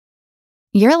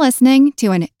You're listening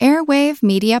to an Airwave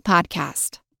Media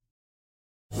Podcast.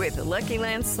 With the Lucky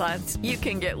Land Slots, you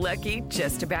can get lucky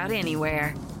just about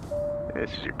anywhere. This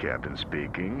is your captain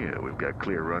speaking. We've got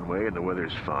clear runway and the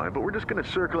weather's fine, but we're just going to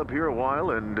circle up here a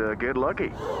while and get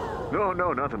lucky. No,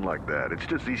 nothing like that. It's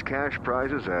just these cash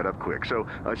prizes add up quick. So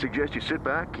I suggest you sit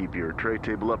back, keep your tray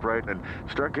table upright, and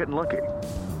start getting lucky.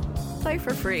 Play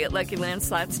for free at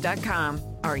LuckyLandSlots.com.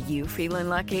 Are you feeling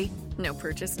lucky? No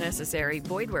purchase necessary.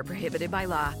 Void where prohibited by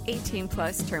law. 18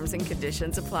 plus terms and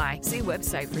conditions apply. See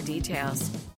website for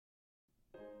details.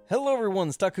 Hello everyone,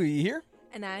 Stakuyi here.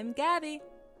 And I'm Gabby.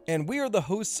 And we are the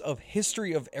hosts of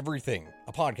History of Everything,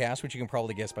 a podcast which you can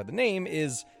probably guess by the name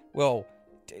is, well,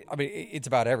 it's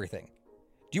about everything.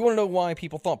 Do you want to know why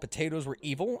people thought potatoes were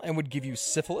evil and would give you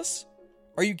syphilis?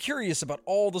 Are you curious about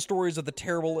all the stories of the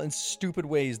terrible and stupid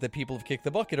ways that people have kicked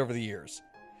the bucket over the years?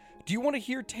 Do you want to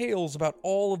hear tales about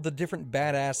all of the different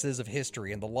badasses of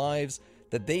history and the lives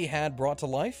that they had brought to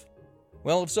life?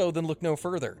 Well, if so, then look no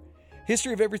further.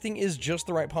 History of Everything is just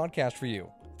the right podcast for you.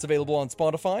 It's available on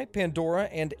Spotify, Pandora,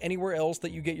 and anywhere else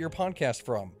that you get your podcast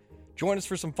from. Join us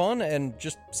for some fun and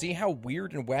just see how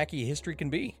weird and wacky history can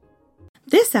be.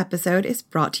 This episode is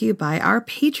brought to you by our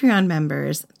Patreon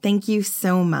members. Thank you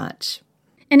so much.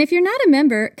 And if you're not a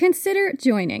member, consider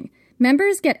joining.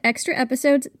 Members get extra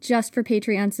episodes just for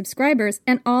Patreon subscribers,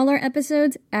 and all our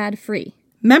episodes ad-free.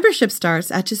 Membership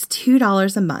starts at just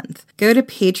 $2 a month. Go to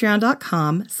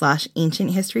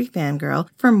patreon.com/ancienthistoryfangirl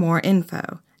for more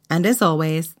info. And as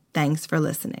always, thanks for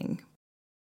listening.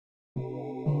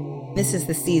 This is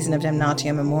the season of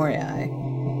Damnatio Memoriae.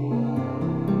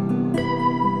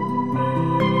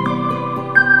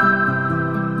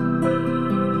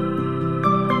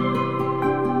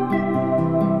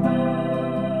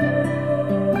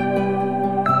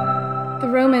 The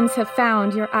Romans have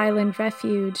found your island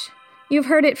refuge. You've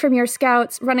heard it from your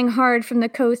scouts running hard from the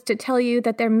coast to tell you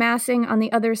that they're massing on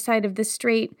the other side of the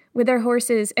strait with their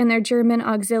horses and their German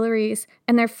auxiliaries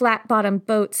and their flat-bottomed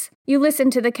boats. You listen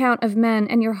to the count of men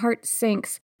and your heart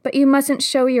sinks, but you mustn't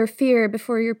show your fear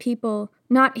before your people.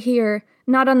 Not here,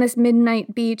 not on this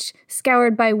midnight beach,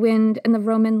 scoured by wind and the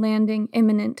Roman landing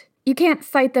imminent. You can't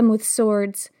fight them with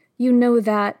swords. You know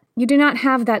that. You do not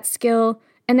have that skill,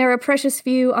 and there are precious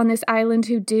few on this island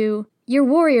who do. Your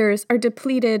warriors are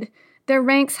depleted, their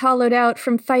ranks hollowed out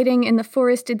from fighting in the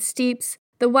forested steeps,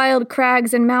 the wild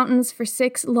crags and mountains for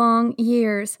 6 long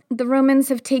years. The Romans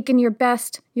have taken your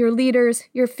best, your leaders,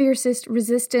 your fiercest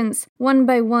resistance. One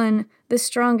by one, the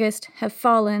strongest have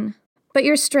fallen. But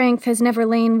your strength has never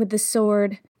lain with the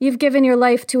sword. You've given your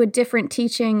life to a different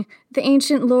teaching, the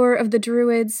ancient lore of the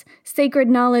Druids, sacred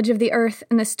knowledge of the earth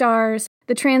and the stars,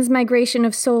 the transmigration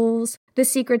of souls, the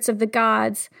secrets of the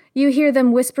gods. You hear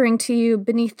them whispering to you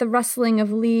beneath the rustling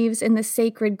of leaves in the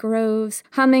sacred groves,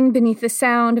 humming beneath the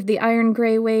sound of the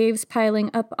iron-gray waves piling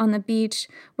up on the beach.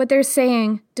 What they're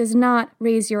saying does not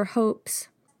raise your hopes.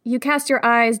 You cast your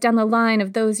eyes down the line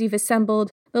of those you've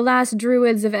assembled, the last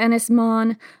druids of Ennis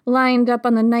Mon, lined up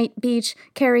on the night beach,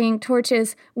 carrying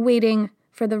torches, waiting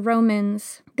for the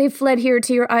Romans. They've fled here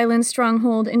to your island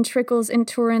stronghold in trickles and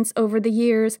torrents over the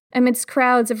years, amidst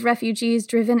crowds of refugees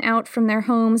driven out from their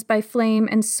homes by flame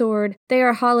and sword. They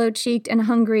are hollow-cheeked and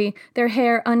hungry, their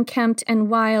hair unkempt and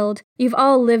wild. You've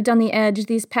all lived on the edge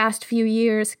these past few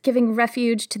years, giving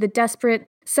refuge to the desperate,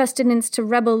 sustenance to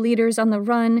rebel leaders on the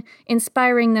run,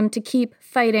 inspiring them to keep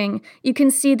fighting. You can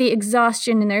see the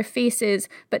exhaustion in their faces,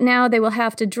 but now they will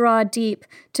have to draw deep,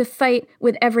 to fight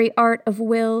with every art of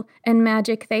will and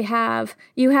magic they have.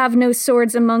 You have no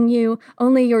swords among you,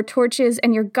 only your torches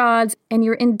and your gods and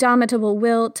your indomitable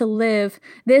will to live.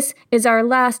 This is our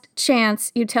last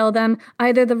chance, you tell them.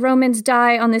 Either the Romans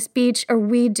die on this beach or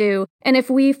we do. And if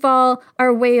we fall,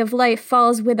 our way of life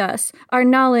falls with us. Our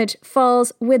knowledge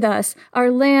falls with us.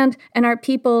 Our land and our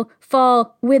people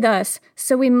fall with us,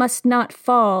 so we must not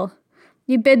fall.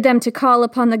 You bid them to call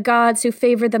upon the gods who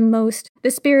favor them most,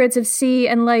 the spirits of sea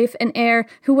and life and air,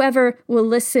 whoever will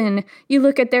listen. You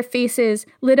look at their faces,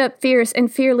 lit up fierce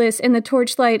and fearless in the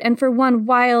torchlight, and for one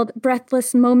wild,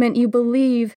 breathless moment you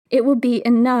believe it will be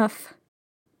enough.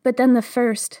 But then the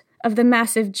first of the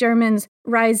massive Germans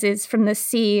rises from the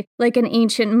sea like an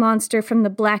ancient monster from the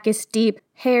blackest deep,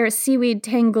 hair seaweed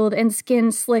tangled and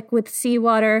skin slick with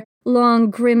seawater,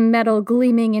 long grim metal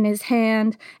gleaming in his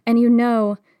hand, and you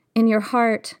know, in your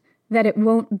heart, that it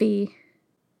won't be.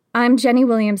 I'm Jenny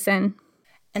Williamson.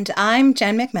 And I'm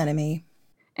Jen McMenemy.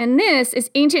 And this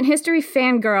is Ancient History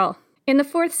Fangirl. In the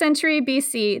 4th century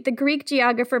BC, the Greek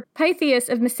geographer Pytheas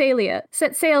of Massalia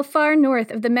set sail far north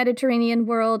of the Mediterranean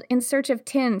world in search of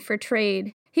tin for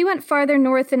trade. He went farther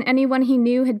north than anyone he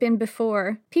knew had been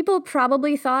before. People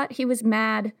probably thought he was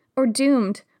mad, or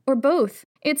doomed, or both.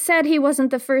 It's said he wasn't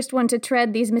the first one to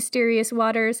tread these mysterious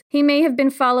waters. He may have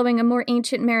been following a more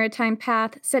ancient maritime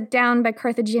path set down by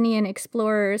Carthaginian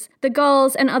explorers. The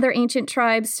Gauls and other ancient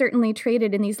tribes certainly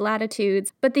traded in these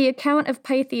latitudes, but the account of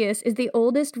Pytheas is the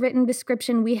oldest written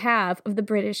description we have of the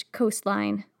British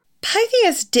coastline.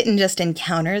 Pytheas didn't just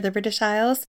encounter the British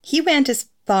Isles, he went as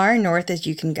far north as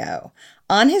you can go.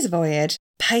 On his voyage,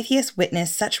 Pytheas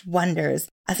witnessed such wonders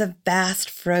as a vast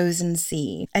frozen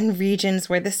sea and regions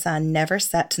where the sun never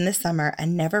sets in the summer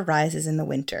and never rises in the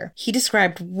winter. He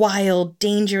described wild,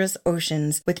 dangerous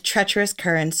oceans with treacherous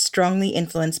currents strongly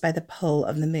influenced by the pull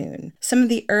of the moon. Some of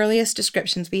the earliest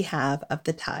descriptions we have of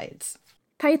the tides.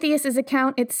 Pytheas'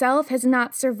 account itself has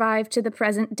not survived to the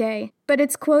present day, but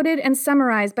it's quoted and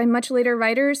summarized by much later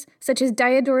writers such as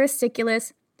Diodorus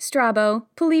Siculus, Strabo,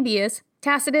 Polybius,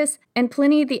 Tacitus, and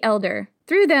Pliny the Elder.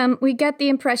 Through them, we get the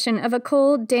impression of a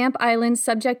cold, damp island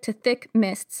subject to thick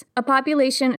mists, a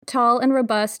population tall and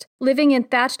robust, living in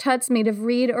thatched huts made of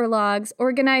reed or logs,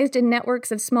 organized in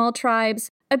networks of small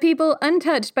tribes, a people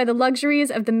untouched by the luxuries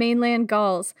of the mainland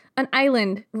Gauls, an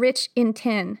island rich in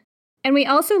tin. And we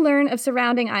also learn of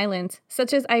surrounding islands,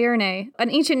 such as Ierne, an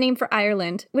ancient name for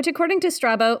Ireland, which according to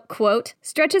Strabo, quote,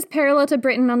 stretches parallel to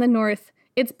Britain on the north,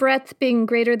 its breadth being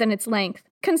greater than its length.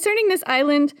 Concerning this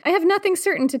island, I have nothing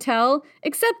certain to tell,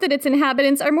 except that its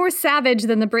inhabitants are more savage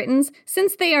than the Britons,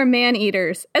 since they are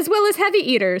man-eaters, as well as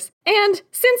heavy-eaters. And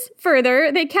since,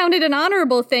 further, they counted an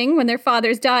honorable thing when their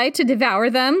fathers died to devour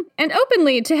them, and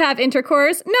openly to have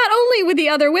intercourse, not only with the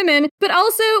other women, but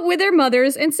also with their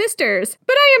mothers and sisters.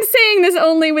 But I am saying this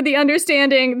only with the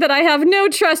understanding that I have no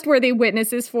trustworthy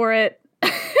witnesses for it.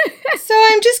 So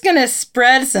I'm just going to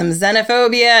spread some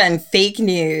xenophobia and fake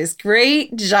news.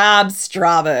 Great job,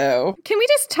 Strabo. Can we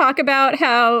just talk about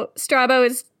how Strabo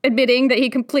is admitting that he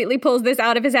completely pulls this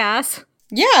out of his ass?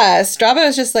 Yeah, Strabo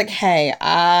is just like, hey,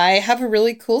 I have a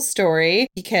really cool story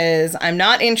because I'm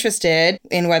not interested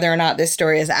in whether or not this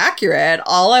story is accurate.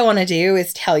 All I want to do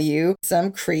is tell you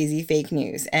some crazy fake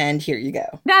news. And here you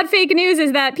go. That fake news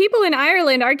is that people in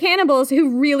Ireland are cannibals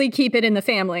who really keep it in the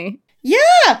family.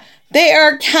 Yeah, they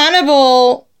are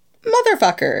cannibal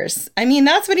motherfuckers. I mean,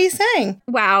 that's what he's saying.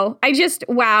 Wow. I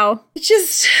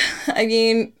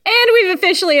mean... And we've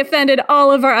officially offended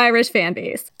all of our Irish fan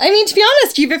base. I mean, to be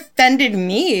honest, you've offended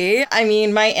me. I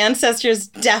mean, my ancestors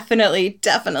definitely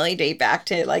date back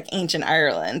to, like, ancient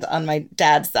Ireland on my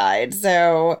dad's side,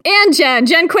 so... And Jen.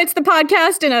 Jen quits the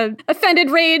podcast in a offended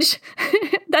rage.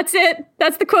 That's it.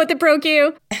 That's the quote that broke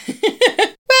you.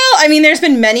 Well, I mean, there's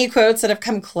been many quotes that have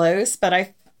come close, but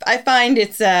I find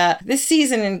it's, this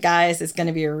season, and guys, is going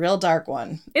to be a real dark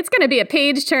one. It's going to be a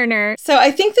page turner. So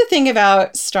I think the thing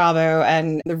about Strabo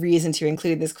and the reason to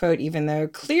include this quote, even though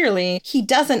clearly he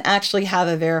doesn't actually have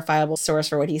a verifiable source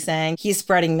for what he's saying, he's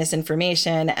spreading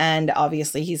misinformation, and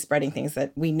obviously he's spreading things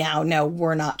that we now know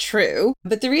were not true.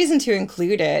 But the reason to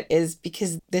include it is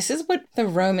because this is what the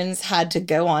Romans had to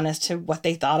go on as to what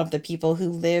they thought of the people who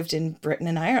lived in Britain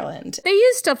and Ireland. They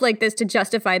use stuff like this to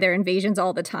justify their invasions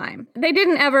all the time. They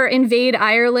didn't ever invade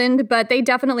Ireland, but they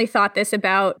definitely thought this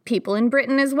about people in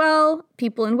Britain as well,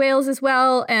 people in Wales as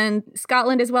well, and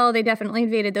Scotland as well. They definitely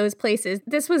invaded those places.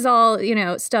 This was all,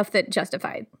 stuff that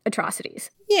justified atrocities.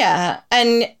 Yeah,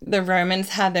 and the Romans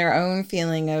had their own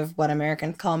feeling of what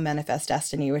Americans call manifest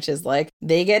destiny, which is like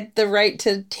they get the right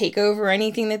to take over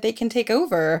anything that they can take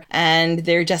over. And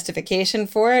their justification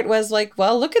for it was like,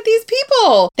 well, look at these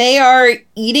people. They are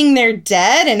eating their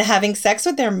dead and having sex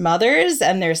with their mothers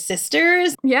and their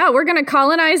sisters. Yeah, we're going to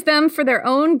colonize them for their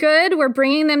own good. We're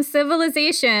bringing them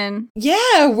civilization.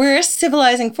 Yeah, we're a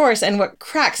civilizing force. And what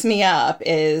cracks me up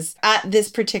is at this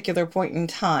particular point in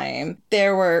time,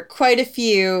 there were quite a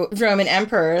few Roman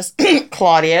emperors,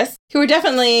 Claudius, who were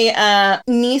definitely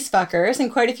niece fuckers,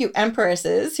 and quite a few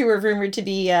empresses who were rumored to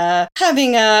be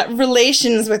having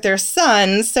relations with their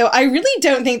sons. So I really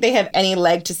don't think they have any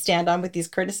leg to stand on with these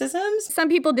criticisms. Some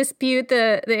people dispute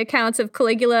the accounts of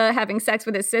Caligula having sex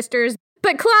with his sisters.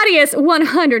 But Claudius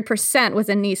 100% was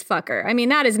a niece fucker. I mean,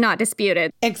 that is not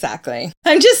disputed. Exactly.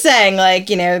 I'm just saying,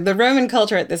 the Roman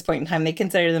culture at this point in time, they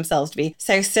considered themselves to be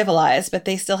so civilized, but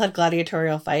they still had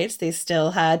gladiatorial fights. They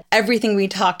still had everything we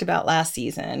talked about last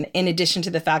season, in addition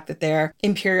to the fact that their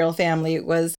imperial family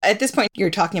was, at this point, you're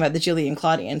talking about the Julian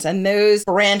Claudians, and those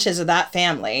branches of that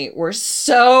family were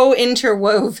so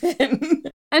interwoven.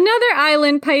 Another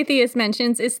island Pythias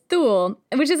mentions is Thule,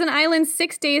 which is an island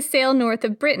 6 days sail north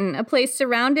of Britain, a place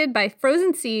surrounded by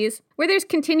frozen seas where there's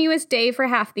continuous day for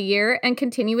half the year and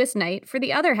continuous night for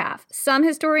the other half. Some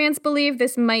historians believe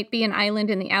this might be an island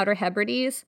in the Outer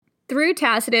Hebrides. Through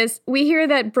Tacitus, we hear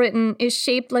that Britain is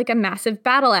shaped like a massive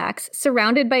battle axe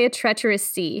surrounded by a treacherous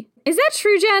sea. Is that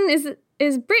true, Jen?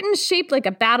 Is Britain shaped like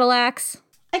a battle axe?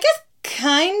 I guess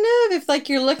kind of. If like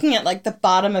you're looking at like the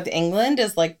bottom of England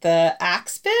is like the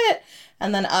axe bit,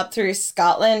 and then up through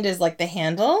Scotland is like the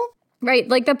handle. Right,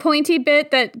 like the pointy bit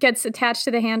that gets attached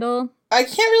to the handle. I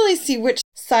can't really see which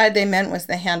side they meant was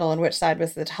the handle and which side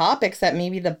was the top, except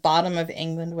maybe the bottom of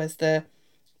England was the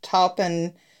top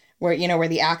and where, you know, where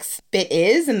the axe bit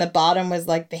is, and the bottom was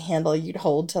like the handle you'd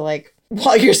hold to like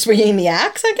while you're swinging the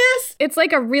axe, I guess. It's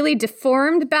like a really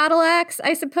deformed battle axe,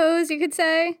 I suppose you could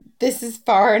say. This is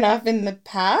far enough in the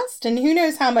past, and who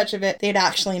knows how much of it they'd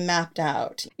actually mapped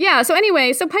out. Yeah, so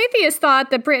Pythias thought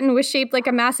that Britain was shaped like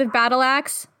a massive battle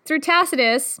axe. Through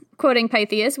Tacitus, quoting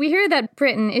Pythias, we hear that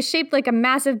Britain is shaped like a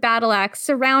massive battle axe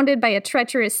surrounded by a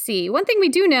treacherous sea. One thing we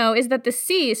do know is that the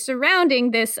sea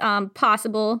surrounding this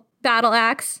possible battle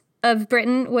axe of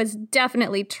Britain was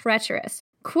definitely treacherous.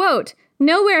 Quote,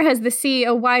 "Nowhere has the sea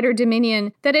a wider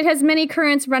dominion, that it has many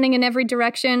currents running in every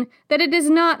direction, that it does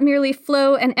not merely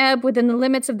flow and ebb within the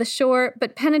limits of the shore,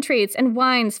 but penetrates and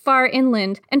winds far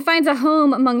inland, and finds a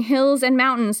home among hills and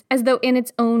mountains, as though in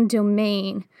its own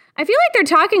domain." I feel like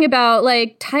they're talking about,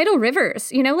 like, tidal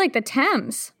rivers, you know, like the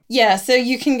Thames. Yeah, so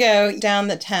you can go down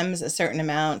the Thames a certain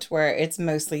amount where it's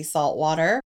mostly salt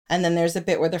water. And then there's a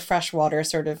bit where the fresh water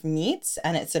sort of meets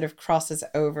and it sort of crosses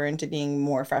over into being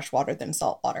more fresh water than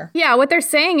salt water. Yeah, what they're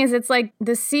saying is it's like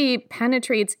the sea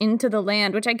penetrates into the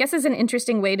land, which I guess is an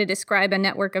interesting way to describe a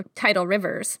network of tidal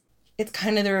rivers. It's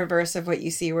kind of the reverse of what you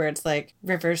see where it's like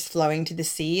rivers flowing to the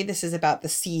sea. This is about the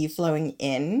sea flowing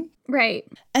in. Right.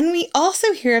 And we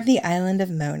also hear of the island of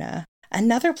Mona,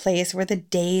 another place where the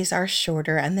days are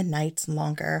shorter and the nights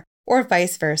longer, or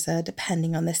vice versa,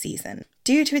 depending on the season,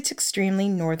 due to its extremely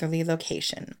northerly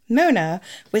location. Mona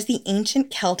was the ancient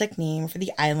Celtic name for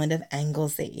the island of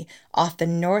Anglesey, off the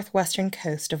northwestern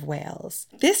coast of Wales.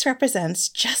 This represents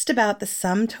just about the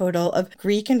sum total of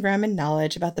Greek and Roman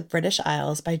knowledge about the British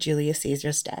Isles by Julius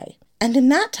Caesar's day. And in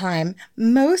that time,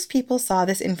 most people saw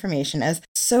this information as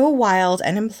so wild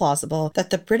and implausible that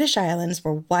the British Islands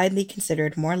were widely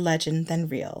considered more legend than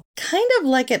real. Kind of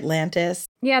like Atlantis.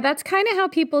 Yeah, that's kind of how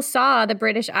people saw the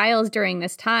British Isles during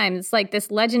this time. It's like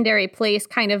this legendary place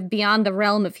kind of beyond the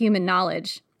realm of human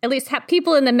knowledge. At least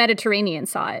people in the Mediterranean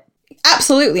saw it.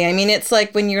 Absolutely. I mean, it's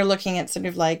like when you're looking at sort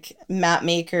of like map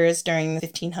makers during the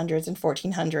 1500s and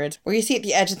 1400s, where you see at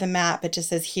the edge of the map, it just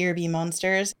says, "Here be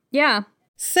monsters." Yeah.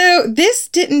 So this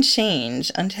didn't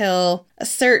change until a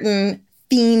certain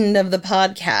fiend of the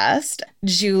podcast,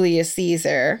 Julius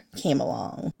Caesar, came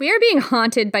along. We are being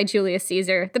haunted by Julius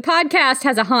Caesar. The podcast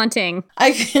has a haunting.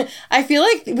 I feel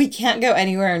like we can't go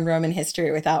anywhere in Roman history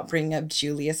without bringing up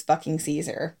Julius fucking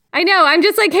Caesar. I know. I'm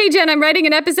just like, hey, Jen, I'm writing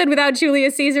an episode without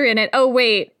Julius Caesar in it. Oh,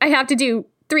 wait, I have to do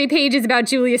 3 pages about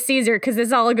Julius Caesar because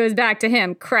this all goes back to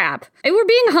him. Crap. We're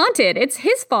being haunted. It's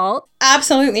his fault.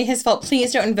 Absolutely his fault.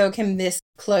 Please don't invoke him this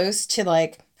close to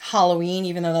like Halloween,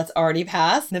 even though that's already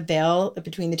passed. The veil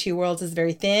between the two worlds is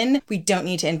very thin. We don't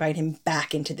need to invite him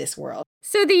back into this world.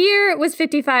 So the year was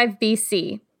 55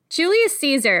 BC. Julius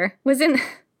Caesar was in...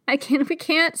 we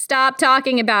can't stop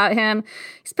talking about him.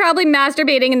 He's probably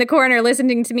masturbating in the corner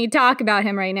listening to me talk about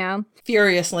him right now.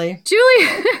 Furiously.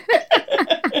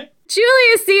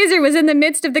 Julius Caesar was in the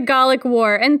midst of the Gallic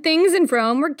War, and things in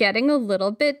Rome were getting a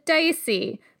little bit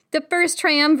dicey. The first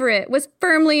triumvirate was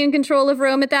firmly in control of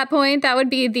Rome at that point. That would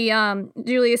be the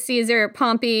Julius Caesar,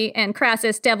 Pompey, and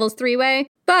Crassus Devil's Three-Way.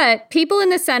 But people in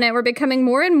the Senate were becoming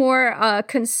more and more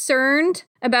concerned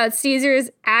about Caesar's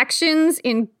actions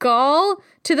in Gaul,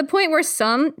 to the point where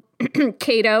some,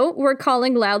 Cato, were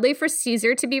calling loudly for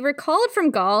Caesar to be recalled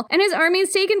from Gaul and his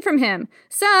armies taken from him.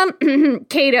 Some,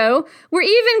 Cato, were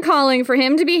even calling for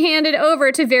him to be handed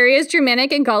over to various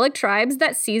Germanic and Gallic tribes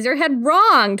that Caesar had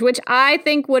wronged, which I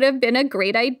think would have been a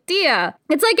great idea.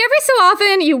 It's like every so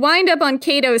often you wind up on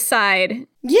Cato's side.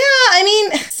 Yeah, I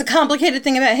mean, it's a complicated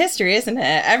thing about history, isn't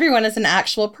it? Everyone is an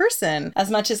actual person. As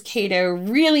much as Cato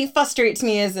really frustrates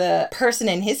me as a person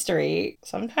in history,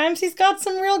 sometimes he's got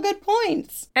some real good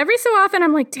points. Every so often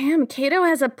I'm like, damn, Cato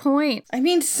has a point. I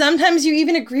mean, sometimes you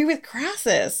even agree with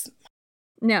Crassus.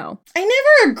 No. I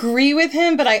never agree with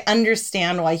him, but I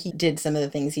understand why he did some of the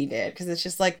things he did. Because it's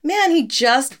just like, man, he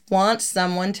just wants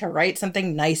someone to write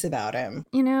something nice about him.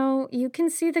 You know, you can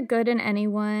see the good in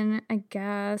anyone, I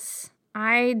guess.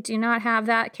 I do not have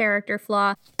that character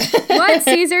flaw. What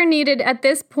Caesar needed at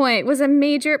this point was a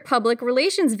major public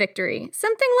relations victory.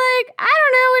 Something like, I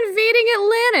don't know, invading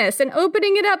Atlantis and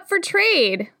opening it up for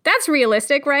trade. That's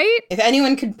realistic, right? If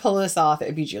anyone could pull this off, it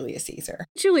would be Julius Caesar.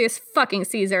 Julius fucking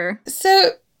Caesar.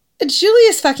 So,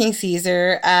 Julius fucking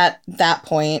Caesar, at that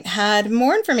point, had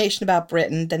more information about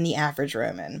Britain than the average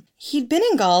Roman. He'd been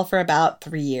in Gaul for about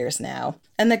 3 years now,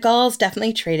 and the Gauls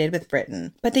definitely traded with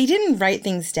Britain. But they didn't write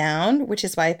things down, which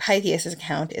is why Pythias'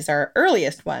 account is our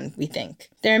earliest one, we think.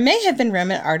 There may have been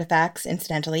Roman artifacts,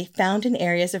 incidentally, found in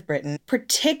areas of Britain,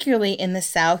 particularly in the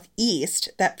southeast,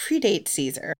 that predate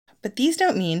Caesar. But these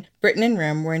don't mean Britain and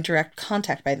Rome were in direct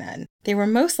contact by then. They were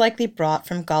most likely brought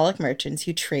from Gallic merchants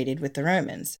who traded with the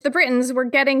Romans. The Britons were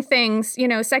getting things,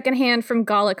 secondhand from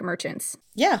Gallic merchants.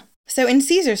 Yeah. So in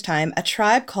Caesar's time, a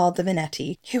tribe called the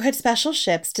Veneti, who had special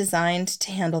ships designed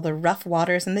to handle the rough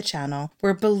waters in the Channel,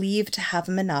 were believed to have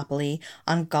a monopoly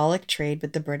on Gallic trade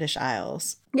with the British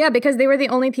Isles. Yeah, because they were the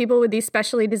only people with these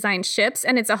specially designed ships,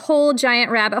 and it's a whole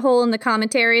giant rabbit hole in the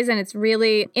commentaries, and it's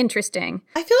really interesting.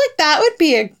 I feel like that would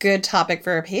be a good topic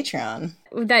for a Patreon.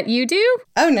 That you do?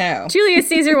 Oh, no. Julius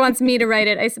Caesar wants me to write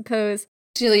it, I suppose.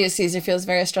 Julius Caesar feels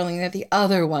very strongly that the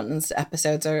other ones'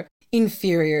 episodes are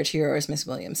inferior to yours, Miss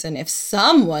Williamson. If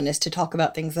someone is to talk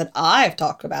about things that I've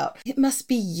talked about, it must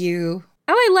be you.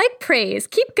 Oh, I like praise.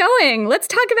 Keep going. Let's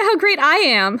talk about how great I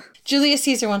am. Julius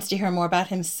Caesar wants to hear more about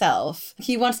himself.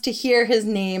 He wants to hear his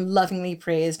name lovingly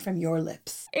praised from your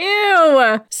lips.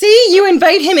 Ew! See, you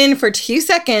invite him in for 2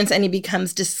 seconds and he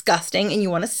becomes disgusting and you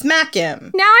want to smack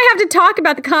him. Now I have to talk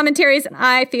about the commentaries and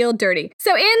I feel dirty.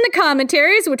 So in the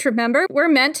commentaries, which remember, were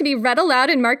meant to be read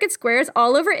aloud in market squares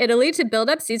all over Italy to build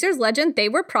up Caesar's legend, they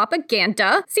were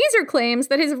propaganda. Caesar claims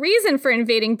that his reason for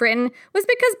invading Britain was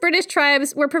because British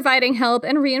tribes were providing help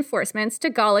and reinforcements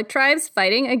to Gallic tribes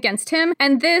fighting against him,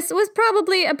 and this was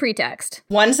probably a pretext.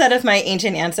 One set of my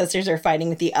ancient ancestors are fighting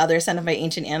with the other set of my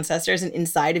ancient ancestors, and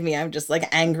inside of me, I'm just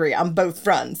angry on both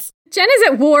fronts. Jen is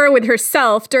at war with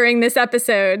herself during this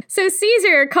episode. So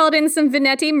Caesar called in some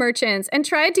Veneti merchants and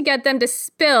tried to get them to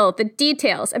spill the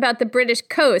details about the British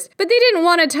coast, but they didn't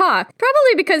want to talk,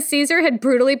 probably because Caesar had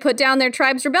brutally put down their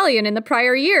tribe's rebellion in the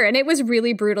prior year, and it was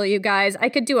really brutal, you guys. I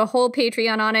could do a whole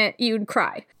Patreon on it. You'd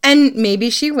cry. And maybe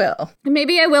she will.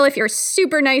 Maybe I will if you're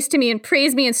super nice to me and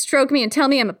praise me and stroke me and tell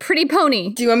me I'm a pretty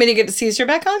pony. Do you want me to get Caesar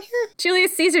back on here?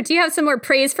 Julius Caesar, do you have some more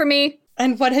praise for me?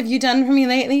 And what have you done for me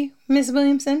lately, Miss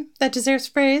Williamson, that deserves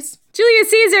praise? Julius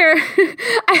Caesar,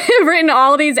 I have written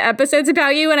all these episodes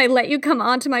about you and I let you come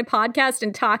onto my podcast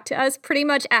and talk to us pretty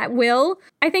much at will.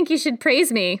 I think you should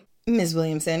praise me. Ms.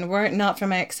 Williamson, were it not for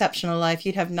my exceptional life,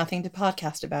 you'd have nothing to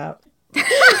podcast about.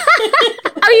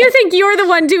 Oh, you think you're the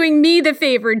one doing me the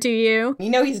favor, do you? You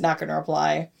know he's not going to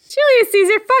reply. Julius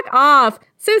Caesar, fuck off.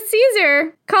 So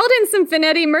Caesar called in some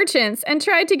Veneti merchants and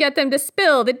tried to get them to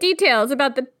spill the details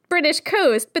about the British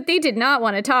coast, but they did not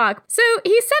want to talk. So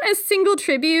he sent a single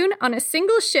tribune on a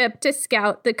single ship to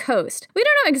scout the coast. We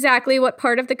don't know exactly what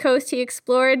part of the coast he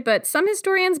explored, but some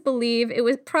historians believe it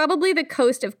was probably the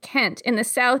coast of Kent in the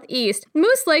southeast,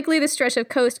 most likely the stretch of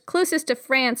coast closest to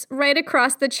France, right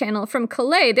across the channel from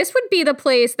Calais. This would be the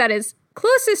place that is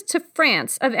closest to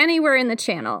France of anywhere in the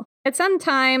channel. At some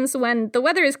times when the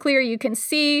weather is clear, you can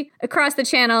see across the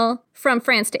channel from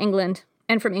France to England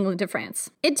and from England to France.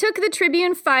 It took the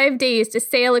Tribune 5 days to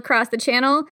sail across the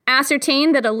channel,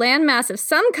 ascertain that a landmass of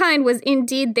some kind was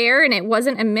indeed there and it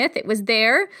wasn't a myth, it was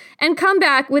there, and come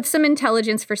back with some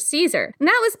intelligence for Caesar. And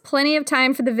that was plenty of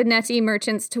time for the Veneti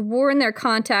merchants to warn their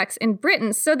contacts in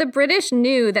Britain, so the British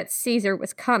knew that Caesar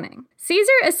was coming.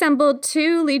 Caesar assembled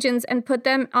 2 legions and put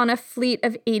them on a fleet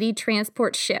of 80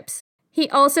 transport ships. He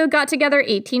also got together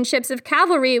 18 ships of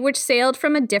cavalry, which sailed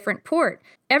from a different port.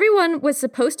 Everyone was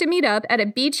supposed to meet up at a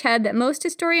beachhead that most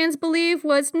historians believe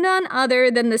was none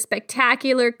other than the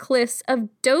spectacular cliffs of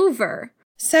Dover.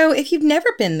 So if you've never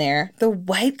been there, the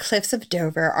White Cliffs of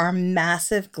Dover are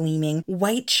massive, gleaming,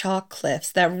 white chalk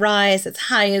cliffs that rise as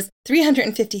high as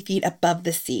 350 feet above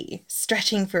the sea,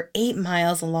 stretching for 8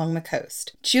 miles along the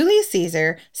coast. Julius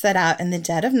Caesar set out in the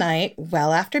dead of night,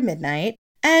 well after midnight,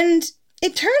 and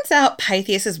it turns out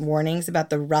Pythias' warnings about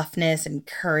the roughness and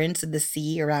currents of the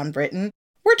sea around Britain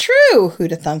were true,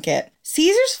 who'da thunk it.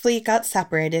 Caesar's fleet got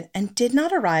separated and did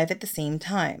not arrive at the same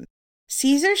time.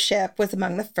 Caesar's ship was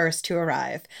among the first to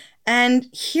arrive, and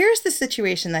here's the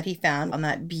situation that he found on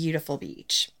that beautiful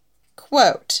beach.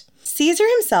 Quote, Caesar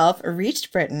himself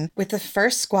reached Britain with the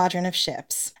first squadron of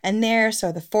ships, and there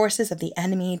saw the forces of the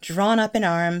enemy drawn up in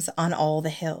arms on all the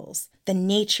hills. The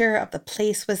nature of the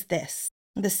place was this.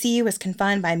 The sea was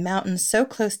confined by mountains so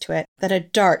close to it that a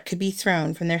dart could be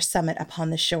thrown from their summit upon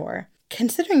the shore.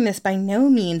 Considering this by no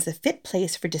means a fit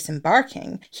place for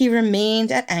disembarking, he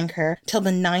remained at anchor till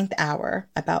the 9th hour,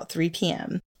 about 3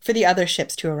 p.m., for the other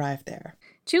ships to arrive there.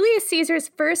 Julius Caesar's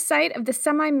first sight of the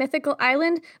semi-mythical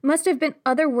island must have been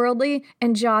otherworldly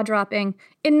and jaw-dropping.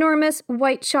 Enormous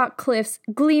white chalk cliffs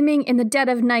gleaming in the dead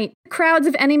of night, crowds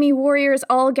of enemy warriors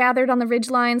all gathered on the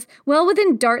ridgelines, well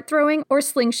within dart-throwing or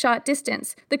slingshot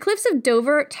distance. The cliffs of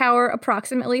Dover tower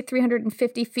approximately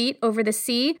 350 feet over the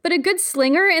sea, but a good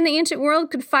slinger in the ancient world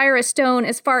could fire a stone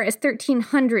as far as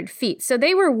 1,300 feet, so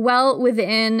they were well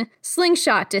within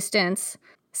slingshot distance.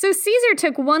 So Caesar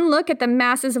took one look at the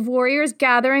masses of warriors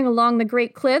gathering along the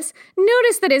great cliffs,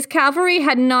 noticed that his cavalry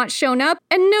had not shown up,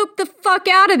 and noped the fuck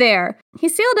out of there. He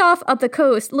sailed off up the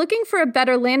coast, looking for a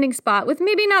better landing spot with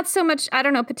maybe not so much,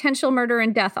 potential murder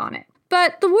and death on it.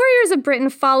 But the warriors of Britain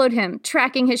followed him,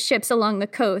 tracking his ships along the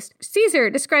coast. Caesar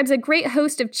describes a great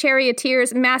host of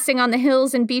charioteers massing on the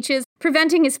hills and beaches,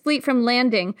 preventing his fleet from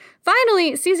landing.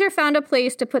 Finally, Caesar found a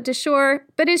place to put to shore,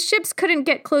 but his ships couldn't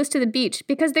get close to the beach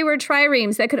because they were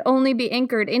triremes that could only be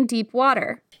anchored in deep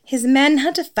water. His men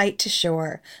had to fight to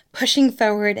shore, pushing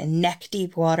forward in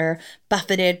neck-deep water,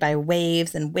 buffeted by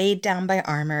waves and weighed down by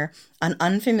armor, on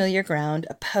unfamiliar ground,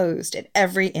 opposed at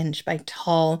every inch by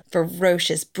tall,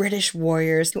 ferocious British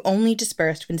warriors who only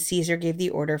dispersed when Caesar gave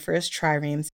the order for his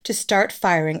triremes to start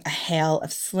firing a hail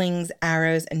of slings,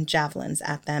 arrows, and javelins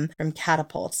at them from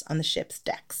catapults on the ship's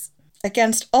decks.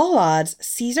 Against all odds,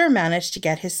 Caesar managed to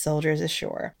get his soldiers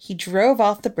ashore. He drove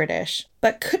off the British,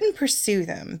 but couldn't pursue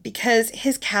them because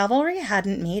his cavalry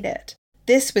hadn't made it.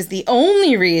 This was the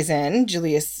only reason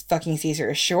Julius fucking Caesar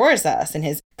assures us in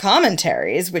his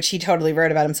commentaries, which he totally wrote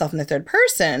about himself in the third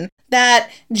person, that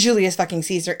Julius fucking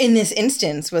Caesar, in this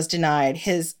instance, was denied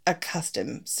his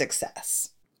accustomed success.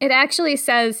 It actually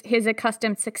says his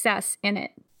accustomed success in it.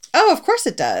 Oh, of course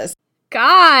it does.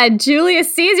 God,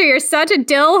 Julius Caesar, you're such a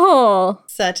dill hole.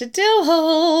 Such a dill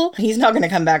hole. He's not going to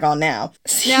come back on now.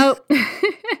 Nope.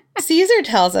 Caesar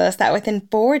tells us that within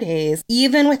 4 days,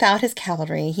 even without his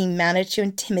cavalry, he managed to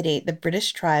intimidate the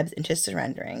British tribes into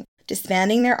surrendering,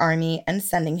 disbanding their army and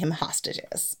sending him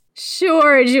hostages.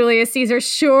 Sure, Julius Caesar,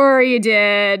 sure you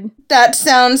did. That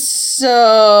sounds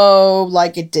so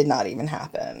like it did not even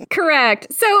happen.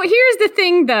 Correct. So here's the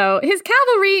thing, though. His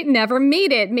cavalry never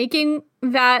made it, making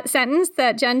that sentence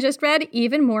that Jen just read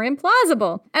even more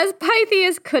implausible. As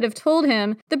Pythias could have told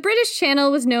him, the British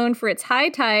Channel was known for its high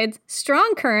tides,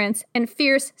 strong currents, and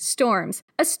fierce storms.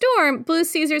 A storm blew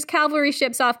Caesar's cavalry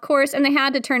ships off course, and they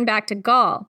had to turn back to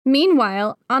Gaul.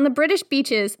 Meanwhile, on the British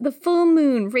beaches, the full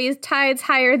moon raised tides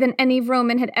higher than any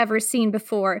Roman had ever seen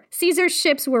before. Caesar's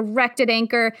ships were wrecked at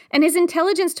anchor, and his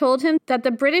intelligence told him that the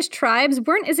British tribes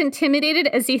weren't as intimidated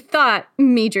as he thought.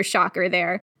 Major shocker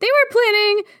there. They were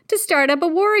planning to start up a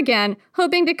war again,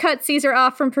 hoping to cut Caesar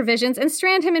off from provisions and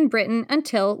strand him in Britain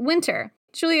until winter.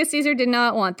 Julius Caesar did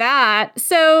not want that,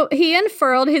 so he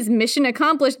unfurled his mission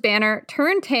accomplished banner,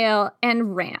 turned tail,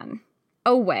 and ran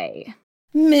away.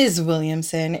 Ms.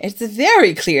 Williamson, it's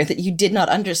very clear that you did not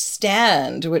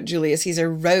understand what Julius Caesar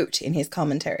wrote in his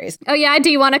commentaries. Oh yeah, do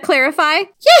you want to clarify?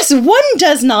 Yes, one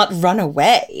does not run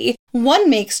away. One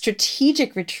makes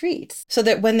strategic retreats so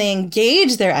that when they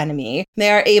engage their enemy, they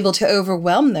are able to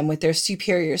overwhelm them with their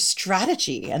superior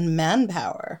strategy and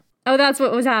manpower. Oh, that's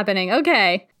what was happening.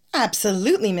 Okay.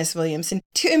 Absolutely, Miss Williamson.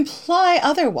 To imply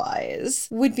otherwise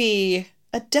would be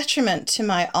a detriment to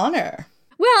my honor.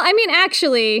 Well, I mean,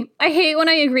 actually, I hate when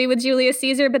I agree with Julius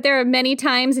Caesar, but there are many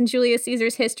times in Julius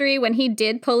Caesar's history when he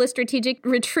did pull a strategic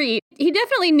retreat. He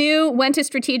definitely knew when to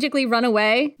strategically run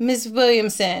away. Ms.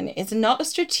 Williamson, it's not a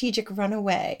strategic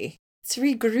runaway. It's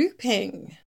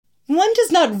regrouping. One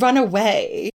does not run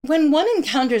away. When one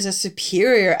encounters a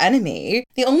superior enemy,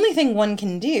 the only thing one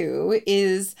can do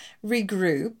is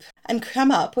regroup and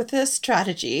come up with a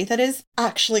strategy that is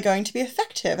actually going to be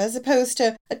effective, as opposed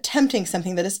to attempting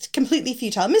something that is completely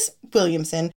futile. Miss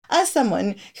Williamson, as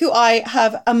someone who I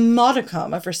have a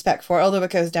modicum of respect for, although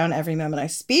it goes down every moment I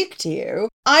speak to you,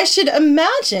 I should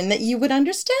imagine that you would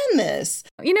understand this.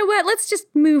 You know what? Let's just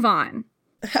move on.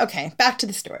 Okay, back to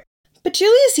the story. But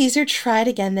Julius Caesar tried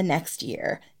again the next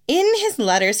year. In his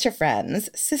letters to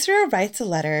friends, Cicero writes a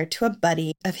letter to a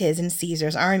buddy of his in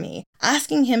Caesar's army,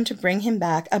 asking him to bring him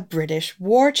back a British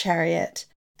war chariot.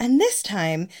 And this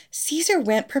time, Caesar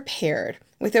went prepared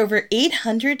with over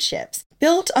 800 ships,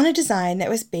 built on a design that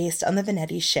was based on the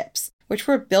Veneti ships, which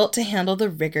were built to handle the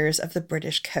rigors of the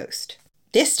British coast.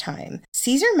 This time,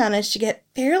 Caesar managed to get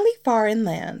fairly far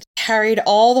inland, carried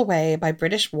all the way by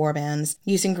British warbands,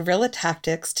 using guerrilla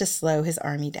tactics to slow his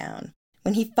army down.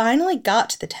 When he finally got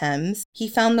to the Thames, he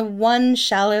found the one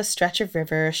shallow stretch of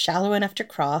river shallow enough to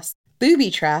cross,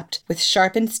 booby-trapped with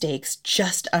sharpened stakes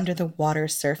just under the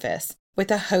water's surface,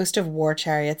 with a host of war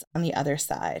chariots on the other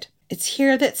side. It's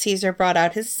here that Caesar brought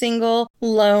out his single,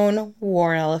 lone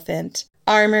war elephant,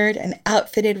 armored and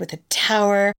outfitted with a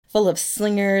tower full of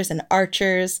slingers and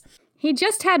archers. He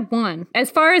just had one, as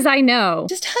far as I know.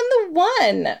 Just had the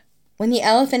one. When the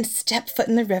elephant stepped foot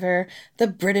in the river, the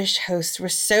British hosts were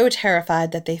so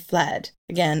terrified that they fled,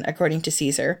 again, according to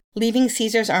Caesar, leaving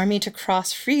Caesar's army to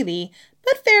cross freely,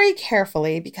 but very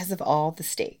carefully because of all the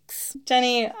stakes.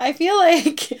 Jenny, I feel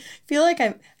like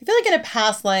in a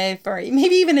past life, or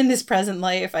maybe even in this present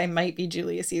life, I might be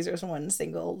Julius Caesar's one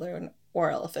single lone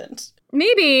war elephant.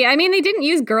 Maybe. I mean, they didn't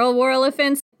use girl war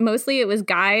elephants. Mostly it was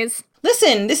guys.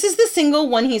 Listen, this is the single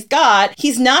one he's got.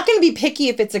 He's not going to be picky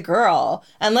if it's a girl.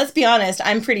 And let's be honest,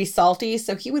 I'm pretty salty,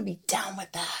 so he would be down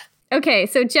with that. Okay,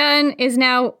 so Jen is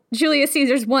now Julius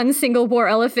Caesar's one single war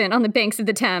elephant on the banks of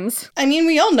the Thames. I mean,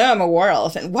 we all know I'm a war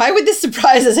elephant. Why would this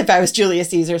surprise us if I was Julius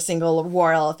Caesar's single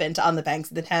war elephant on the banks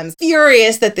of the Thames?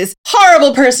 Furious that this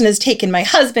horrible person has taken my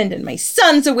husband and my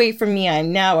sons away from me,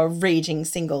 I'm now a raging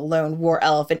single lone war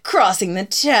elephant crossing the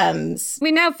Thames.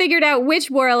 We now figured out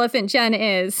which war elephant Jen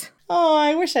is. Oh,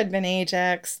 I wish I'd been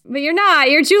Ajax. But you're not.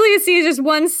 You're Julius Caesar's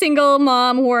one single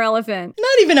mom war elephant.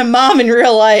 Not even a mom in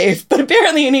real life, but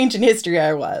apparently in ancient history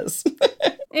I was.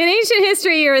 In ancient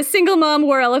history, you're a single mom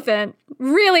war elephant.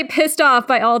 Really pissed off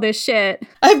by all this shit.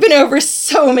 I've been over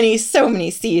so many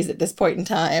seas at this point in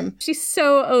time. She's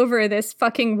so over this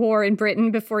fucking war in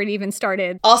Britain before it even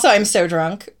started. Also, I'm so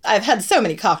drunk. I've had so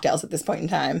many cocktails at this point in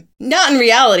time. Not in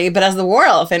reality, but as the war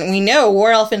elephant, we know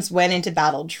war elephants went into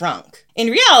battle drunk. In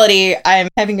reality, I'm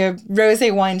having a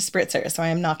rosé wine spritzer, so I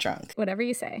am not drunk. Whatever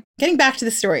you say. Getting back to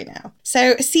the story now.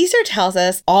 So Caesar tells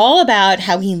us all about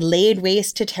how he laid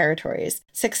waste to territories,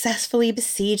 successfully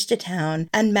besieged a town,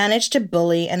 and managed to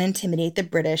bully and intimidate the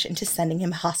British into sending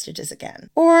him hostages again.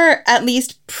 Or at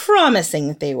least promising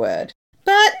that they would.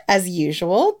 But, as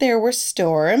usual, there were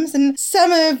storms, and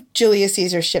some of Julius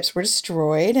Caesar's ships were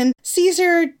destroyed, and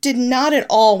Caesar did not at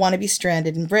all want to be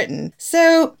stranded in Britain.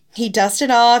 So he dusted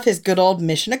off his good old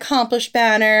mission accomplished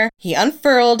banner, he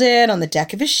unfurled it on the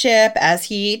deck of his ship as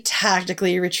he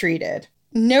tactically retreated.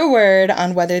 No word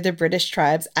on whether the British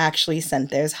tribes actually sent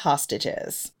those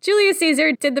hostages. Julius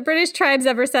Caesar, did the British tribes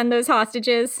ever send those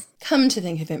hostages? Come to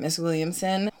think of it, Miss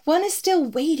Williamson, one is still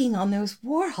waiting on those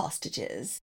war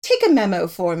hostages. Take a memo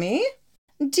for me.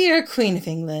 Dear Queen of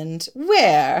England,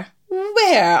 where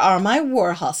are my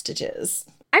war hostages?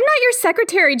 I'm not your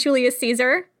secretary, Julius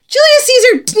Caesar.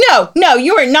 Julius Caesar, no,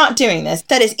 you are not doing this.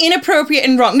 That is inappropriate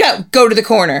and wrong. No, go to the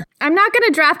corner. I'm not going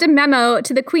to draft a memo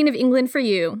to the Queen of England for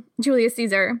you, Julius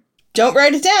Caesar. Don't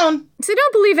write it down. So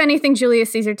don't believe anything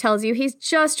Julius Caesar tells you. He's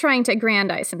just trying to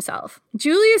aggrandize himself.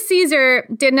 Julius Caesar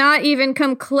did not even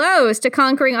come close to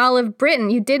conquering all of Britain.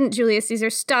 You didn't, Julius Caesar.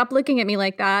 Stop looking at me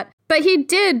like that. But he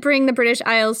did bring the British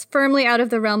Isles firmly out of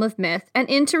the realm of myth and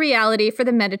into reality for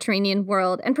the Mediterranean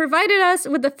world, and provided us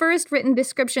with the first written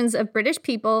descriptions of British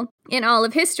people in all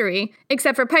of history,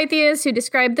 except for Pythias, who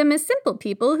described them as simple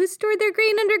people who stored their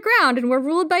grain underground and were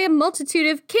ruled by a multitude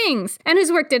of kings, and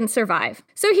whose work didn't survive.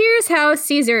 So here's how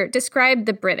Caesar described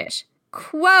the British.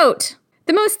 Quote,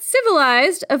 "The most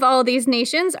civilized of all these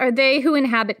nations are they who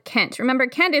inhabit Kent." Remember,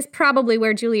 Kent is probably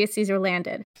where Julius Caesar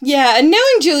landed. Yeah, and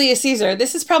knowing Julius Caesar,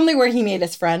 this is probably where he made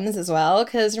his friends as well,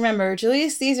 because remember,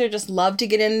 Julius Caesar just loved to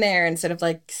get in there and sort of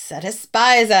set his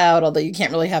spies out, although you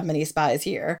can't really have many spies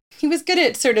here. He was good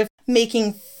at sort of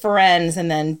making friends and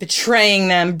then betraying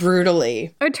them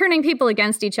brutally. Or turning people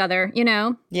against each other, you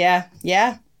know? Yeah.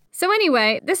 So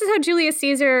anyway, this is how Julius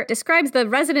Caesar describes the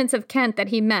residents of Kent that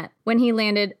he met when he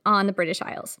landed on the British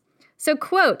Isles. So,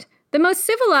 quote, "The most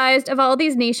civilized of all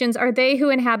these nations are they who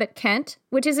inhabit Kent,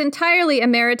 which is entirely a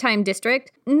maritime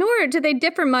district, nor do they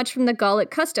differ much from the Gallic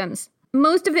customs.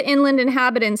 Most of the inland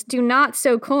inhabitants do not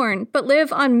sow corn, but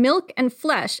live on milk and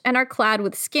flesh and are clad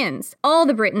with skins. All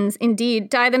the Britons, indeed,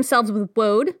 dye themselves with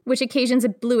woad, which occasions a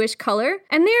bluish color,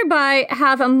 and thereby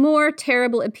have a more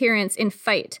terrible appearance in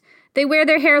fight. They wear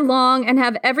their hair long and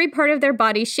have every part of their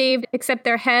body shaved except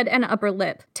their head and upper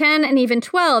lip. 10 and even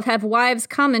 12 have wives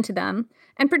common to them,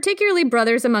 and particularly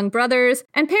brothers among brothers,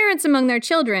 and parents among their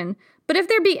children. But if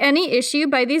there be any issue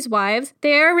by these wives,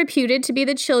 they are reputed to be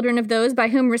the children of those by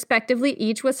whom respectively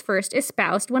each was first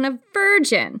espoused when a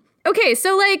virgin." Okay,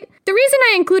 so the reason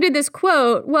I included this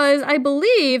quote was I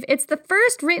believe it's the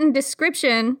first written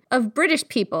description of British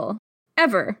people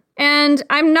ever. And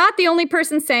I'm not the only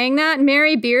person saying that.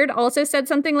 Mary Beard also said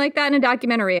something like that in a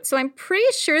documentary. So I'm pretty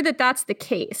sure that that's the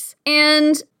case.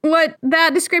 And what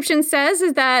that description says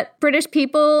is that British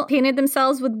people painted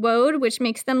themselves with woad, which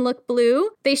makes them look blue.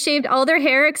 They shaved all their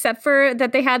hair except for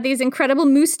that they had these incredible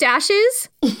moustaches.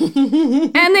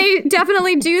 And they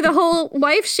definitely do the whole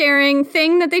wife sharing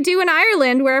thing that they do in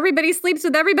Ireland where everybody sleeps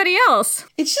with everybody else.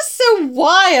 It's just so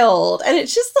wild. And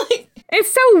it's just like...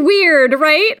 It's so weird,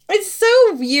 right? It's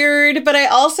so weird, but I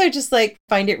also just like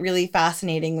find it really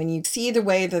fascinating when you see the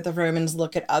way that the Romans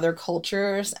look at other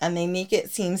cultures and they make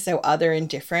it seem so other and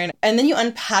different. And then you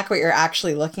unpack what you're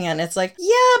actually looking at and it's like,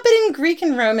 yeah, but in Greek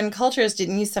and Roman cultures,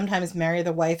 didn't you sometimes marry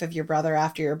the wife of your brother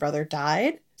after your brother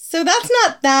died? So that's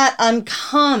not that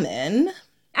uncommon.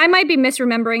 I might be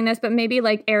misremembering this, but maybe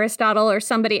like Aristotle or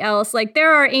somebody else. Like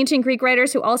there are ancient Greek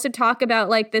writers who also talk about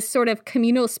like this sort of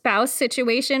communal spouse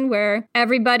situation where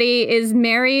everybody is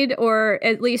married or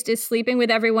at least is sleeping with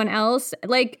everyone else.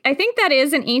 Like I think that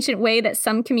is an ancient way that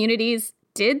some communities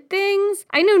did things.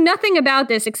 I know nothing about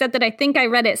this except that I think I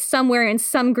read it somewhere in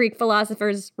some Greek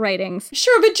philosopher's writings.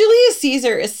 Sure, but Julius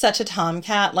Caesar is such a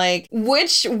tomcat. Like,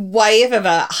 which wife of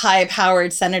a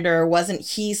high-powered senator wasn't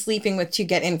he sleeping with to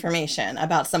get information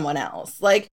about someone else?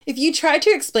 Like, if you try to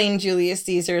explain Julius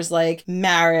Caesar's, like,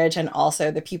 marriage and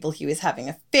also the people he was having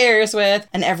affairs with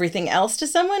and everything else to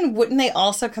someone, wouldn't they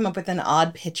also come up with an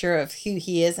odd picture of who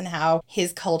he is and how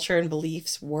his culture and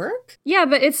beliefs work? Yeah,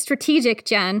 but it's strategic,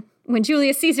 Jen. When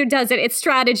Julius Caesar does it, it's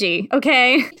strategy,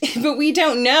 okay? But we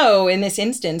don't know in this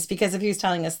instance, because of who's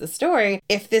telling us the story,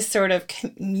 if this sort of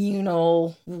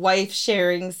communal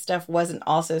wife-sharing stuff wasn't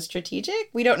also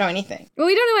strategic. We don't know anything. Well,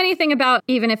 we don't know anything about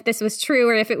even if this was true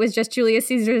or if it was just Julius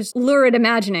Caesar's lurid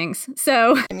imaginings,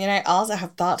 so... I mean, I also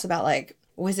have thoughts about, like,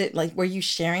 was it like, were you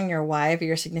sharing your wife or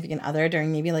your significant other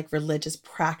during maybe like religious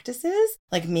practices?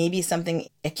 Like maybe something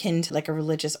akin to like a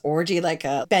religious orgy, like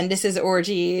a Bendis's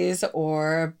orgies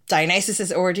or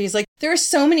Dionysus's orgies. Like there are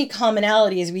so many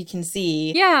commonalities we can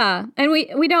see. Yeah, and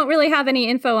we don't really have any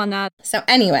info on that. So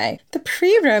anyway, the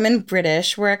pre-Roman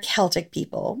British were a Celtic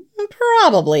people.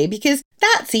 Probably, because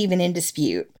that's even in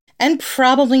dispute. And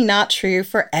probably not true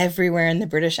for everywhere in the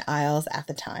British Isles at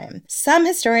the time. Some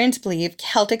historians believe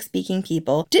Celtic-speaking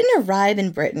people didn't arrive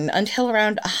in Britain until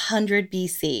around 100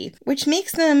 BC, which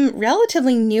makes them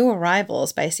relatively new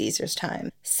arrivals by Caesar's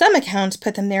time. Some accounts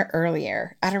put them there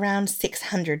earlier, at around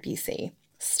 600 BC.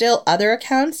 Still, other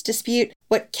accounts dispute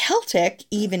what Celtic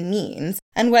even means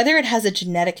and whether it has a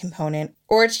genetic component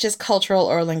or it's just cultural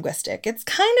or linguistic. It's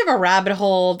kind of a rabbit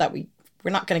hole that we're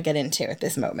not going to get into at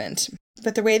this moment.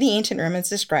 But the way the ancient Romans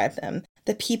described them,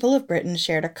 the people of Britain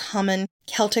shared a common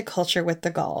Celtic culture with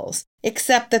the Gauls,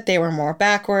 except that they were more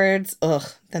backwards,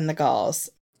 than the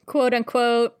Gauls. Quote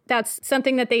unquote, that's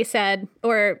something that they said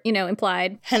or,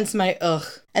 implied. Hence my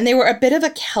And they were a bit of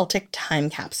a Celtic time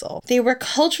capsule. They were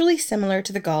culturally similar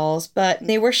to the Gauls, but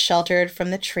they were sheltered from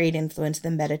the trade influence of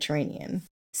the Mediterranean.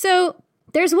 So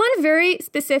there's one very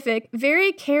specific,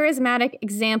 very charismatic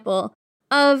example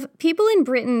of people in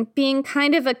Britain being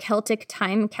kind of a Celtic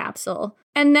time capsule,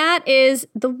 and that is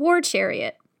the war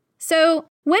chariot. So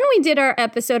when we did our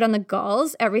episode on the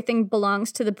Gauls, Everything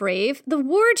Belongs to the Brave, the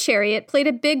war chariot played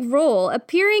a big role,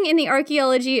 appearing in the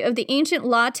archaeology of the ancient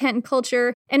law tent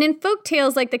culture and in folk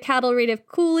tales like the cattle raid of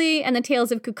Cooley and the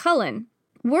tales of Cuchulainn.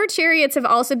 War chariots have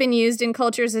also been used in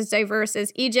cultures as diverse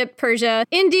as Egypt, Persia,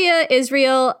 India,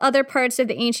 Israel, other parts of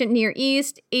the ancient Near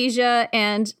East, Asia,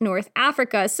 and North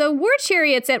Africa. So war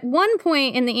chariots at one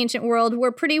point in the ancient world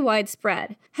were pretty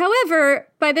widespread. However,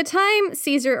 by the time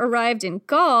Caesar arrived in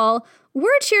Gaul, war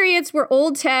chariots were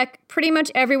old tech pretty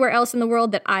much everywhere else in the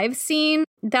world that I've seen.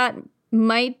 That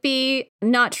might be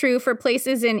not true for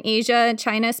places in Asia,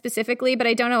 China specifically, but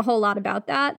I don't know a whole lot about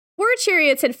that. War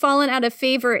chariots had fallen out of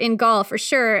favor in Gaul for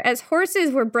sure, as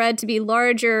horses were bred to be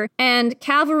larger and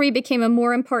cavalry became a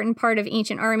more important part of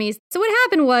ancient armies. So what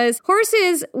happened was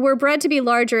horses were bred to be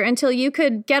larger until you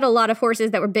could get a lot of horses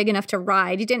that were big enough to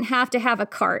ride. You didn't have to have a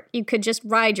cart. You could just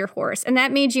ride your horse, and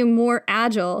that made you more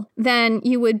agile than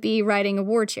you would be riding a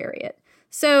war chariot.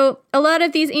 So a lot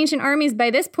of these ancient armies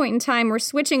by this point in time were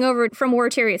switching over from war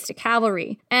chariots to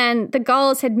cavalry. And the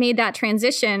Gauls had made that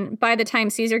transition by the time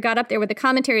Caesar got up there with the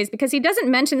commentaries, because he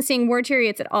doesn't mention seeing war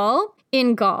chariots at all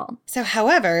in Gaul. So,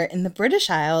 however, in the British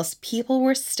Isles, people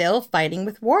were still fighting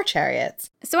with war chariots.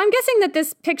 So I'm guessing that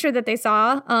this picture that they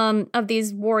saw of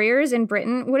these warriors in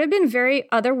Britain would have been very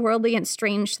otherworldly and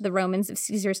strange to the Romans of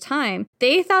Caesar's time.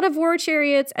 They thought of war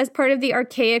chariots as part of the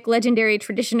archaic legendary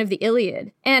tradition of the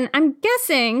Iliad. And I'm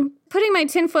guessing, putting my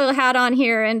tinfoil hat on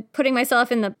here and putting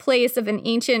myself in the place of an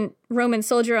ancient Roman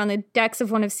soldier on the decks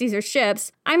of one of Caesar's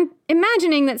ships, I'm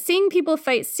imagining that seeing people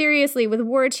fight seriously with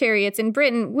war chariots in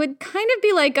Britain would kind of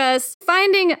be like us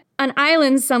finding an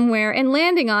island somewhere and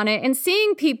landing on it and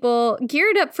seeing people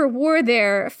geared up for war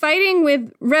there, fighting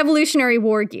with Revolutionary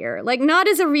War gear, like not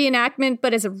as a reenactment,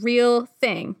 but as a real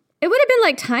thing. It would have been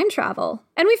like time travel.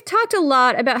 And we've talked a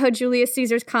lot about how Julius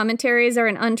Caesar's commentaries are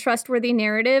an untrustworthy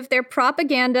narrative. They're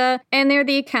propaganda, and they're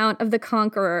the account of the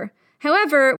conqueror.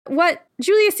 However, what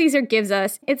Julius Caesar gives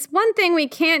us, it's one thing we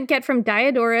can't get from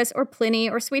Diodorus or Pliny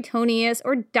or Suetonius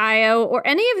or Dio or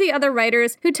any of the other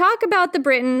writers who talk about the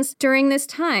Britons during this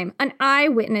time, an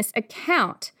eyewitness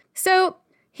account. So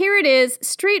here it is,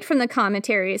 straight from the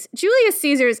commentaries, Julius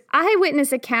Caesar's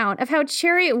eyewitness account of how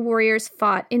chariot warriors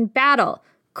fought in battle.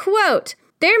 Quote,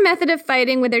 "Their method of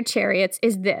fighting with their chariots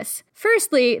is this.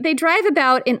 Firstly, they drive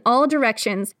about in all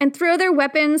directions and throw their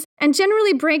weapons and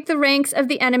generally break the ranks of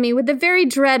the enemy with the very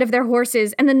dread of their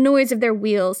horses and the noise of their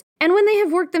wheels. And when they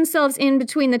have worked themselves in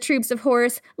between the troops of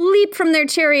horse, leap from their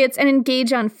chariots and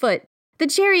engage on foot. The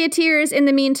charioteers, in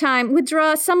the meantime,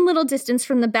 withdraw some little distance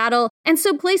from the battle and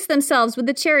so place themselves with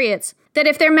the chariots, that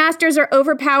if their masters are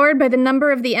overpowered by the number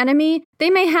of the enemy, they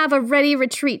may have a ready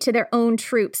retreat to their own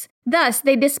troops. Thus,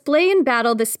 they display in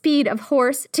battle the speed of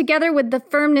horse, together with the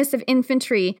firmness of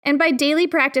infantry, and by daily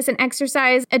practice and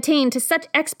exercise attain to such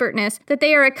expertness that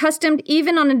they are accustomed,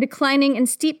 even on a declining and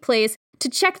steep place, to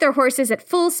check their horses at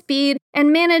full speed,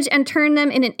 and manage and turn them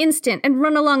in an instant, and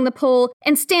run along the pole,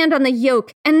 and stand on the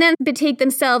yoke, and then betake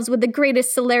themselves with the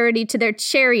greatest celerity to their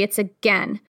chariots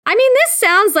again." I mean, this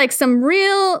sounds like some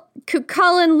real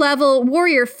Cuchulainn-level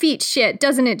warrior feat shit,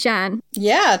 doesn't it, Jen?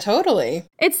 Yeah, totally.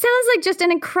 It sounds like just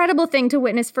an incredible thing to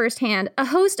witness firsthand. A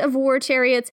host of war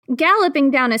chariots galloping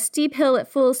down a steep hill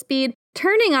at full speed,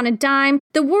 turning on a dime,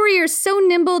 the warriors so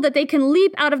nimble that they can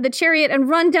leap out of the chariot and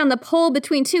run down the pole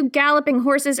between two galloping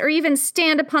horses, or even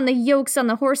stand upon the yokes on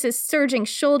the horses' surging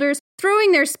shoulders,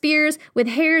 throwing their spears with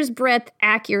hair's breadth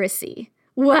accuracy.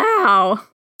 Wow!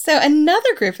 So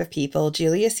another group of people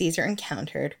Julius Caesar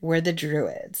encountered were the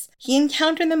Druids. He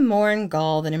encountered them more in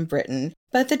Gaul than in Britain,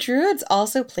 but the Druids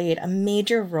also played a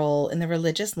major role in the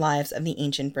religious lives of the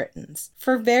ancient Britons.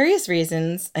 For various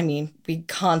reasons, I mean, we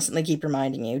constantly keep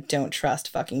reminding you, don't trust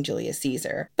fucking Julius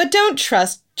Caesar. But don't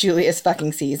trust Julius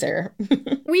fucking Caesar.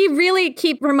 We really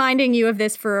keep reminding you of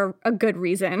this for a good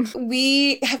reason.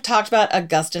 We have talked about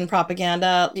Augustan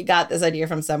propaganda. You got this idea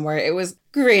from somewhere. It was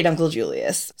great Uncle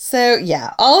Julius. So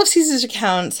yeah, all of Caesar's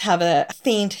accounts have a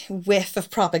faint whiff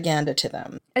of propaganda to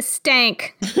them. A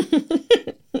stank.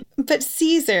 But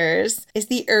Caesar's is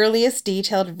the earliest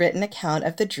detailed written account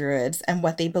of the Druids and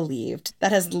what they believed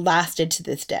that has lasted to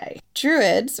this day.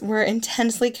 Druids were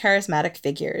intensely charismatic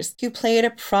figures who played a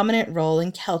prominent role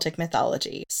in Celtic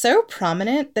mythology. So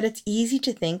prominent that it's easy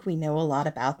to think we know a lot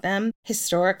about them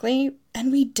historically,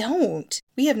 and we don't.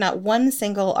 We have not one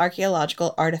single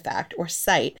archaeological artifact or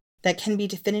site that can be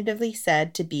definitively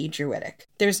said to be Druidic.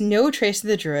 There's no trace of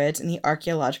the Druids in the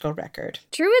archaeological record.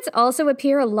 Druids also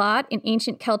appear a lot in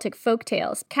ancient Celtic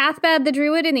folktales. Cathbad the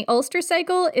Druid in the Ulster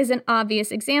cycle is an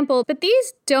obvious example, but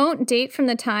these don't date from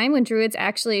the time when Druids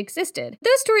actually existed.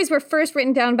 Those stories were first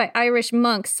written down by Irish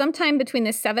monks sometime between the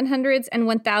 700s and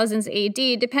 1000s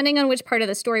AD, depending on which part of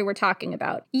the story we're talking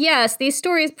about. Yes, these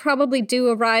stories probably do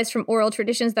arise from oral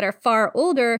traditions that are far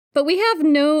older, but we have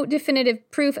no definitive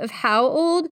proof of how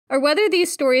old, or whether these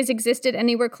stories existed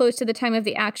anywhere close to the time of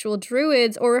the actual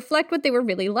Druids or reflect what they were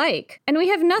really like. And we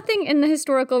have nothing in the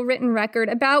historical written record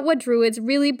about what Druids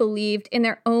really believed in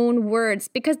their own words,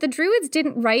 because the Druids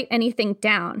didn't write anything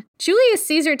down. Julius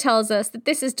Caesar tells us that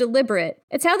this is deliberate.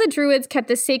 It's how the Druids kept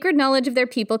the sacred knowledge of their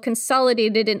people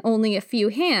consolidated in only a few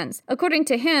hands. According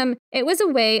to him, it was a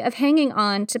way of hanging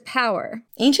on to power.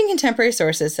 Ancient contemporary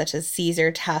sources such as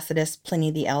Caesar, Tacitus, Pliny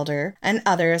the Elder, and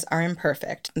others are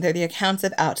imperfect. They're the accounts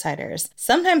of outsiders,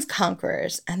 sometimes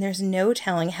conquerors, and there's no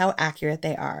telling how accurate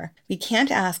they are. We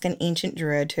can't ask an ancient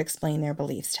Druid to explain their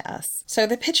beliefs to us. So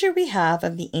the picture we have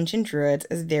of the ancient Druids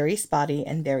is very spotty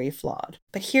and very flawed.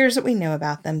 But here's what we know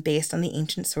about them based on the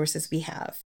ancient sources we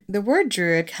have. The word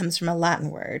druid comes from a Latin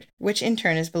word, which in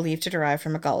turn is believed to derive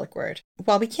from a Gallic word.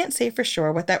 While we can't say for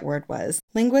sure what that word was,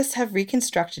 linguists have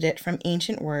reconstructed it from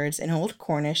ancient words in Old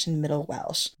Cornish and Middle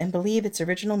Welsh, and believe its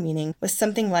original meaning was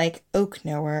something like oak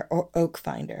knower or oak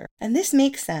finder. And this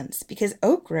makes sense, because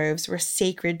oak groves were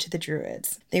sacred to the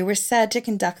Druids. They were said to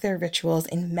conduct their rituals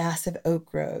in massive oak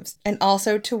groves, and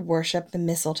also to worship the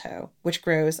mistletoe, which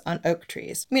grows on oak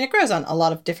trees. I mean, it grows on a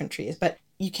lot of different trees, but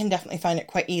you can definitely find it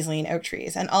quite easily in oak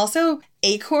trees. And also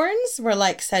acorns were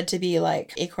said to be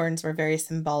acorns were very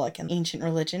symbolic in ancient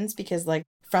religions because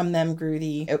from them grew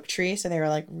the oak tree. So they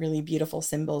were really beautiful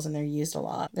symbols and they're used a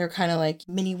lot. They're kind of like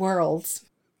mini worlds.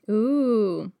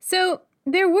 Ooh. So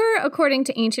there were, according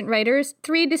to ancient writers,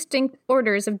 3 distinct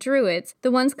orders of druids.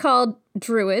 The ones called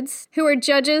druids, who were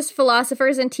judges,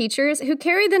 philosophers, and teachers who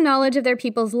carried the knowledge of their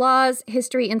people's laws,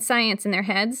 history, and science in their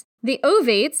heads. The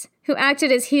ovates, who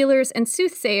acted as healers and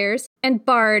soothsayers. And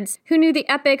bards, who knew the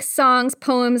epics, songs,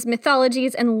 poems,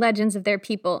 mythologies, and legends of their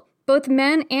people. Both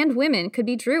men and women could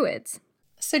be druids.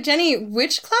 So Jenny,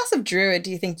 which class of druid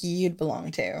do you think you'd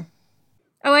belong to?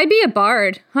 Oh, I'd be a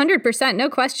bard. 100%, no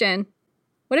question.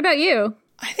 What about you?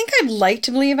 I think I'd like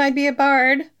to believe I'd be a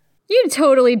bard. You'd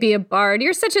totally be a bard.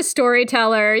 You're such a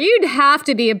storyteller. You'd have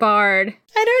to be a bard.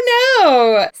 I don't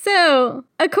know. So,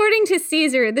 according to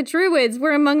Caesar, the Druids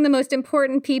were among the most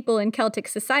important people in Celtic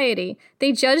society.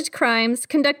 They judged crimes,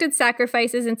 conducted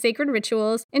sacrifices and sacred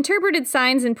rituals, interpreted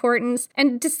signs and portents,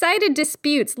 and decided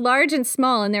disputes large and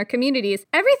small in their communities,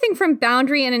 everything from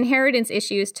boundary and inheritance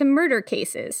issues to murder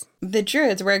cases. The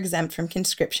Druids were exempt from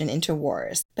conscription into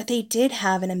wars, but they did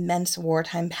have an immense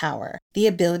wartime power, the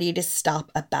ability to stop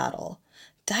a battle.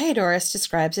 Diodorus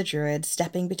describes a druid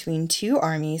stepping between 2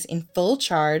 armies in full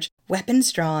charge,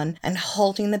 weapons drawn, and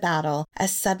halting the battle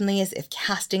as suddenly as if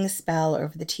casting a spell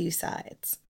over the 2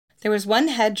 sides. There was one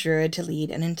head druid to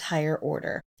lead an entire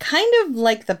order, kind of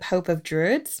like the Pope of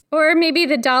Druids. Or maybe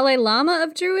the Dalai Lama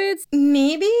of Druids?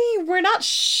 Maybe? We're not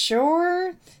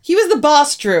sure. He was the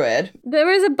boss druid. There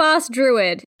was a boss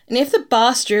druid. And if the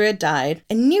boss druid died,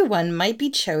 a new one might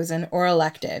be chosen or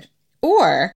elected.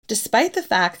 Or, despite the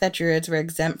fact that druids were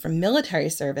exempt from military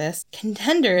service,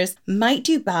 contenders might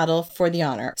do battle for the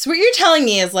honor. So what you're telling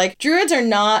me is druids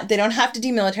they don't have to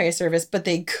do military service, but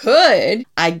they could,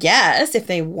 I guess, if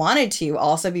they wanted to,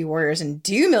 also be warriors and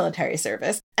do military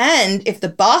service. And if the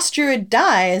boss druid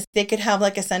dies, they could have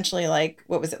essentially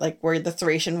where the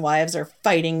Thracian wives are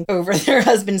fighting over their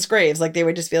husbands' graves. They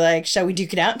would just be shall we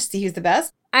duke it out to see who's the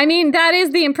best? I mean, that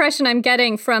is the impression I'm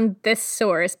getting from this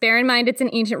source. Bear in mind, it's an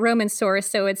ancient Roman source,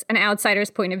 so it's an outsider's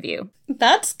point of view.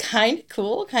 That's kind of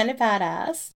cool, kind of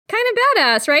badass. Kind of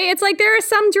badass, right? It's there are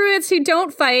some druids who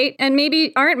don't fight and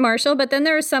maybe aren't martial, but then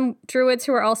there are some druids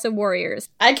who are also warriors.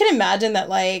 I can imagine that,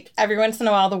 every once in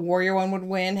a while the warrior one would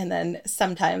win, and then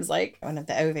sometimes, one of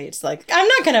the ovates, I'm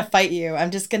not gonna fight you.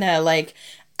 I'm just gonna,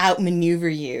 outmaneuver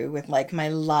you with my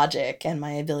logic and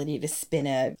my ability to spin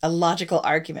a logical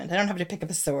argument. I don't have to pick up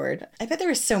a sword. I bet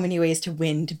there are so many ways to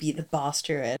win to be the boss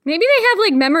druid. Maybe they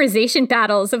have memorization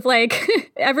battles of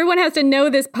everyone has to know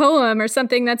this poem or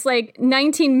something that's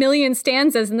 19 million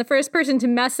stanzas and the first person to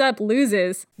mess up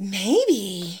loses.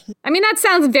 Maybe. I mean, that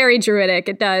sounds very druidic.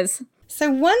 It does. So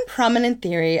one prominent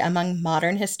theory among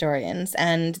modern historians,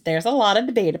 and there's a lot of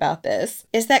debate about this,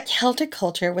 is that Celtic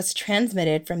culture was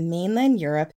transmitted from mainland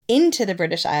Europe into the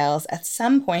British Isles at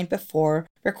some point before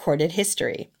recorded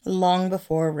history, long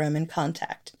before Roman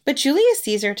contact. But Julius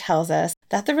Caesar tells us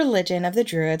that the religion of the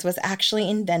Druids was actually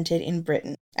invented in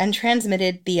Britain and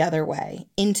transmitted the other way,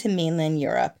 into mainland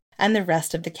Europe and the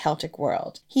rest of the Celtic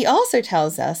world. He also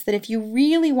tells us that if you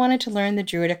really wanted to learn the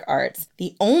Druidic arts,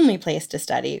 the only place to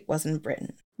study was in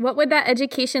Britain. What would that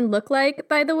education look like,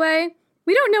 by the way?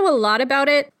 We don't know a lot about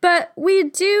it, but we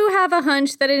do have a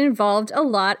hunch that it involved a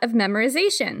lot of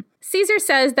memorization. Caesar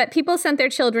says that people sent their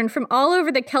children from all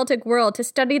over the Celtic world to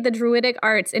study the Druidic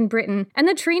arts in Britain, and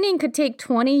the training could take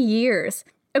 20 years.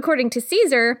 According to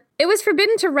Caesar, it was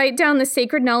forbidden to write down the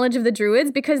sacred knowledge of the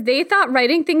Druids because they thought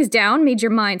writing things down made your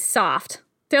mind soft.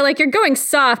 They're you're going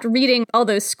soft reading all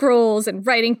those scrolls and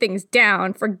writing things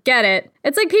down. Forget it.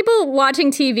 It's people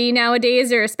watching TV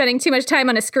nowadays or spending too much time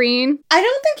on a screen. I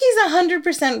don't think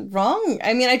he's 100% wrong.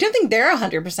 I mean, I don't think they're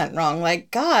 100% wrong.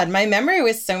 God, my memory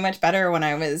was so much better when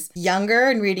I was younger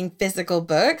and reading physical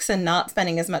books and not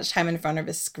spending as much time in front of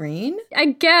a screen. I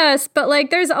guess, but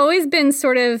there's always been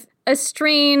sort of a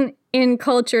strain in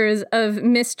cultures of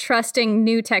mistrusting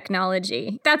new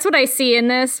technology. That's what I see in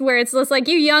this, where it's just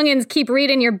you youngins keep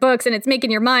reading your books and it's making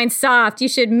your mind soft. You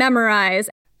should memorize.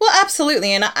 Well,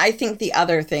 absolutely. And I think the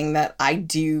other thing that I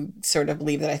do sort of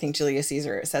believe that I think Julius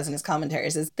Caesar says in his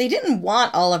commentaries is they didn't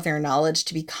want all of their knowledge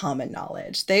to be common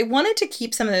knowledge. They wanted to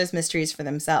keep some of those mysteries for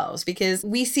themselves, because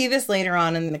we see this later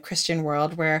on in the Christian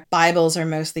world where Bibles are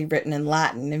mostly written in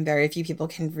Latin and very few people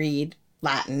can read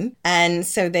Latin. And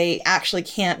so they actually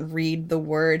can't read the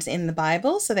words in the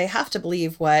Bible. So they have to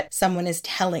believe what someone is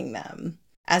telling them,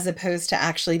 as opposed to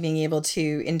actually being able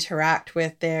to interact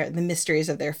with the mysteries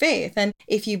of their faith. And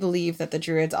if you believe that the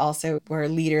Druids also were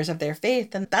leaders of their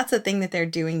faith, then that's a thing that they're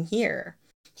doing here.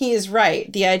 He is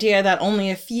right. The idea that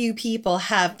only a few people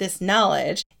have this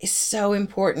knowledge is so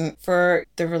important for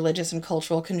the religious and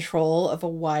cultural control of a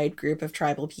wide group of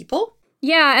tribal people.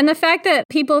 Yeah, and the fact that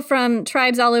people from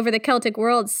tribes all over the Celtic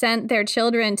world sent their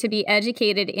children to be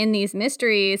educated in these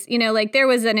mysteries, like there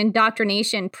was an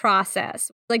indoctrination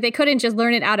process. Like they couldn't just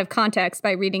learn it out of context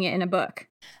by reading it in a book.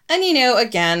 And,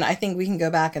 again, I think we can go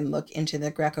back and look into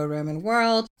the Greco-Roman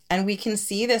world, and we can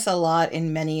see this a lot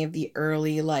in many of the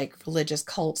early, religious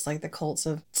cults, like the cults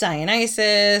of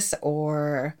Dionysus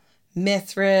or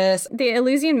Mithras. The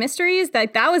Eleusinian Mysteries,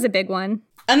 that was a big one.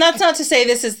 And that's not to say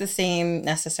this is the same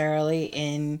necessarily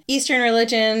in Eastern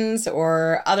religions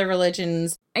or other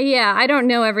religions. Yeah, I don't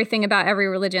know everything about every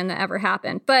religion that ever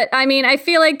happened. But I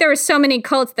feel like there were so many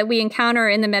cults that we encounter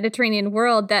in the Mediterranean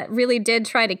world that really did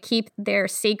try to keep their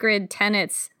sacred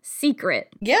tenets secret.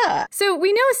 Yeah. So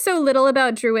we know so little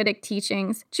about Druidic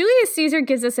teachings. Julius Caesar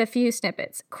gives us a few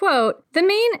snippets. Quote, "The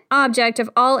main object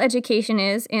of all education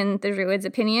is, in the Druids'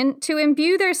 opinion, to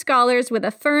imbue their scholars with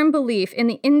a firm belief in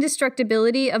the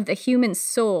indestructibility of the human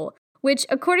soul, which,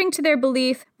 according to their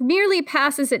belief, merely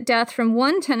passes at death from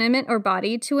one tenement or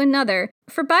body to another.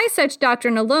 For by such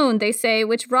doctrine alone, they say,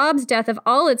 which robs death of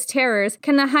all its terrors,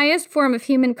 can the highest form of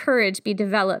human courage be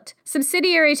developed.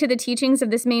 Subsidiary to the teachings of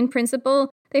this main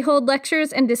principle, they hold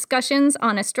lectures and discussions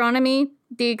on astronomy,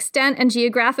 the extent and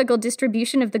geographical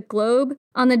distribution of the globe,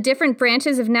 on the different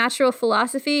branches of natural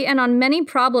philosophy, and on many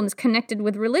problems connected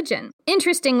with religion."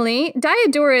 Interestingly,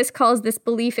 Diodorus calls this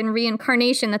belief in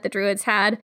reincarnation that the Druids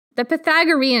had the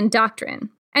Pythagorean doctrine.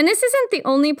 And this isn't the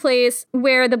only place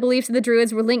where the beliefs of the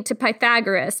Druids were linked to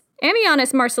Pythagoras.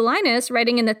 Ammianus Marcellinus,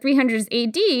 writing in the 300s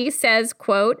AD, says,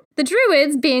 quote, "The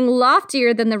Druids, being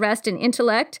loftier than the rest in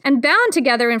intellect, and bound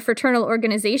together in fraternal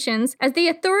organizations, as the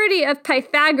authority of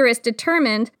Pythagoras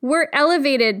determined, were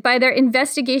elevated by their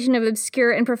investigation of obscure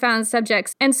and profound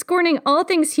subjects, and scorning all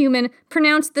things human,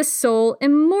 pronounced the soul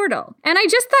immortal." And I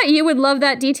just thought you would love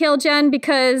that detail, Jen,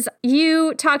 because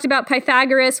you talked about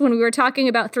Pythagoras when we were talking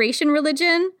about Thracian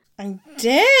religion. I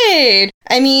did.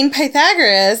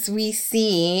 Pythagoras we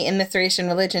see in the Thracian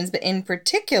religions, but in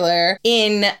particular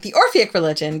in the Orphic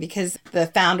religion, because the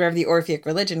founder of the Orphic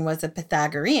religion was a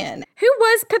Pythagorean. Who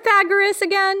was Pythagoras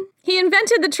again? He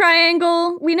invented the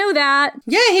triangle. We know that.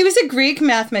 Yeah, he was a Greek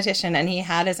mathematician, and he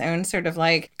had his own sort of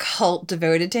cult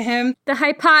devoted to him. The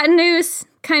hypotenuse.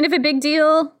 Kind of a big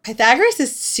deal. Pythagoras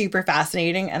is super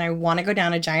fascinating, and I want to go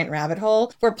down a giant rabbit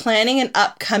hole. We're planning an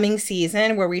upcoming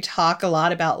season where we talk a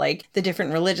lot about the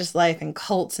different religious life and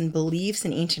cults and beliefs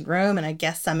in ancient Rome, and I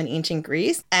guess some in ancient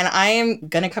Greece. And I am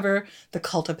going to cover the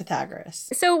cult of Pythagoras.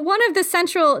 So one of the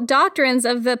central doctrines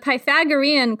of the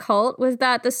Pythagorean cult was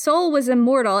that the soul was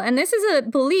immortal. And this is a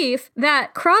belief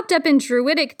that cropped up in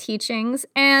Druidic teachings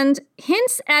and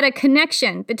hints at a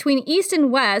connection between East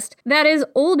and West that is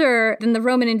older than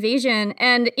the Roman invasion.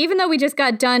 And even though we just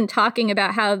got done talking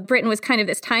about how Britain was kind of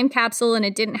this time capsule and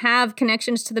it didn't have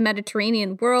connections to the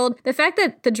Mediterranean world, the fact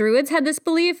that the Druids had this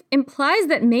belief implies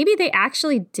that maybe they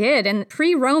actually did. And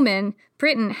pre-Roman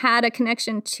Britain had a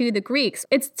connection to the Greeks.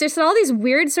 It's just all these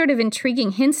weird sort of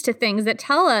intriguing hints to things that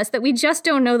tell us that we just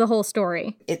don't know the whole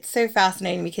story. It's so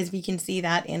fascinating because we can see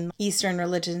that in Eastern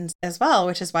religions as well,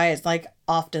 which is why it's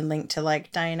often linked to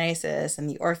Dionysus and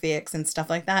the Orphics and stuff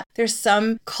like that. There's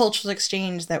some cultural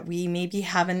exchange that we maybe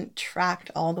haven't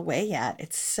tracked all the way yet.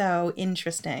 It's so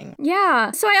interesting.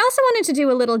 Yeah. So I also wanted to do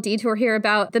a little detour here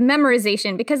about the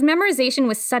memorization, because memorization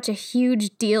was such a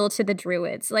huge deal to the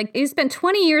Druids. You spent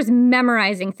 20 years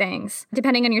memorizing things.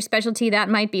 Depending on your specialty, that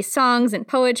might be songs and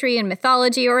poetry and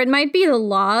mythology, or it might be the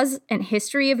laws and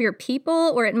history of your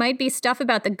people, or it might be stuff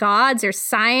about the gods or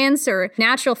science or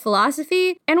natural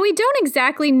philosophy. And we don't exactly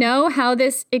exactly know how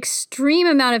this extreme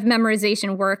amount of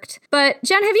memorization worked. But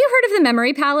Jen, have you heard of the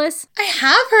Memory Palace? I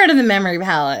have heard of the Memory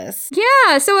Palace.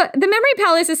 Yeah, so the Memory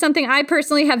Palace is something I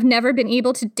personally have never been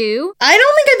able to do. I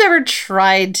don't think I've ever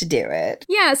tried to do it.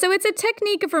 Yeah, so it's a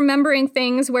technique of remembering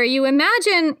things where you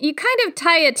imagine, you kind of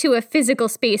tie it to a physical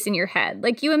space in your head.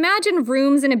 Like you imagine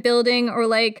rooms in a building or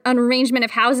like an arrangement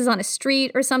of houses on a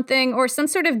street or something, or some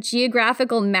sort of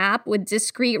geographical map with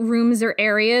discrete rooms or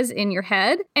areas in your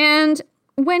head. And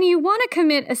when you want to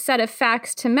commit a set of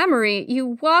facts to memory,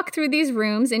 you walk through these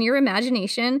rooms in your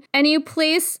imagination and you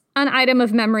place an item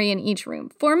of memory in each room,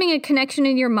 forming a connection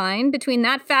in your mind between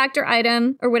that fact or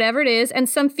item or whatever it is and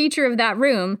some feature of that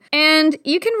room. And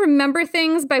you can remember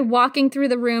things by walking through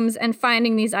the rooms and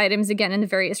finding these items again in the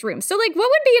various rooms. So like, what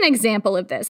would be an example of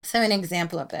this? So an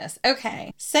example of this.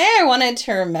 Okay. Say I wanted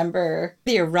to remember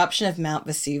the eruption of Mount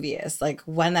Vesuvius, like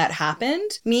when that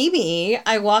happened. Maybe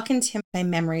I walk into my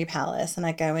memory palace and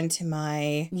I go into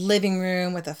my living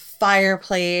room with a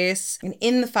fireplace. And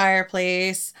in the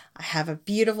fireplace, I have a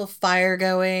beautiful fire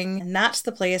going. And that's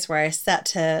the place where I set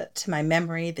to my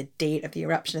memory the date of the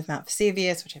eruption of Mount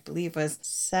Vesuvius, which I believe was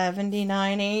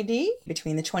 79 AD,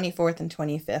 between the 24th and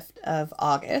 25th of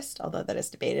August, although that is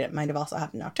debated. It might have also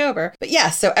happened in October. But yeah,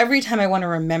 so every time I want to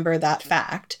remember that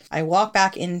fact, I walk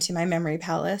back into my memory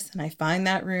palace and I find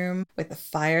that room with the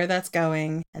fire that's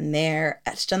going. And there,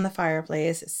 etched on the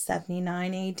fireplace, is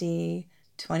 79 AD.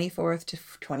 24th to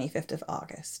 25th of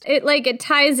August. It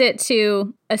ties it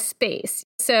to a space.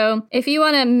 So if you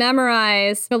want to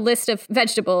memorize a list of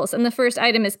vegetables and the first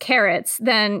item is carrots,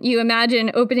 then you imagine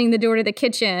opening the door to the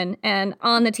kitchen and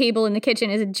on the table in the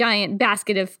kitchen is a giant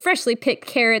basket of freshly picked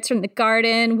carrots from the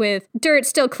garden with dirt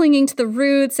still clinging to the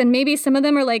roots, and maybe some of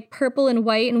them are like purple and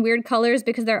white and weird colors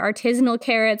because they're artisanal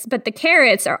carrots, but the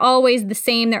carrots are always the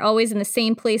same. They're always in the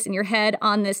same place in your head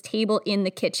on this table in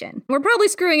the kitchen. We're probably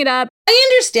screwing it up.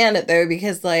 I understand it though,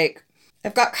 because like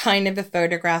I've got kind of a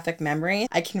photographic memory.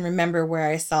 I can remember where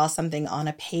I saw something on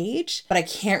a page, but I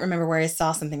can't remember where I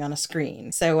saw something on a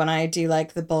screen. So when I do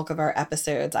like the bulk of our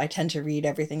episodes, I tend to read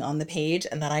everything on the page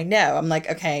and then I know. I'm like,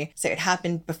 okay, so it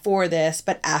happened before this,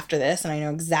 but after this, and I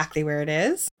know exactly where it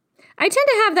is. I tend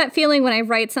to have that feeling when I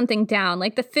write something down,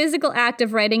 like the physical act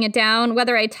of writing it down,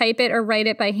 whether I type it or write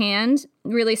it by hand,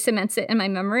 really cements it in my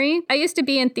memory. I used to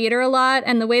be in theater a lot,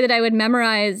 and the way that I would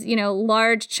memorize,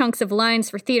 large chunks of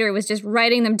lines for theater was just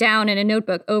writing them down in a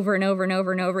notebook over and over and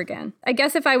over and over again. I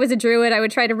guess if I was a druid, I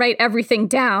would try to write everything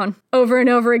down over and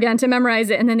over again to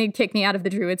memorize it, and then they'd kick me out of the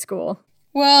druid school.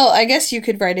 Well, I guess you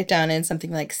could write it down in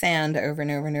something like sand over and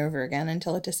over and over again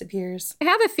until it disappears. I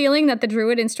have a feeling that the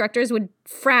druid instructors would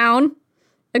frown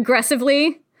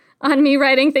aggressively on me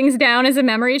writing things down as a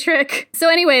memory trick. So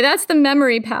anyway, that's the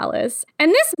Memory Palace.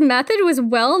 And this method was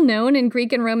well known in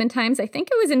Greek and Roman times. I think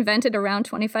it was invented around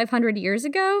 2,500 years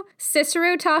ago.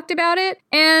 Cicero talked about it.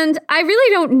 And I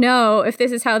really don't know if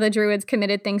this is how the Druids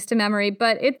committed things to memory,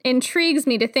 but it intrigues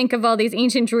me to think of all these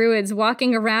ancient Druids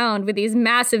walking around with these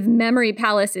massive memory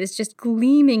palaces just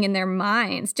gleaming in their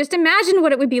minds. Just imagine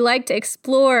what it would be like to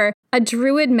explore a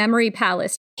Druid memory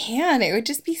palace. Man, it would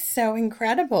just be so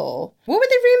incredible. What would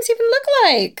the rooms even look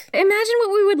like? Imagine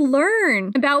what we would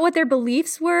learn about what their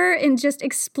beliefs were in just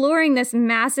exploring this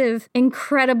massive,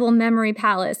 incredible memory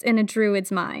palace in a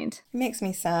Druid's mind. It makes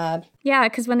me sad. Yeah,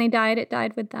 because when they died, it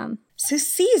died with them. So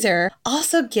Caesar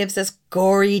also gives us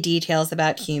gory details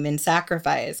about human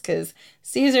sacrifice, because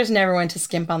Caesar's never one to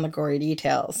skimp on the gory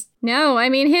details. No, I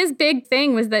mean, his big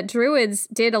thing was that Druids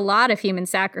did a lot of human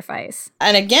sacrifice.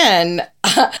 And again,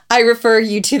 I refer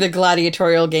you to the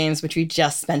gladiatorial games, which we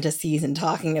just spent a season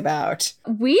talking about.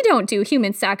 We don't do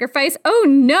human sacrifice. Oh,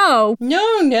 no.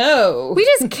 No. We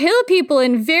just kill people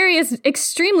in various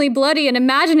extremely bloody and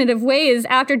imaginative ways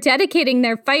after dedicating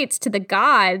their fights to the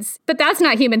gods. But that's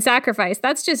not human sacrifice.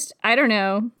 That's just, I don't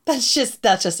know. That's just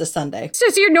a Sunday. It's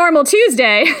just your normal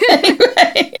Tuesday.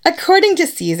 Right. According to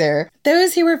Caesar,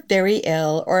 those who were very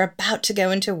ill or about to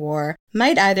go into war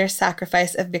might either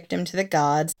sacrifice a victim to the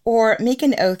gods or make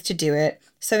an oath to do it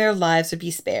so their lives would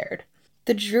be spared.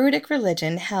 The Druidic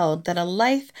religion held that a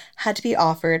life had to be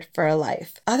offered for a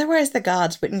life, otherwise the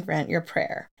gods wouldn't grant your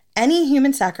prayer. Any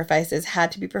human sacrifices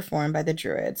had to be performed by the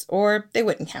Druids, or they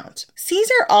wouldn't count.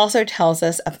 Caesar also tells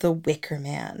us of the Wicker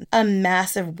Man, a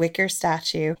massive wicker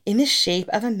statue in the shape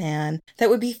of a man that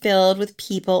would be filled with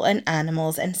people and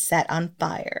animals and set on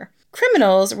fire.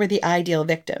 Criminals were the ideal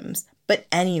victims, but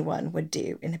anyone would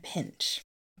do in a pinch.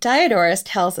 Diodorus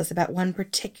tells us about one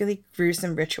particularly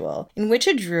gruesome ritual in which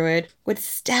a druid would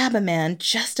stab a man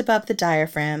just above the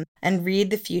diaphragm and read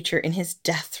the future in his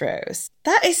death throes.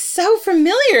 That is so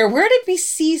familiar. Where did we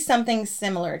see something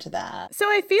similar to that? So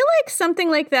I feel like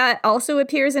something like that also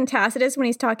appears in Tacitus when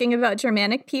he's talking about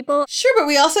Germanic people. Sure, but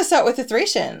we also saw it with the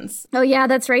Thracians. Oh yeah,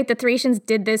 that's right. The Thracians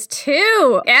did this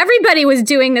too. Everybody was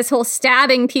doing this whole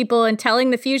stabbing people and telling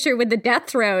the future with the death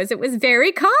throes. It was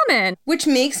very common. Which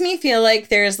makes me feel like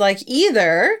there's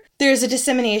either there's a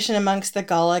dissemination amongst the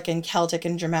Gallic and Celtic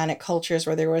and Germanic cultures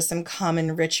where there was some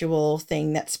common ritual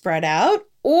thing that spread out,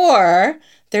 or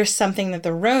there's something that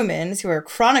the Romans, who are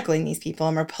chronicling these people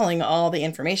and are pulling all the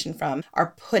information from,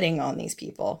 are putting on these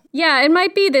people. Yeah, it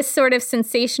might be this sort of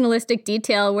sensationalistic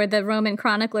detail where the Roman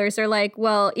chroniclers are like,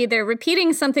 well, either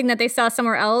repeating something that they saw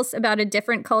somewhere else about a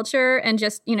different culture and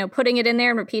just, putting it in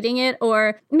there and repeating it,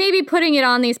 or maybe putting it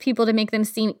on these people to make them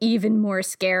seem even more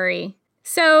scary.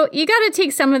 So you got to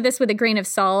take some of this with a grain of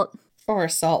salt. Or a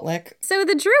salt lick. So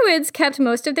the Druids kept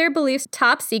most of their beliefs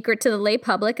top secret to the lay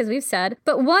public, as we've said,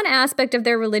 but one aspect of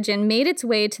their religion made its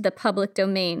way to the public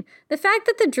domain. The fact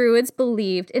that the Druids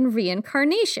believed in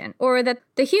reincarnation, or that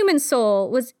the human soul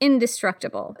was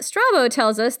indestructible. Strabo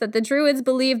tells us that the Druids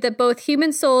believed that both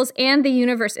human souls and the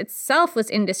universe itself was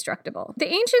indestructible. The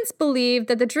ancients believed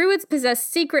that the Druids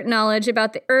possessed secret knowledge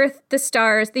about the earth, the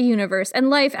stars, the universe, and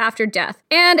life after death.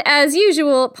 And as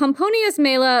usual, Pomponius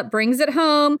Mela brings it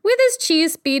home with his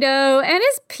cheese Speedo and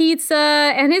his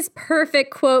pizza and his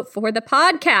perfect quote for the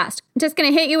podcast. I'm just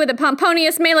gonna hit you with a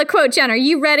Pomponius Mela quote, Jen. Are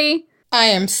you ready? I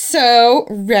am so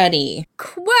ready.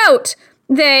 Quote,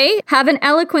 "They have an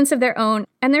eloquence of their own,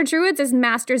 and their druids as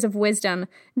masters of wisdom.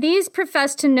 These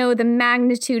profess to know the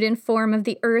magnitude and form of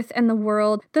the earth and the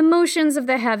world, the motions of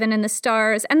the heaven and the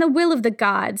stars, and the will of the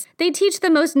gods. They teach the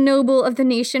most noble of the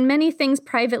nation many things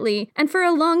privately, and for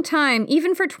a long time,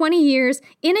 even for 20 years,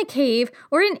 in a cave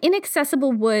or in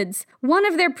inaccessible woods. One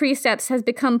of their precepts has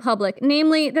become public,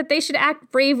 namely that they should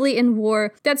act bravely in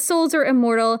war, that souls are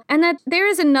immortal, and that there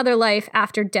is another life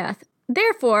after death.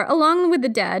 Therefore, along with the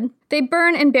dead, they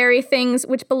burn and bury things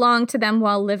which belong to them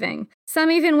while living.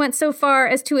 Some even went so far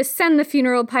as to ascend the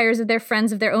funeral pyres of their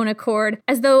friends of their own accord,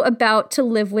 as though about to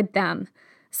live with them."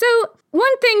 So,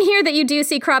 one thing here that you do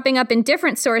see cropping up in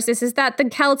different sources is that the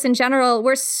Celts in general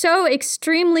were so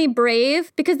extremely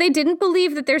brave because they didn't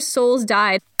believe that their souls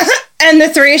died. And the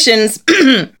Thracians.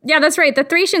 Yeah, that's right. The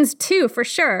Thracians too, for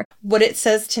sure. What it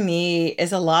says to me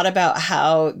is a lot about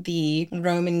how the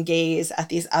Roman gaze at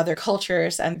these other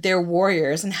cultures and their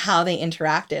warriors and how they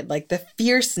interacted, like the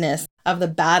fierceness of the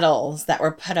battles that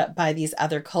were put up by these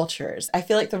other cultures. I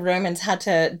feel like the Romans had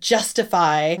to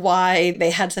justify why they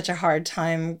had such a hard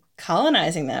time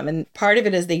colonizing them. And part of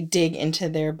it is they dig into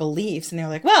their beliefs and they're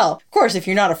like, well, of course, if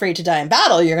you're not afraid to die in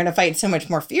battle, you're going to fight so much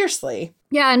more fiercely.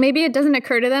 Yeah, and maybe it doesn't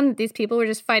occur to them that these people were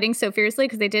just fighting so fiercely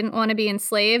because they didn't want to be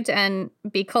enslaved and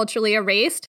be culturally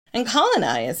erased. And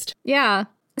colonized. Yeah.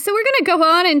 So we're going to go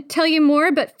on and tell you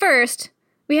more, but first,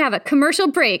 we have a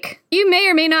commercial break. You may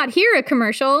or may not hear a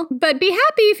commercial, but be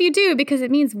happy if you do because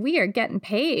it means we are getting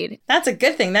paid. That's a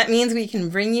good thing. That means we can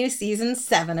bring you season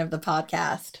 7 of the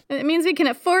podcast. It means we can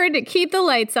afford to keep the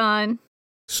lights on.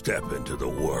 Step into the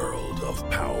world of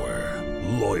power,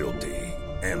 loyalty,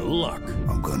 and luck.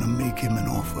 I'm gonna make him an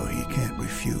offer he can't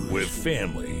refuse. With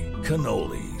family,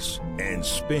 cannolis, and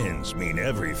spins mean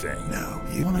everything. Now,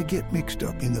 you wanna get mixed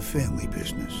up in the family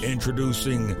business.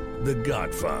 Introducing The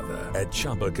Godfather at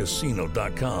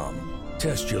ChumbaCasino.com.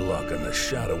 Test your luck in the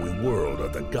shadowy world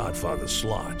of The Godfather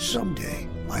slot. Someday,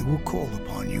 I will call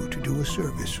upon you to do a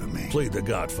service for me. Play The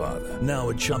Godfather, now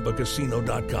at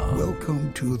ChumbaCasino.com.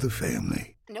 Welcome to the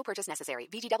family. No purchase necessary.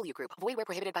 VGW Group. Void where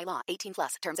prohibited by law. 18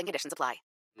 plus. Terms and conditions apply.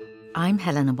 I'm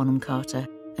Helena Bonham Carter,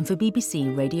 and for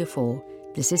BBC Radio 4,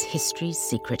 this is History's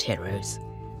Secret Heroes,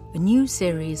 a new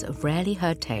series of rarely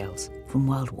heard tales from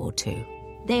World War II.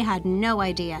 They had no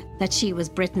idea that she was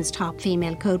Britain's top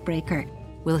female codebreaker.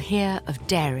 We'll hear of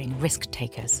daring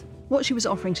risk-takers. What she was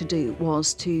offering to do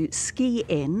was to ski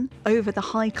in over the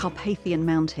high Carpathian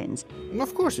Mountains.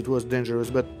 Of course it was dangerous,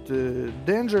 but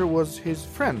danger was his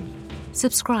friend.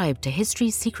 Subscribe to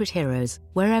History's Secret Heroes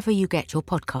wherever you get your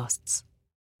podcasts.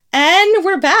 And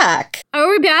we're back. Oh,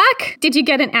 we're back? Did you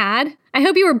get an ad? I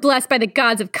hope you were blessed by the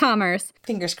gods of commerce.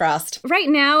 Fingers crossed. Right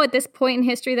now, at this point in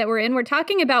history that we're in, we're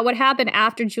talking about what happened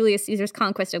after Julius Caesar's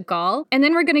conquest of Gaul. And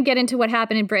then we're going to get into what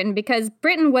happened in Britain, because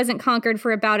Britain wasn't conquered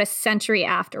for about a century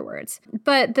afterwards.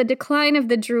 But the decline of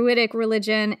the Druidic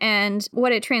religion and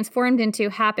what it transformed into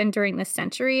happened during this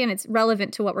century, and it's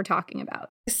relevant to what we're talking about.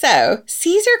 So,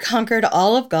 Caesar conquered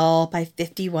all of Gaul by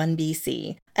 51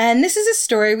 BC. And this is a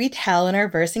story we tell in our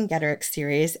Vercingetorix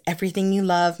series, Everything You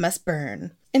Love Must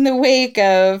Burn. In the wake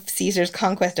of Caesar's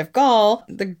conquest of Gaul,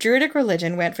 the Druidic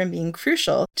religion went from being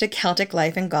crucial to Celtic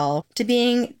life in Gaul to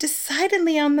being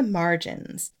decidedly on the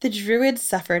margins. The Druids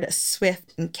suffered a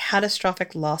swift and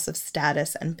catastrophic loss of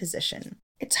status and position.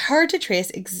 It's hard to trace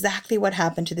exactly what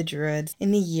happened to the Druids in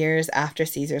the years after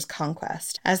Caesar's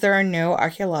conquest, as there are no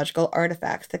archaeological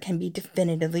artifacts that can be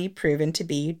definitively proven to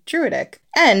be Druidic.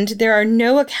 And there are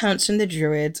no accounts from the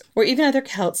Druids or even other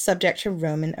Celts subject to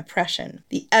Roman oppression.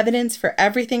 The evidence for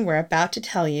everything we're about to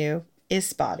tell you is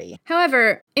spotty.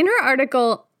 However, in her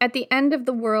article, At the End of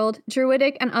the World,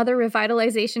 Druidic and Other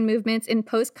Revitalization Movements in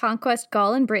Post-Conquest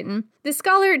Gaul and Britain, the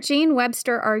scholar Jane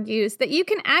Webster argues that you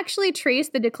can actually trace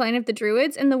the decline of the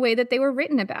Druids in the way that they were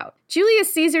written about.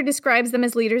 Julius Caesar describes them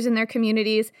as leaders in their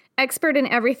communities, expert in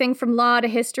everything from law to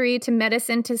history to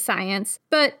medicine to science.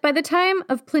 But by the time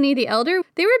of Pliny the Elder,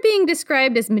 they were being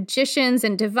described as magicians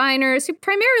and diviners who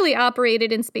primarily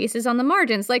operated in spaces on the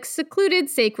margins, like secluded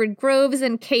sacred groves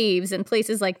and caves and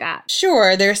places like that.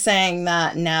 Sure, they're saying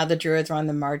that now the Druids are on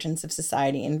the margins of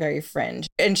society and very fringe,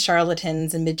 and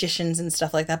charlatans and magicians and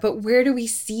stuff like that. But where do we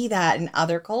see that in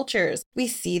other cultures? We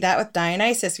see that with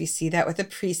Dionysus. We see that with the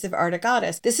priests of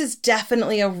Artagoras. This is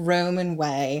definitely a Roman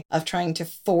way of trying to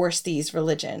force these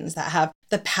religions that have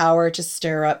the power to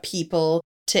stir up people,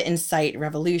 to incite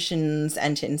revolutions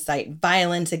and to incite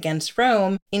violence against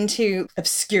Rome into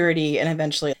obscurity and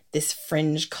eventually this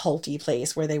fringe culty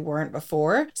place where they weren't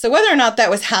before. So whether or not that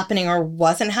was happening or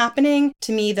wasn't happening,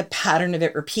 to me, the pattern of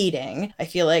it repeating, I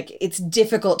feel like it's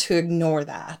difficult to ignore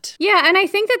that. Yeah, and I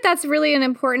think that that's really an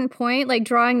important point, like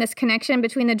drawing this connection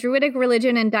between the Druidic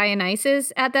religion and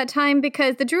Dionysus at that time,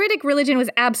 because the Druidic religion was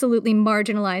absolutely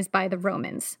marginalized by the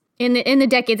Romans in the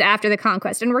decades after the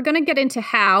conquest. And we're going to get into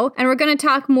how, and we're going to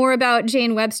talk more about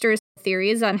Jane Webster's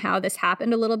theories on how this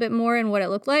happened a little bit more and what it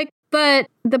looked like. But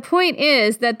the point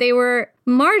is that they were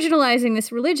marginalizing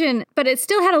this religion, but it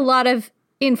still had a lot of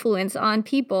influence on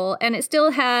people, and it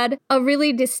still had a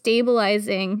really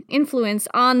destabilizing influence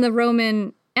on the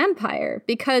Roman Empire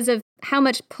because of how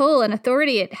much pull and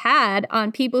authority it had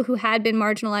on people who had been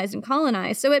marginalized and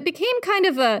colonized. So it became kind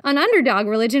of an underdog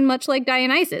religion, much like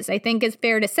Dionysus, I think is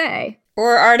fair to say.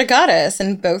 Or Artagoras,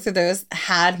 and both of those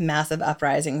had massive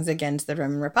uprisings against the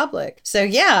Roman Republic. So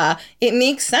yeah, it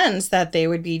makes sense that they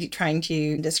would be trying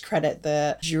to discredit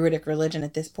the Druidic religion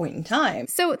at this point in time.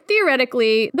 So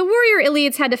theoretically, the warrior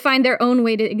elites had to find their own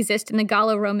way to exist in the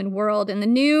Gallo-Roman world, in the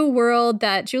new world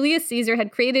that Julius Caesar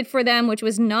had created for them, which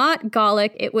was not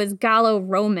Gallic, it was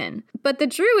Gallo-Roman. But the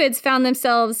Druids found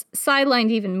themselves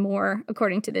sidelined even more,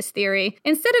 according to this theory.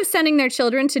 Instead of sending their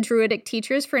children to Druidic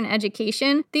teachers for an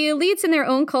education, the elites in their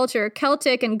own culture,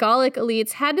 Celtic and Gallic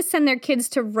elites, had to send their kids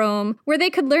to Rome, where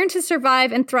they could learn to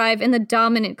survive and thrive in the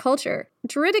dominant culture.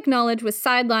 Druidic knowledge was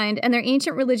sidelined and their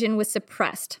ancient religion was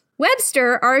suppressed.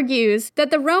 Webster argues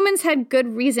that the Romans had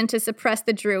good reason to suppress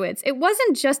the Druids. It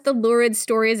wasn't just the lurid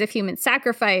stories of human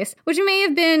sacrifice, which may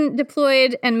have been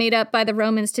deployed and made up by the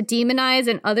Romans to demonize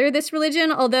and other this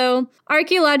religion, although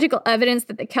archaeological evidence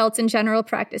that the Celts in general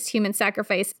practiced human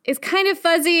sacrifice is kind of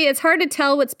fuzzy. It's hard to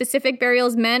tell what specific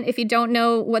burials meant if you don't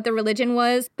know what the religion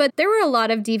was, but there were a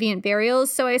lot of deviant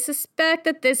burials, so I suspect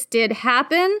that this did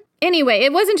happen. Anyway,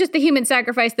 it wasn't just the human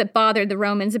sacrifice that bothered the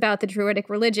Romans about the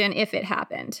Druidic religion if it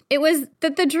happened. It was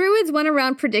that the Druids went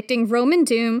around predicting Roman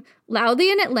doom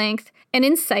loudly and at length and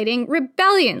inciting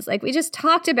rebellions, like we just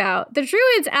talked about. The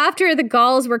Druids, after the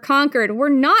Gauls were conquered, were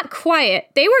not quiet.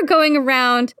 They were going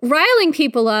around riling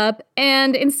people up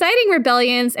and inciting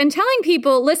rebellions and telling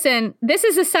people, listen, this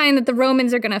is a sign that the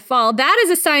Romans are going to fall. That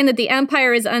is a sign that the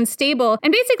empire is unstable,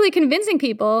 and basically convincing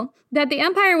people that the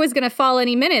empire was going to fall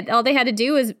any minute. All they had to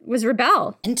do was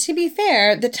rebel. And to be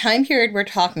fair, the time period we're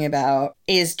talking about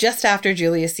is just after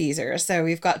Julius Caesar. So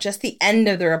we've got just the end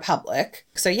of the Republic.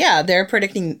 So yeah, they're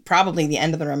predicting probably the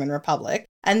end of the Roman Republic.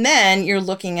 And then you're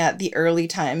looking at the early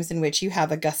times in which you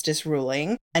have Augustus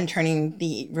ruling and turning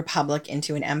the republic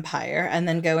into an empire, and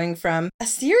then going from a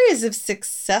series of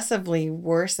successively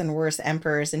worse and worse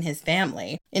emperors in his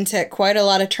family into quite a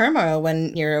lot of turmoil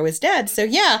when Nero is dead. So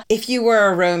yeah, if you were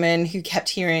a Roman who kept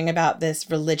hearing about this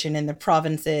religion in the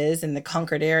provinces and the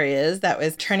conquered areas that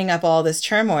was turning up all this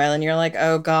turmoil, and you're like,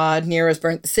 oh God, Nero's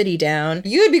burnt the city down,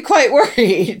 you'd be quite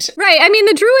worried. Right. I mean,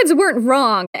 the Druids weren't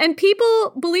wrong, and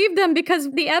people believed them because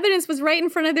the evidence was right in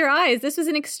front of their eyes. This was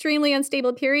an extremely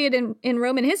unstable period in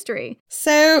Roman history.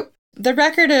 So the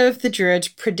record of the Druids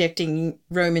predicting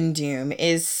Roman doom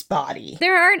is spotty.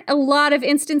 There aren't a lot of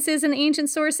instances in the ancient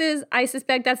sources. I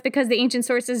suspect that's because the ancient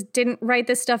sources didn't write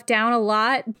this stuff down a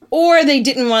lot. Or they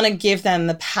didn't want to give them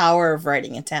the power of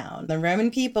writing it down. The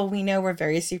Roman people, we know, were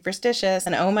very superstitious.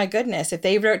 And oh my goodness, if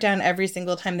they wrote down every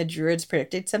single time the Druids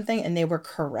predicted something and they were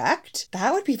correct,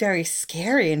 that would be very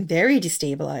scary and very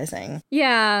destabilizing.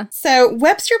 Yeah. So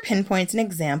Webster pinpoints an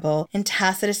example in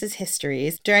Tacitus's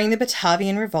histories during the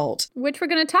Batavian Revolt, which we're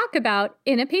going to talk about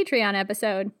in a Patreon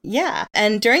episode. Yeah.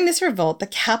 And during this revolt, the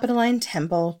Capitoline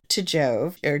Temple to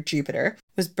Jove, or Jupiter,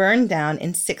 was burned down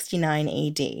in 69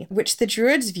 AD, which the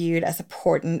Druids viewed as a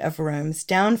portent of Rome's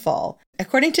downfall.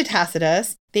 According to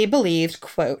Tacitus, they believed,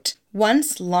 quote,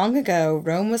 once, long ago,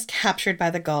 Rome was captured by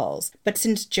the Gauls, but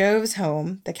since Jove's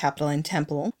home, the Capitoline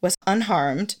Temple, was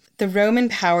unharmed, the Roman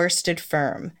power stood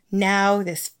firm. Now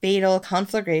this fatal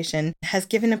conflagration has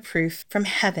given a proof from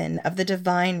heaven of the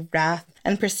divine wrath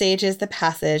and presages the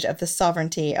passage of the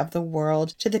sovereignty of the world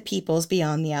to the peoples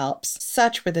beyond the Alps.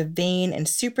 Such were the vain and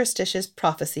superstitious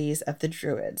prophecies of the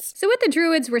Druids. So what the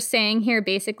Druids were saying here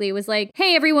basically was like,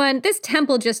 hey everyone, this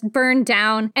temple just burned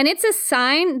down, and it's a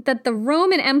sign that the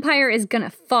Roman Empire is gonna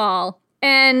fall.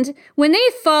 And when they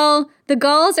fall, the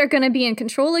Gauls are going to be in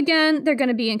control again. They're going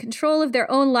to be in control of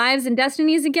their own lives and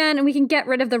destinies again, and we can get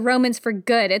rid of the Romans for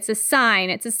good. It's a sign.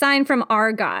 It's a sign from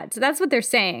our God. So that's what they're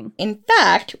saying. In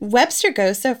fact, Webster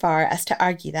goes so far as to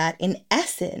argue that, in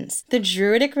essence, the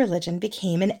Druidic religion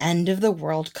became an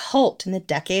end-of-the-world cult in the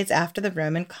decades after the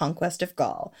Roman conquest of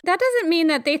Gaul. That doesn't mean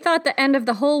that they thought the end of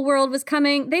the whole world was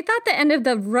coming. They thought the end of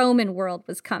the Roman world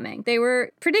was coming. They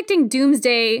were predicting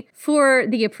doomsday for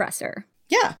the oppressor.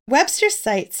 Yeah. Webster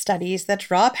cites studies that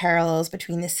draw parallels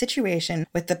between the situation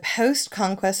with the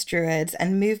post-conquest Druids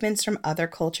and movements from other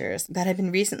cultures that had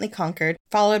been recently conquered,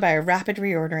 followed by a rapid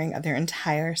reordering of their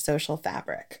entire social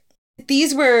fabric.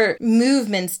 These were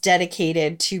movements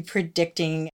dedicated to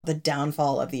predicting the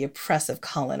downfall of the oppressive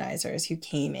colonizers who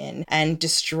came in and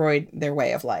destroyed their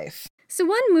way of life. So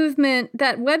one movement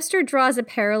that Webster draws a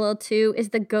parallel to is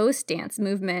the ghost dance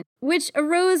movement, which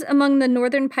arose among the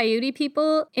Northern Paiute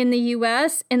people in the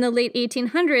U.S. in the late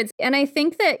 1800s. And I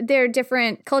think that there are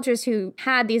different cultures who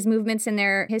had these movements in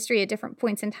their history at different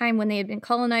points in time when they had been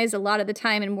colonized. A lot of the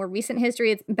time in more recent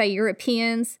history, it's by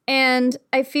Europeans. And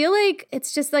I feel like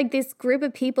it's just like this group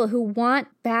of people who want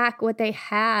back what they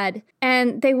had.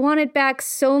 And they want it back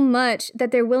so much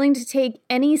that they're willing to take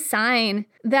any sign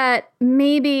that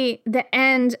maybe the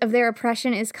end of their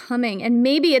oppression is coming. And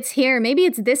maybe it's here. Maybe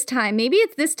it's this time. Maybe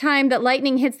it's this time that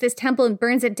lightning hits this temple and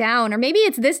burns it down. Or maybe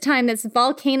it's this time this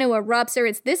volcano erupts. Or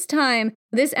it's this time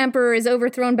this emperor is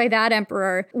overthrown by that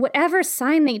emperor. Whatever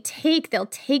sign they take, they'll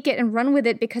take it and run with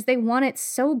it because they want it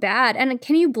so bad. And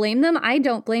can you blame them? I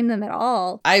don't blame them at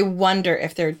all. I wonder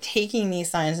if they're taking these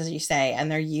signs, as you say,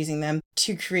 and they're using them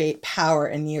to create power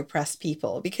in the oppressed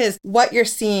people. Because what you're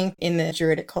seeing in the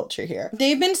Druidic culture here,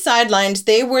 they've been sidelined.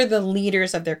 They were the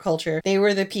leaders of their culture. They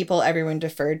were the people everyone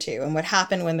deferred to. And what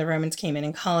happened when the Romans came in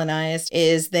and colonized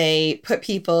is they put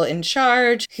people in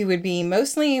charge who would be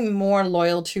mostly more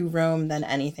loyal to Rome than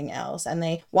anything else. And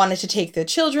they wanted to take the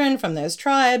children from those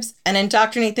tribes and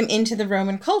indoctrinate them into the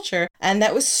Roman culture. And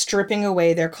that was stripping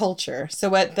away their culture. So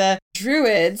what the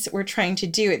Druids were trying to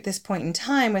do at this point in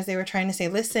time was they were trying to say,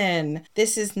 listen,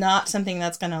 this is not something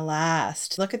that's going to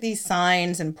last. Look at these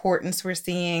signs and portents we're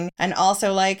seeing. And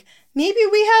also, like, maybe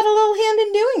we had a little hand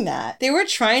in doing that. They were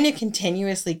trying to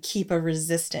continuously keep a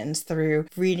resistance through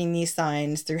reading these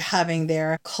signs, through having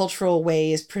their cultural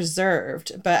ways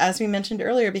preserved. But as we mentioned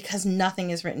earlier, because nothing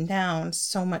is written down,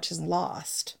 so much is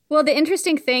lost. Well, the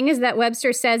interesting thing is that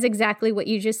Webster says exactly what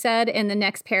you just said in the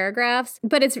next paragraphs.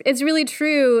 But it's really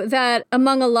true that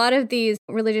among a lot of these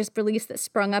religious beliefs that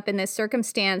sprung up in this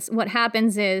circumstance, what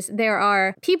happens is there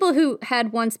are people who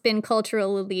had once been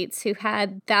cultural elites who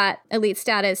had that elite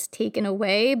status taken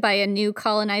away by a new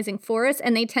colonizing force,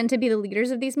 and they tend to be the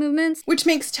leaders of these movements. Which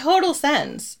makes total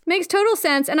sense. Makes total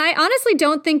sense. And I honestly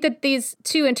don't think that these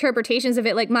two interpretations of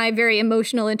it, like my very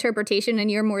emotional interpretation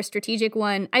and your more strategic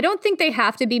one, I don't think they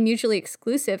have to be mutually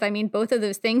exclusive. I mean, both of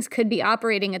those things could be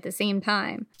operating at the same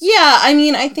time. Yeah, I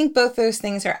mean, I think both those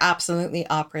things are absolutely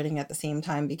operating at the same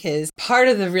time, because part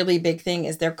of the really big thing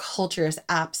is their culture is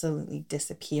absolutely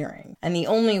disappearing. And the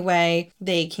only way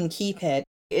they can keep it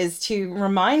is to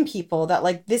remind people that,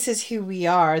 like, this is who we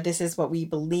are, this is what we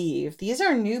believe. These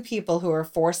are new people who are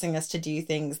forcing us to do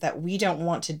things that we don't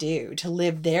want to do, to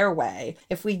live their way.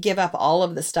 If we give up all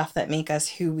of the stuff that make us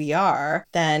who we are,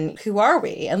 then who are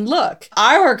we? And look,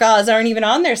 our gods aren't even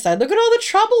on their side. Look at all the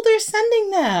trouble they're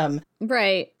sending them.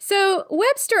 Right. So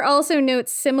Webster also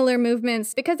notes similar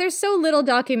movements because there's so little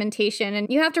documentation and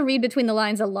you have to read between the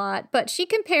lines a lot, but she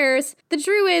compares the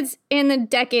Druids in the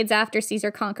decades after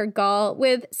Caesar conquered Gaul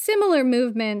with similar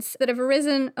movements that have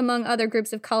arisen among other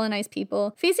groups of colonized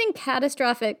people facing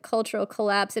catastrophic cultural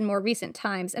collapse in more recent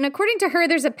times. And according to her,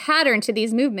 there's a pattern to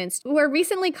these movements where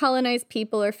recently colonized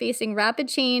people are facing rapid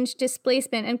change,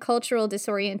 displacement, and cultural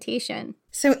disorientation.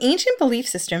 So ancient belief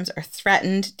systems are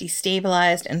threatened,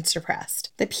 destabilized, and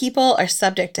suppressed. The people are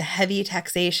subject to heavy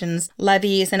taxations,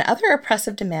 levies, and other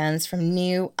oppressive demands from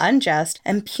new, unjust,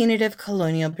 and punitive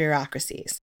colonial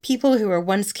bureaucracies. People who were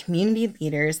once community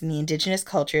leaders in the indigenous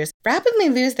cultures rapidly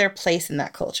lose their place in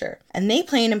that culture, and they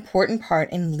play an important part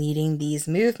in leading these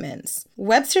movements.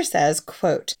 Webster says,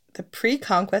 quote, "The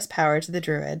pre-conquest powers of the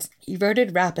Druids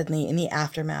eroded rapidly in the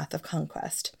aftermath of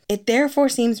conquest. It therefore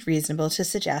seems reasonable to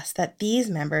suggest that these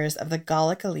members of the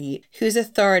Gallic elite, whose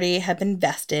authority had been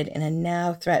vested in a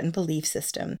now threatened belief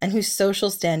system and whose social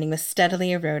standing was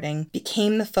steadily eroding,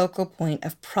 became the focal point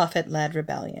of prophet-led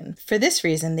rebellion. For this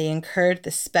reason, they incurred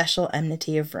the special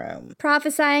enmity of Rome."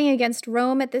 Prophesying against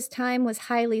Rome at this time was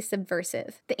highly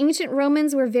subversive. The ancient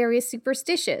Romans were very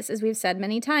superstitious, as we've said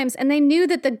many times, and they knew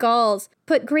that the Gauls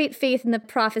put great faith in the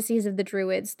prophecies of the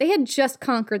Druids. They had just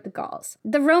conquered the Gauls.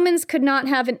 The Romans could not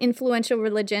have an influential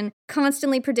religion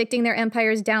constantly predicting their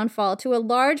empire's downfall to a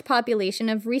large population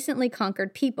of recently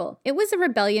conquered people. It was a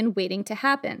rebellion waiting to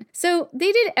happen. So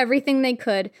they did everything they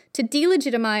could to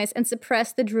delegitimize and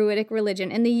suppress the Druidic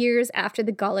religion in the years after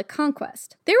the Gallic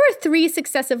conquest. There were 3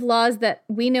 successive laws that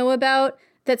we know about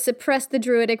that suppressed the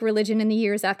Druidic religion in the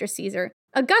years after Caesar.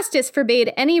 Augustus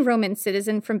forbade any Roman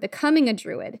citizen from becoming a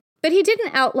Druid, but he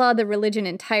didn't outlaw the religion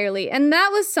entirely, and that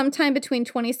was sometime between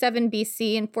 27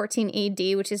 BC and 14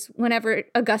 AD, which is whenever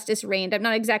Augustus reigned. I'm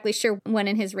not exactly sure when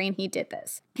in his reign he did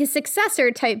this. His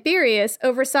successor, Tiberius,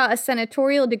 oversaw a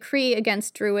senatorial decree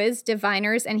against Druids,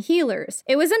 diviners, and healers.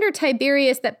 It was under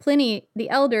Tiberius that Pliny the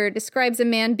Elder describes a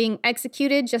man being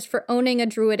executed just for owning a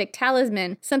Druidic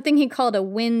talisman, something he called a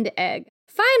wind egg.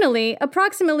 Finally,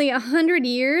 approximately 100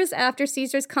 years after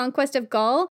Caesar's conquest of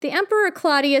Gaul, the Emperor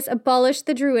Claudius abolished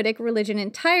the Druidic religion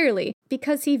entirely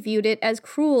because he viewed it as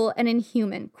cruel and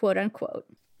inhuman, quote unquote.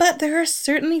 But there are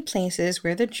certainly places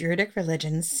where the Druidic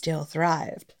religion still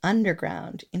thrived,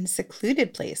 underground, in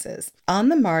secluded places, on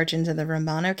the margins of the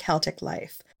Romano-Celtic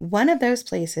life. One of those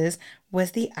places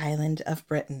was the island of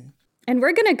Britain. And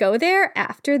we're going to go there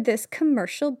after this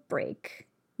commercial break.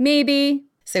 Maybe.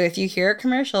 So if you hear a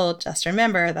commercial, just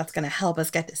remember that's going to help us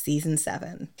get to season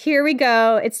 7. Here we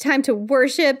go. It's time to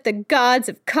worship the gods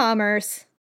of commerce.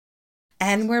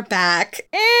 And we're back.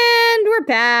 And we're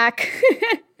back.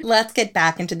 Let's get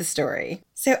back into the story.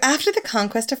 So after the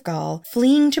conquest of Gaul,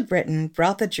 fleeing to Britain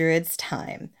brought the Druids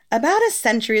time. About a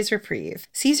century's reprieve,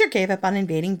 Caesar gave up on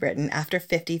invading Britain after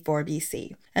 54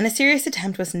 BC, and a serious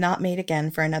attempt was not made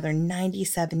again for another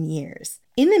 97 years.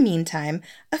 In the meantime,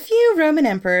 a few Roman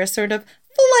emperors sort of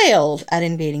flailed at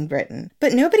invading Britain,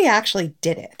 but nobody actually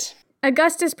did it.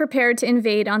 Augustus prepared to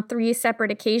invade on 3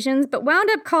 separate occasions, but wound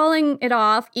up calling it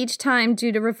off each time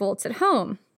due to revolts at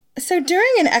home. So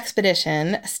during an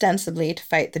expedition, ostensibly to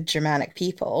fight the Germanic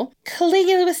people,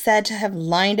 Caligula was said to have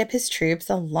lined up his troops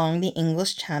along the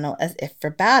English Channel as if for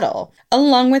battle,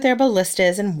 along with their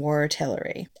ballistas and war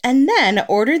artillery, and then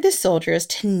ordered the soldiers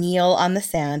to kneel on the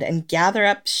sand and gather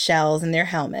up shells in their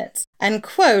helmets, and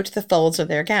quote the folds of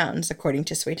their gowns, according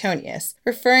to Suetonius,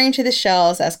 referring to the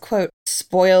shells as, quote,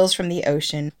 spoils from the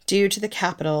ocean due to the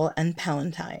capital and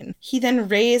Palatine. He then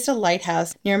raised a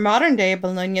lighthouse near modern-day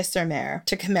Boulogne-sur-Mer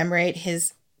to commemorate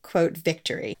his, quote,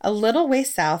 victory, a little way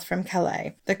south from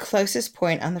Calais, the closest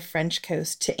point on the French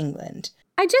coast to England.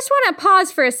 I just want to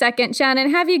pause for a second, Jen,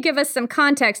 and have you give us some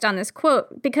context on this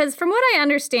quote, because from what I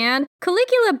understand,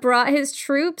 Caligula brought his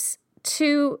troops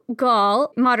to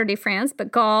Gaul, modern-day France,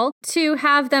 but Gaul, to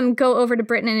have them go over to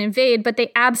Britain and invade, but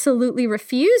they absolutely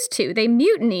refused to. They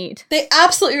mutinied. They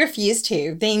absolutely refused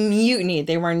to. They mutinied.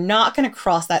 They were not going to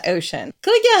cross that ocean.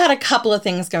 Caligula had a couple of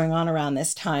things going on around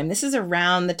this time. This is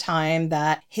around the time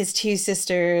that his two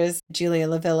sisters, Julia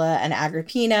Livilla and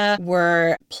Agrippina,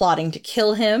 were plotting to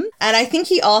kill him. And I think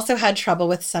he also had trouble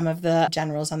with some of the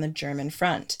generals on the German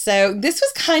front. So this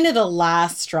was kind of the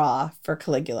last straw for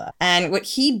Caligula. And what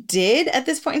he did at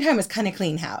this point in time was kind of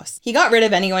clean house. He got rid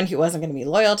of anyone who wasn't going to be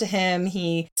loyal to him.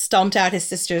 He stomped out his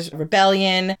sister's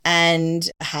rebellion and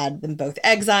had them both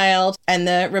exiled. And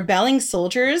the rebelling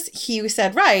soldiers, he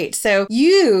said, right, so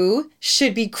you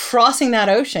should be crossing that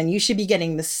ocean. You should be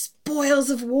getting the spoils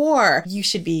of war. You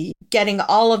should be getting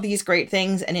all of these great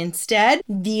things. And instead,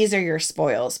 these are your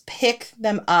spoils. Pick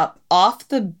them up off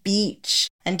the beach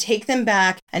and take them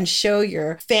back and show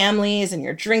your families and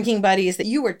your drinking buddies that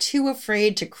you were too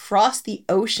afraid to cross the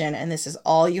ocean. And this is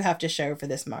all you have to show for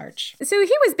this march. So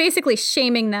he was basically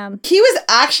shaming them. He was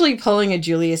actually pulling a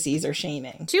Julius Caesar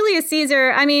shaming. Julius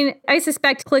Caesar, I mean, I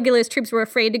suspect Caligula's troops were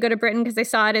afraid to go to Britain because they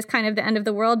saw it as kind of the end of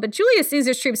the world. But Julius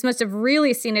Caesar's troops must have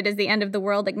really seen it as the end of the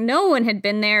world. Like no one had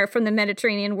been there from the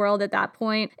Mediterranean world at that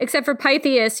point, except for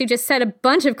Pythias, who just said a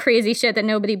bunch of crazy shit that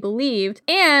nobody believed.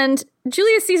 And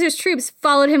Julius Caesar's troops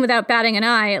followed him without batting an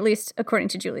eye, at least according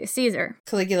to Julius Caesar.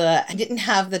 Caligula didn't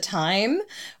have the time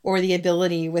or the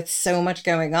ability with so much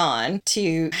going on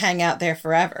to hang out there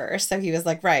forever. So he was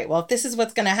like, right, well, if this is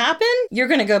what's going to happen, you're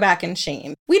going to go back in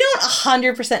shame. We don't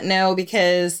 100% know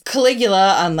because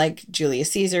Caligula, unlike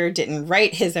Julius Caesar, didn't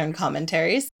write his own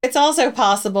commentaries. It's also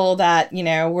possible that, you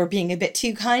know, we're being a bit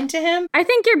too kind to him. I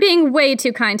think you're being way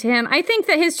too kind to him. I think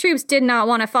that his troops did not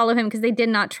want to follow him because they did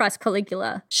not trust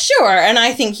Caligula. Sure. And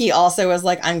I think he also was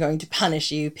like, I'm going to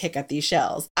punish you, pick up these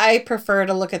shells. I prefer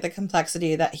to look at the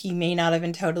complexity that he may not have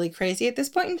been totally crazy at this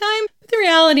point in time. But the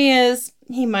reality is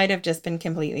he might have just been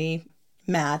completely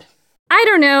mad. I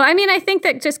don't know. I mean, I think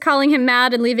that just calling him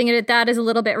mad and leaving it at that is a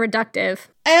little bit reductive.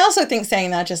 I also think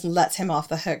saying that just lets him off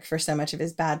the hook for so much of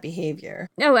his bad behavior.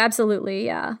 Oh, absolutely,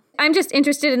 yeah. I'm just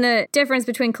interested in the difference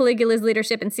between Caligula's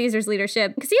leadership and Caesar's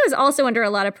leadership, because he was also under a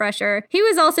lot of pressure. He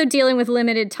was also dealing with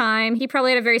limited time. He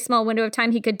probably had a very small window of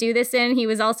time he could do this in. He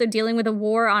was also dealing with a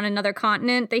war on another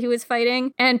continent that he was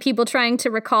fighting, and people trying to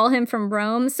recall him from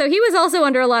Rome. So he was also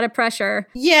under a lot of pressure.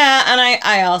 Yeah, and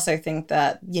I also think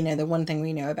that, you know, the one thing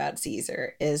we know about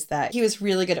Caesar is that he was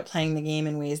really good at playing the game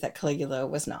in ways that Caligula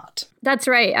was not. That's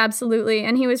right, absolutely.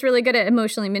 And he was really good at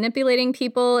emotionally manipulating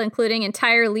people, including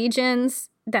entire legions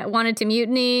that wanted to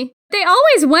mutiny. They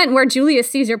always went where Julius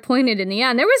Caesar pointed in the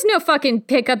end. There was no fucking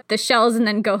pick up the shells and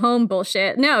then go home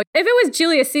bullshit. No, if it was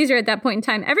Julius Caesar at that point in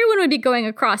time, everyone would be going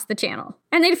across the channel.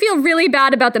 And they'd feel really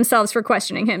bad about themselves for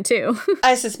questioning him, too.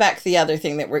 I suspect the other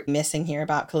thing that we're missing here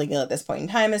about Caligula at this point in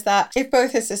time is that if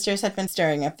both his sisters had been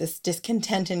stirring up this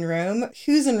discontent in Rome,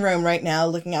 who's in Rome right now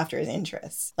looking after his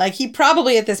interests? Like, he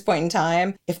probably at this point in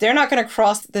time, if they're not going to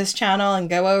cross this channel and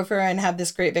go over and have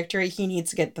this great victory, he needs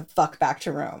to get the fuck back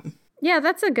to Rome. Yeah,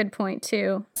 that's a good point,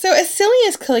 too. So as silly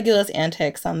as Caligula's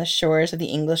antics on the shores of the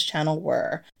English Channel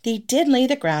were, they did lay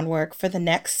the groundwork for the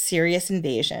next serious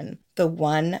invasion, the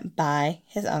one by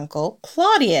his uncle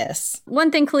Claudius.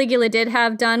 One thing Caligula did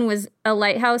have done was a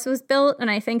lighthouse was built, and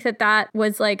I think that that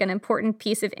was like an important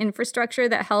piece of infrastructure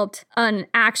that helped an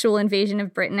actual invasion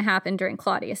of Britain happen during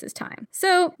Claudius's time.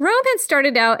 So Rome had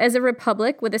started out as a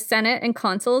republic with a senate and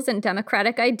consuls and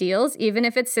democratic ideals, even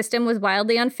if its system was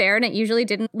wildly unfair and it usually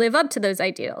didn't live up to those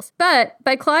ideals. But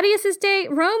by Claudius's day,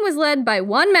 Rome was led by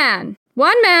one man.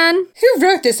 One man. Who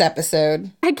wrote this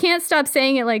episode? I can't stop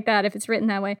saying it like that if it's written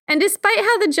that way. And despite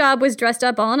how the job was dressed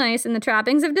up all nice in the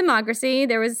trappings of democracy,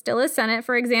 there was still a Senate,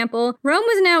 for example. Rome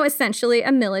was now essentially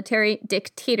a military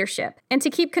dictatorship. And to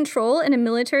keep control in a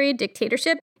military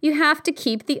dictatorship, you have to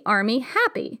keep the army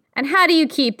happy. And how do you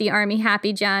keep the army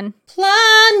happy, Jen?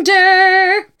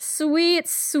 Plunder! Sweet,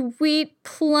 sweet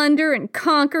plunder and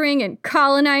conquering and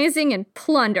colonizing and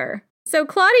plunder. So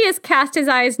Claudius cast his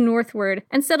eyes northward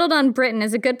and settled on Britain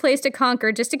as a good place to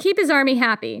conquer just to keep his army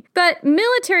happy. But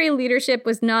military leadership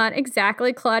was not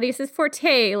exactly Claudius's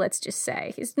forte, let's just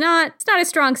say. It's not a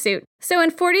strong suit. So in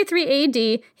 43 AD,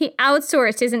 he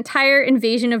outsourced his entire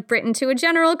invasion of Britain to a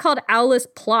general called Aulus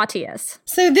Plautius.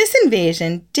 So this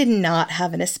invasion did not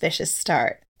have an auspicious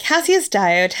start. Cassius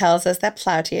Dio tells us that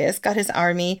Plautius got his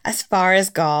army as far as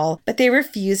Gaul, but they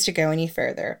refused to go any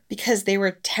further because they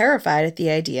were terrified at the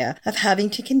idea of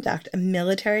having to conduct a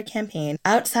military campaign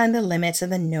outside the limits of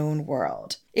the known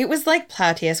world. It was like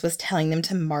Plautius was telling them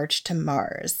to march to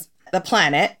Mars. The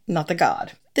planet, not the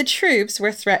god. The troops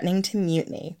were threatening to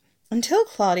mutiny. until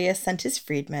Claudius sent his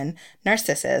freedman,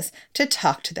 Narcissus, to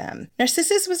talk to them.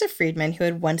 Narcissus was a freedman who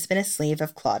had once been a slave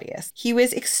of Claudius. He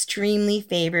was extremely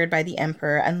favored by the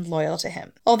emperor and loyal to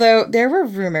him, although there were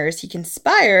rumors he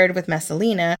conspired with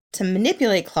Messalina to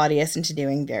manipulate Claudius into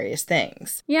doing various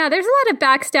things. Yeah, there's a lot of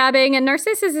backstabbing, and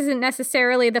Narcissus isn't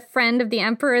necessarily the friend of the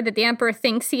emperor that the emperor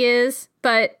thinks he is,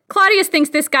 but Claudius thinks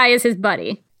this guy is his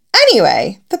buddy.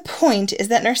 Anyway, the point is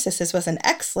that Narcissus was an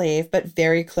ex-slave, but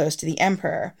very close to the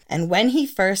emperor. And when he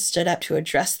first stood up to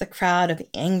address the crowd of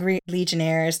angry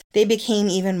legionnaires, they became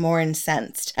even more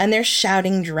incensed, and their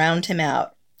shouting drowned him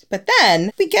out. But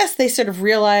then, we guess they sort of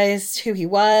realized who he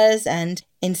was, and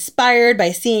inspired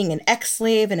by seeing an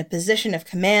ex-slave in a position of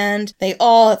command, they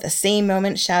all at the same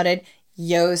moment shouted,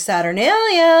 "Yo,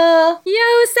 Saturnalia!"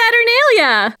 Yo,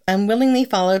 Saturnalia! And willingly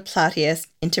followed Plautius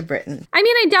into Britain. I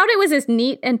mean, I doubt it was as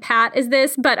neat and pat as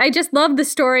this, but I just love the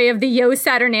story of the Yo,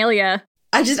 Saturnalia.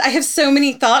 I have so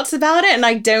many thoughts about it, and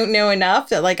I don't know enough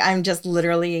that, like, I'm just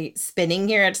literally spinning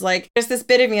here. It's like, there's this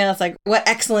bit of me that's like, what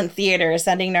excellent theater is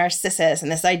sending Narcissus, and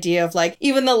this idea of, like,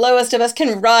 even the lowest of us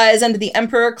can rise under the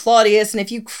Emperor Claudius, and if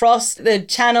you cross the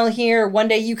channel here, one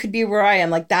day you could be where I am.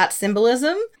 Like, that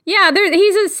symbolism. Yeah,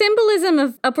 he's a symbolism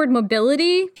of upward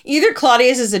mobility. Either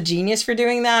Claudius is a genius for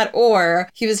doing that, or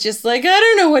he was just like, I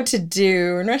don't know what to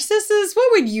do. Narcissus,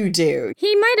 what would you do?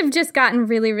 He might have just gotten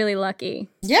really, really lucky.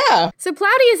 Yeah. So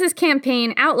Plautius's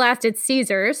campaign outlasted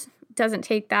Caesar's. Doesn't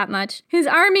take that much. His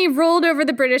army rolled over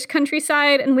the British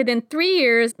countryside, and within 3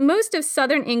 years, most of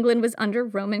southern England was under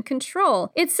Roman control.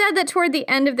 It's said that toward the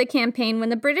end of the campaign, when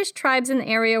the British tribes in the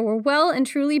area were well and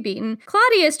truly beaten,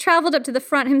 Claudius traveled up to the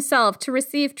front himself to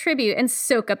receive tribute and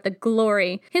soak up the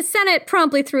glory. His Senate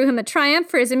promptly threw him a triumph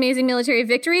for his amazing military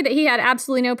victory that he had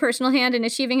absolutely no personal hand in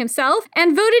achieving himself,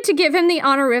 and voted to give him the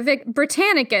honorific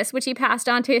Britannicus, which he passed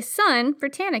on to his son,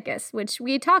 Britannicus, which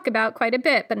we talk about quite a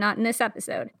bit, but not in this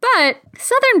episode. But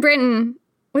southern Britain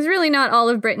was really not all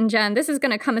of Britain, Jen. This is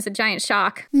going to come as a giant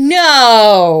shock.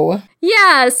 No!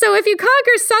 Yeah, so if you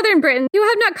conquer southern Britain, you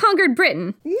have not conquered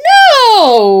Britain.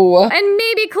 No! And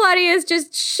maybe Claudius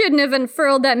just shouldn't have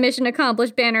unfurled that mission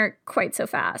accomplished banner quite so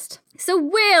fast. So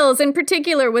Wales, in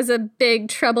particular, was a big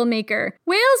troublemaker.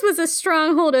 Wales was a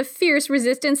stronghold of fierce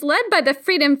resistance led by the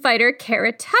freedom fighter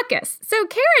Caratacus. So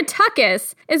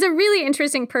Caratacus is a really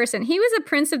interesting person. He was a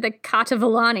prince of the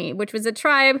Cativolani, which was a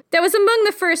tribe that was among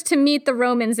the first to meet the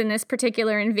Romans in this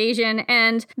particular invasion,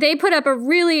 and they put up a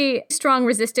really strong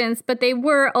resistance, but they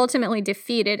were ultimately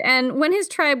defeated. And when his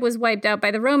tribe was wiped out by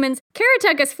the Romans,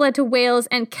 Caratacus fled to Wales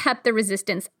and kept the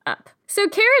resistance up. So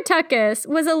Caratacus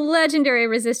was a legendary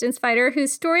resistance fighter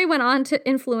whose story went on to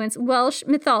influence Welsh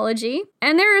mythology,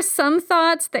 and there are some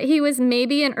thoughts that he was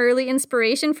maybe an early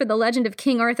inspiration for the legend of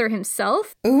King Arthur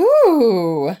himself.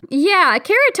 Ooh! Yeah,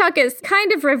 Caratacus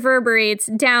kind of reverberates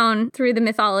down through the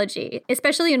mythology,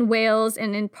 especially in Wales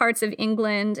and in parts of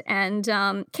England, and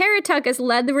Caratacus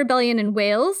led the rebellion in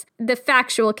Wales, the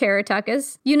factual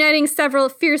Caratacus, uniting several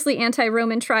fiercely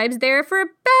anti-Roman tribes there for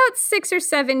about 6 or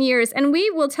 7 years, and we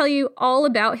will tell you all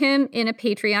about him in a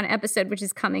Patreon episode, which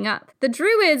is coming up. The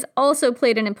Druids also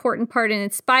played an important part in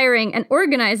inspiring and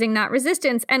organizing that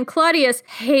resistance, and Claudius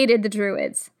hated the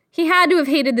Druids. He had to have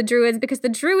hated the Druids because the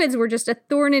Druids were just a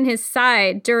thorn in his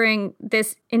side during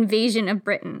this invasion of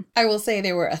Britain. I will say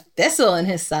they were a thistle in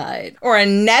his side, or a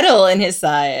nettle in his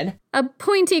side. A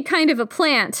pointy kind of a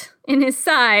plant in his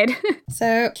side.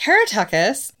 So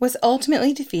Caratacus was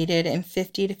ultimately defeated in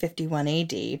 50 to 51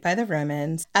 AD by the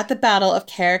Romans at the Battle of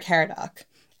Caer Caradoc.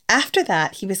 After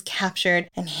that, he was captured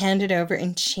and handed over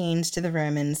in chains to the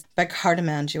Romans by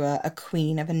Cartimandua, a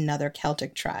queen of another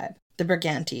Celtic tribe, the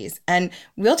Brigantes. And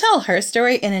we'll tell her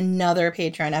story in another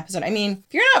Patreon episode. I mean,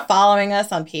 if you're not following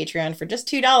us on Patreon, for just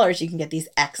 $2, you can get these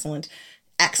excellent,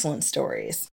 excellent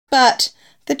stories. But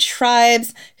the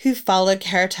tribes who followed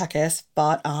Caratacus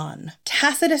fought on.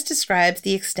 Tacitus describes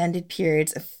the extended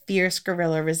periods of fierce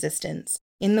guerrilla resistance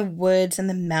in the woods and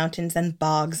the mountains and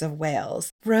bogs of Wales.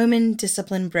 Roman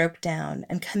discipline broke down,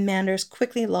 and commanders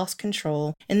quickly lost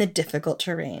control in the difficult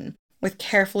terrain, with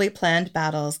carefully planned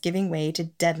battles giving way to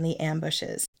deadly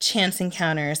ambushes, chance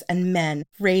encounters, and men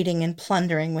raiding and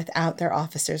plundering without their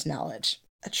officers' knowledge.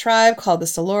 A tribe called the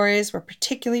Silures were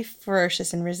particularly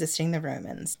ferocious in resisting the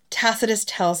Romans. Tacitus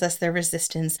tells us their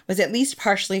resistance was at least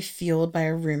partially fueled by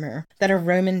a rumor that a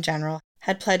Roman general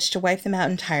had pledged to wipe them out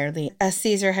entirely, as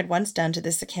Caesar had once done to the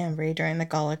Sicambri during the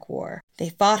Gallic War. They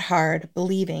fought hard,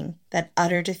 believing that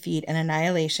utter defeat and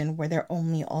annihilation were their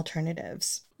only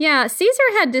alternatives. Yeah, Caesar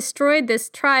had destroyed this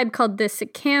tribe called the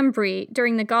Sicambri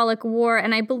during the Gallic War,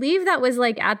 and I believe that was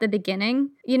like at the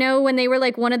beginning. You know, when they were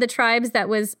like one of the tribes that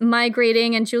was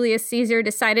migrating, and Julius Caesar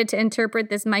decided to interpret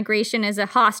this migration as a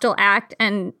hostile act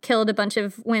and killed a bunch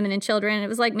of women and children. It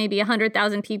was like maybe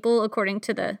 100,000 people, according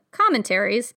to the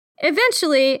commentaries.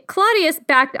 Eventually, Claudius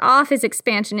backed off his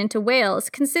expansion into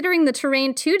Wales, considering the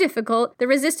terrain too difficult, the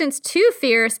resistance too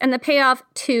fierce, and the payoff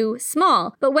too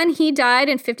small. But when he died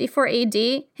in 54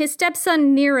 AD, his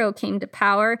stepson Nero came to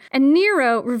power, and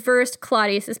Nero reversed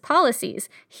Claudius's policies.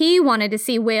 He wanted to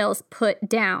see Wales put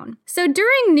down. So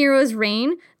during Nero's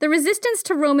reign, the resistance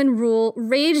to Roman rule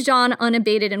raged on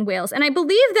unabated in Wales, and I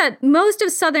believe that most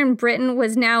of southern Britain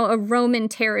was now a Roman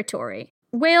territory.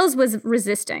 Wales was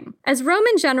resisting, as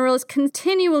Roman generals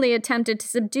continually attempted to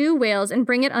subdue Wales and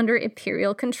bring it under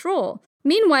imperial control.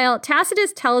 Meanwhile,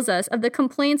 Tacitus tells us of the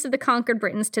complaints of the conquered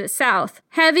Britons to the south: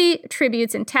 heavy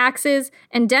tributes and taxes,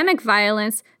 endemic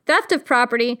violence, theft of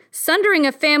property, sundering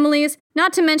of families,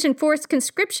 not to mention forced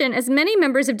conscription, as many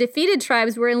members of defeated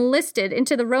tribes were enlisted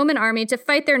into the Roman army to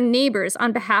fight their neighbors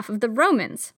on behalf of the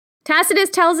Romans. Tacitus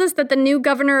tells us that the new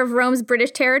governor of Rome's British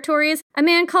territories, a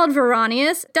man called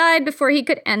Veranius, died before he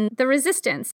could end the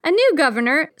resistance. A new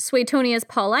governor, Suetonius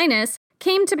Paulinus,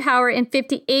 came to power in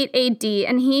 58 AD,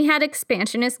 and he had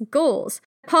expansionist goals.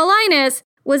 Paulinus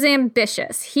was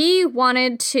ambitious. He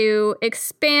wanted to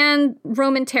expand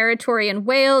Roman territory in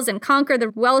Wales and conquer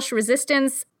the Welsh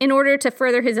resistance in order to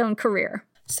further his own career.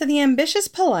 So the ambitious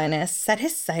Paulinus set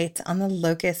his sights on the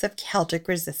locus of Celtic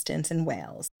resistance in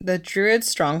Wales, the Druid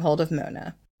stronghold of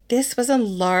Mona. This was a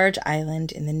large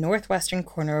island in the northwestern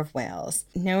corner of Wales,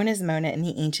 known as Mona in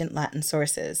the ancient Latin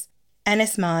sources,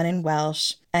 Ynys Môn in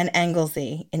Welsh, and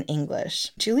Anglesey in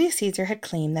English. Julius Caesar had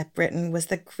claimed that Britain was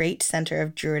the great center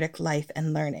of Druidic life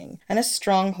and learning, and a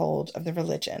stronghold of the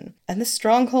religion. And the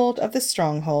stronghold of the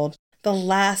stronghold, the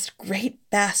last great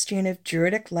bastion of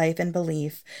Druidic life and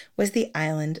belief, was the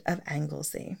island of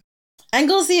Anglesey.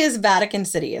 Anglesey is Vatican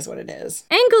City, is what it is.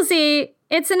 Anglesey,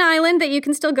 it's an island that you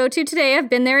can still go to today. I've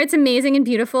been there. It's amazing and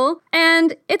beautiful.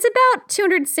 And it's about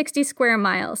 260 square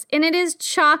miles, and it is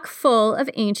chock full of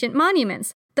ancient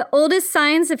monuments. The oldest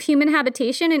signs of human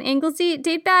habitation in Anglesey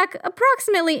date back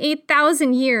approximately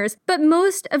 8,000 years, but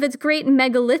most of its great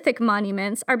megalithic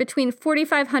monuments are between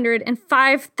 4,500 and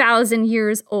 5,000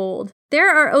 years old. There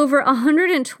are over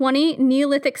 120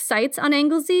 Neolithic sites on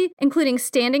Anglesey, including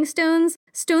standing stones,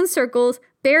 stone circles,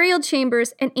 burial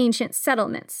chambers, and ancient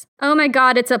settlements. Oh my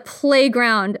God, it's a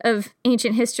playground of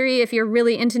ancient history if you're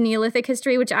really into Neolithic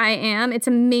history, which I am. It's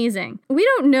amazing. We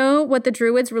don't know what the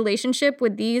Druids' relationship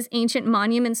with these ancient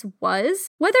monuments was.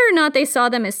 Whether or not they saw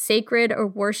them as sacred or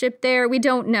worshipped there, we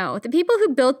don't know. The people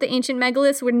who built the ancient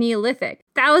megaliths were Neolithic,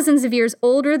 thousands of years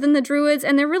older than the Druids,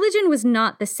 and their religion was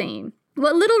not the same.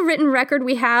 What little written record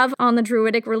we have on the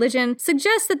Druidic religion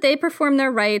suggests that they perform their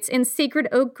rites in sacred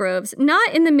oak groves,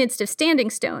 not in the midst of standing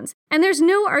stones. And there's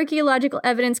no archaeological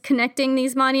evidence connecting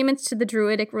these monuments to the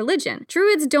Druidic religion.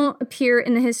 Druids don't appear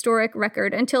in the historic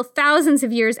record until thousands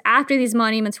of years after these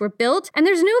monuments were built, and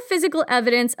there's no physical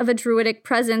evidence of a Druidic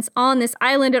presence on this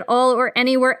island at all or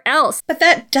anywhere else. But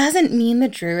that doesn't mean the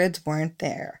Druids weren't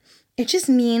there. It just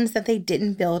means that they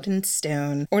didn't build in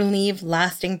stone or leave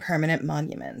lasting permanent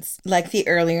monuments like the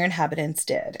earlier inhabitants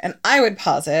did. And I would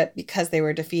posit, because they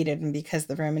were defeated and because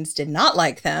the Romans did not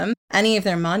like them, any of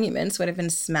their monuments would have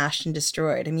been smashed and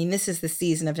destroyed. I mean, this is the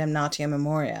season of Damnatio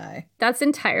Memoriae. That's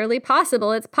entirely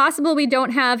possible. It's possible we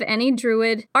don't have any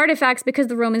Druid artifacts because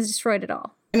the Romans destroyed it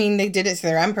all. I mean, they did it to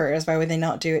their emperors. Why would they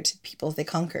not do it to people they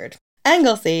conquered?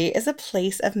 Anglesey is a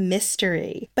place of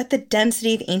mystery, but the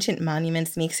density of ancient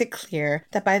monuments makes it clear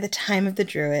that by the time of the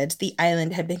Druids, the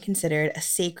island had been considered a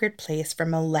sacred place for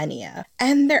millennia.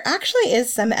 And there actually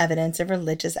is some evidence of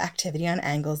religious activity on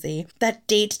Anglesey that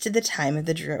dates to the time of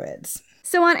the Druids.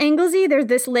 So on Anglesey, there's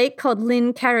this lake called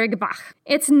Llyn Cerrig Bach.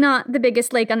 It's not the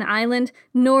biggest lake on the island,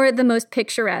 nor the most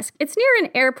picturesque. It's near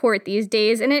an airport these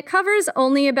days, and it covers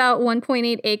only about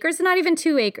 1.8 acres, not even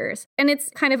 2 acres. And it's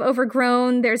kind of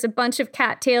overgrown. There's a bunch of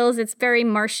cattails. It's very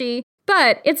marshy.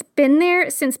 But it's been there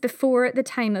since before the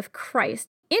time of Christ.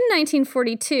 In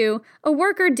 1942, a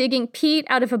worker digging peat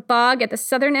out of a bog at the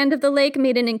southern end of the lake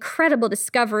made an incredible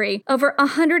discovery. Over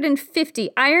 150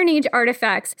 Iron Age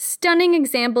artifacts, stunning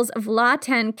examples of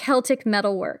La-Ten Celtic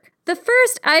metalwork. The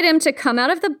first item to come out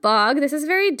of the bog, this is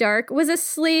very dark, was a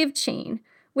slave chain.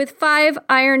 with 5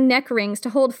 iron neck rings to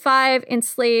hold 5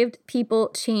 enslaved people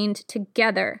chained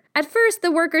together. At first,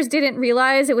 the workers didn't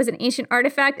realize it was an ancient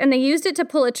artifact, and they used it to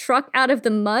pull a truck out of the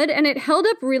mud, and it held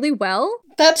up really well.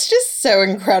 That's just so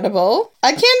incredible.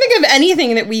 I can't think of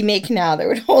anything that we make now that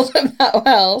would hold up that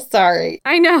well. Sorry.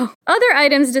 I know. Other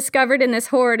items discovered in this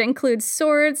hoard include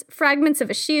swords, fragments of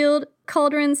a shield,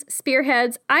 cauldrons,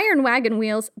 spearheads, iron wagon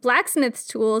wheels, blacksmith's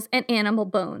tools, and animal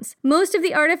bones. Most of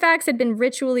the artifacts had been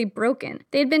ritually broken.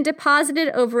 They had been deposited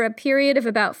over a period of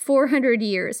about 400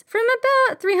 years, from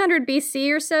about 300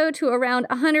 BC or so to around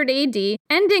 100 AD,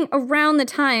 ending around the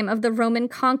time of the Roman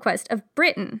conquest of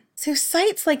Britain. So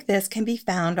sites like this can be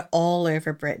found all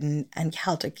over Britain and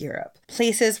Celtic Europe.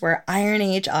 Places where Iron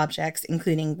Age objects,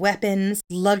 including weapons,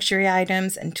 luxury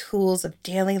items, and tools of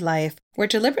daily life, were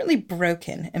deliberately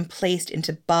broken and placed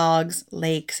into bogs,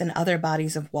 lakes, and other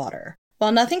bodies of water.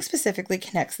 While nothing specifically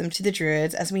connects them to the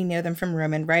Druids as we know them from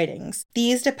Roman writings,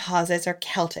 these deposits are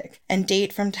Celtic and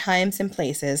date from times and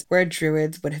places where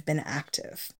Druids would have been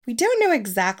active. We don't know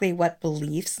exactly what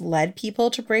beliefs led people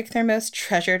to break their most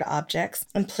treasured objects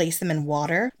and place them in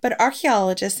water, but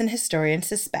archaeologists and historians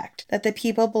suspect that the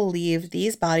people believed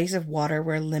these bodies of water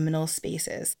were liminal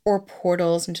spaces, or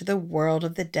portals into the world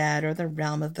of the dead or the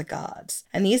realm of the gods,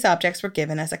 and these objects were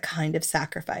given as a kind of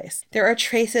sacrifice. There are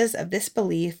traces of this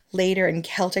belief later in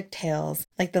Celtic tales,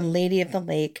 like the Lady of the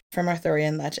Lake from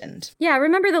Arthurian legend. Yeah,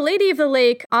 remember the Lady of the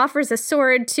Lake offers a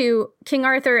sword to King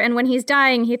Arthur, and when he's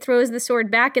dying, he throws the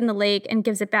sword back in the lake and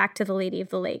gives it back to the Lady of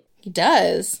the Lake. He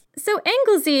does. So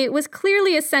Anglesey was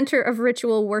clearly a center of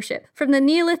ritual worship, from the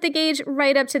Neolithic Age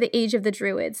right up to the Age of the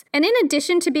Druids. And in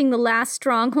addition to being the last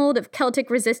stronghold of Celtic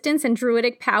resistance and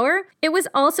Druidic power, it was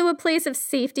also a place of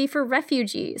safety for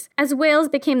refugees. As Wales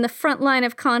became the front line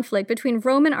of conflict between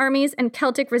Roman armies and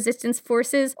Celtic resistance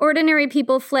forces, ordinary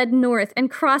people fled north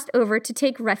and crossed over to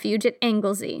take refuge at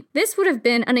Anglesey. This would have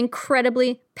been an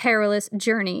incredibly perilous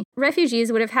journey.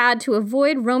 Refugees would have had to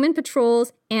avoid Roman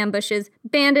patrols, ambushes,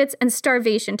 bandits, and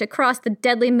starvation to cross the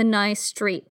deadly Menai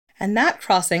Strait. And that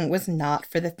crossing was not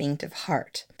for the faint of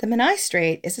heart. The Menai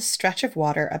Strait is a stretch of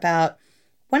water about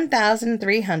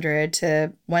 1,300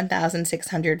 to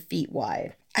 1,600 feet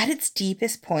wide. At its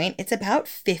deepest point, it's about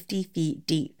 50 feet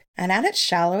deep. And at its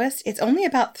shallowest, it's only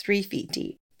about 3 feet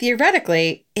deep.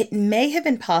 Theoretically, it may have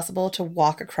been possible to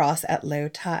walk across at low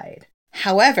tide.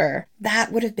 However,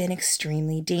 that would have been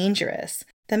extremely dangerous.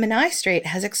 The Menai Strait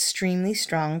has extremely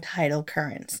strong tidal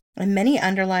currents and many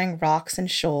underlying rocks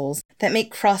and shoals that make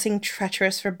crossing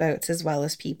treacherous for boats as well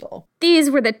as people.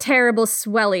 These were the terrible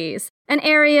swellies, an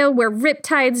area where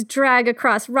riptides drag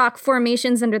across rock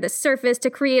formations under the surface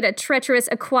to create a treacherous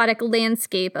aquatic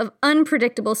landscape of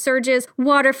unpredictable surges,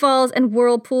 waterfalls, and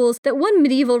whirlpools that one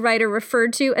medieval writer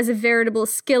referred to as a veritable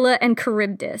Scylla and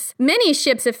Charybdis. Many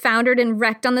ships have foundered and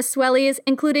wrecked on the swellies,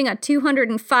 including a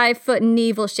 205-foot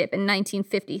naval ship in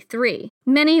 1953.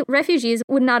 Many refugees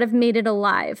would not have made it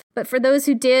alive, but for those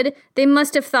who did, they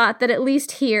must have thought that at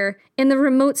least here, in the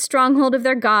remote stronghold of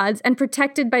their gods and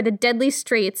protected by the deadly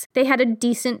straits, they had a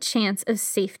decent chance of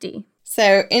safety.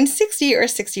 So, in 60 or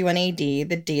 61 AD,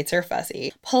 the dates are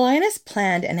fuzzy, Paulinus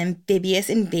planned an amphibious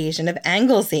invasion of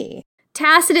Anglesey.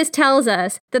 Tacitus tells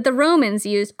us that the Romans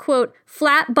used, quote,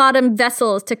 flat-bottomed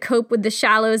vessels to cope with the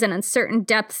shallows and uncertain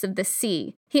depths of the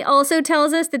sea. He also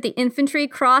tells us that the infantry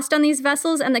crossed on these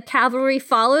vessels and the cavalry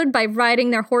followed by riding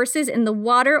their horses in the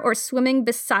water or swimming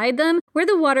beside them where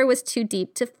the water was too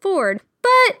deep to ford.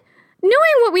 But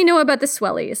knowing what we know about the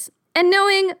swellies, and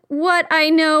knowing what I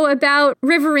know about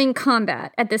riverine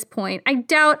combat at this point, I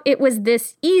doubt it was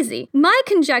this easy. My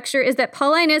conjecture is that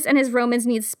Paulinus and his Romans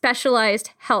need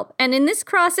specialized help. And in this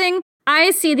crossing,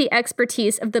 I see the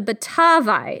expertise of the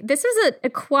Batavi. This was an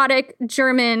aquatic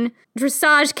German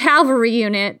dressage cavalry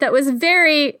unit that was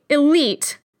very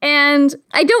elite. And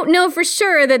I don't know for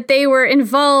sure that they were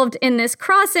involved in this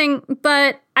crossing,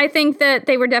 but I think that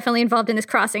they were definitely involved in this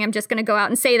crossing. I'm just going to go out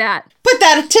and say that. Put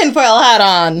that tinfoil hat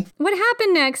on! What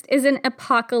happened next is an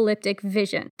apocalyptic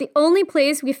vision. The only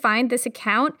place we find this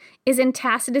account is in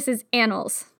Tacitus's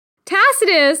Annals.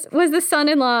 Tacitus was the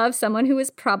son-in-law of someone who was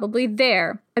probably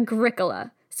there,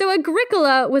 Agricola. So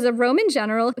Agricola was a Roman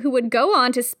general who would go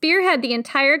on to spearhead the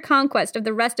entire conquest of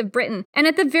the rest of Britain. And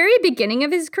at the very beginning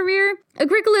of his career,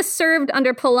 Agricola served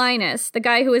under Paulinus, the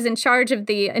guy who was in charge of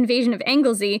the invasion of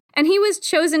Anglesey, and he was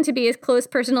chosen to be his close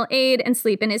personal aide and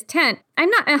sleep in his tent. I'm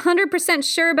not 100%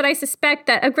 sure, but I suspect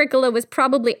that Agricola was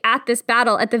probably at this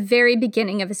battle at the very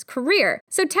beginning of his career.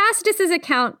 So Tacitus's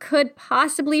account could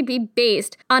possibly be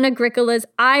based on Agricola's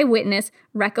eyewitness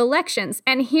recollections.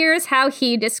 And here's how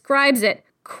he describes it.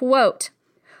 Quote,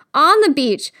 On the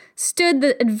beach stood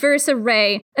the adverse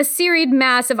array, a serried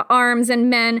mass of arms and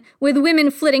men, with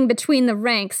women flitting between the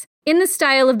ranks. In the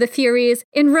style of the Furies,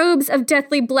 in robes of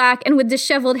deathly black and with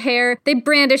disheveled hair, they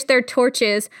brandished their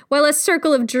torches, while a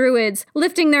circle of druids,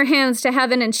 lifting their hands to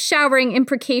heaven and showering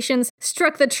imprecations,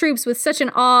 struck the troops with such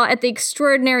an awe at the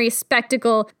extraordinary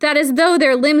spectacle that, as though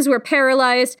their limbs were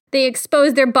paralyzed, they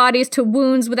exposed their bodies to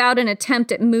wounds without an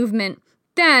attempt at movement.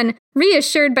 Then,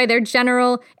 reassured by their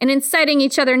general, and inciting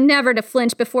each other never to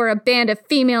flinch before a band of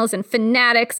females and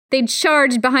fanatics, they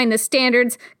charged behind the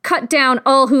standards, cut down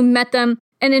all who met them,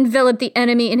 and enveloped the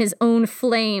enemy in his own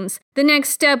flames. The next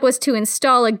step was to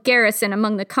install a garrison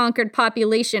among the conquered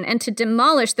population and to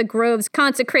demolish the groves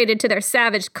consecrated to their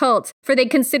savage cults, for they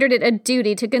considered it a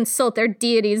duty to consult their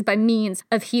deities by means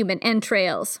of human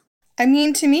entrails. I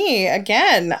mean, to me,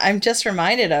 again, I'm just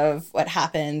reminded of what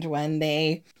happened when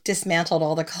they dismantled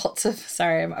all the cults of,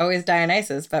 sorry, I'm always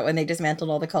Dionysus, but when they dismantled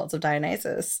all the cults of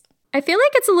Dionysus. I feel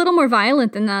like it's a little more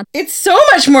violent than that. It's so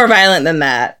much more violent than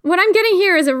that. What I'm getting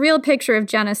here is a real picture of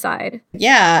genocide.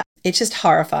 Yeah, it's just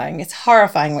horrifying. It's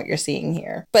horrifying what you're seeing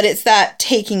here. But it's that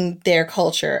taking their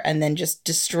culture and then just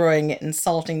destroying it and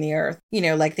salting the earth,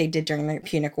 like they did during the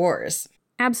Punic Wars.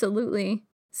 Absolutely.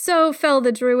 So fell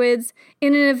the Druids,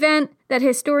 in an event that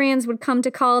historians would come to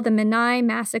call the Menai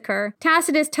Massacre.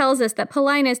 Tacitus tells us that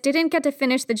Paulinus didn't get to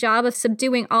finish the job of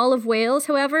subduing all of Wales,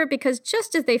 however, because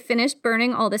just as they finished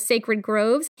burning all the sacred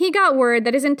groves, he got word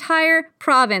that his entire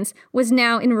province was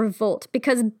now in revolt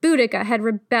because Boudica had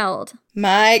rebelled.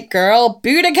 My girl,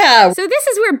 Boudica! So this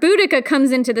is where Boudica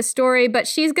comes into the story, but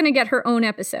she's going to get her own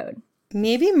episode.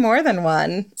 Maybe more than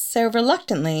one. So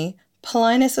reluctantly,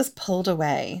 Paulinus was pulled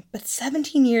away, but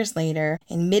 17 years later,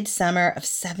 in midsummer of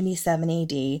 77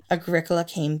 AD, Agricola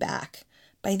came back.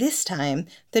 By this time,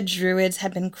 the Druids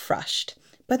had been crushed,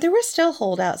 but there were still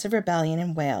holdouts of rebellion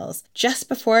in Wales. Just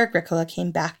before Agricola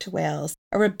came back to Wales,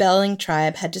 a rebelling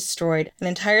tribe had destroyed an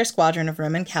entire squadron of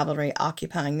Roman cavalry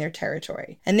occupying their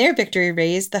territory, and their victory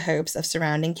raised the hopes of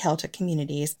surrounding Celtic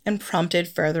communities and prompted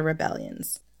further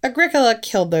rebellions. Agricola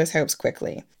killed those hopes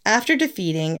quickly. After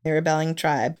defeating the rebelling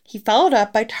tribe, he followed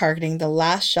up by targeting the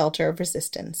last shelter of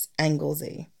resistance,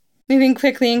 Anglesey. Moving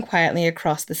quickly and quietly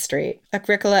across the strait,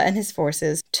 Agricola and his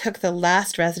forces took the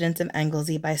last residents of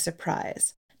Anglesey by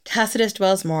surprise. Tacitus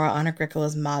dwells more on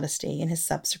Agricola's modesty in his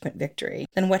subsequent victory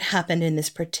than what happened in this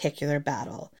particular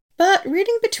battle. But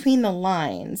reading between the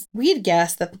lines, we'd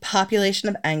guess that the population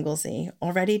of Anglesey,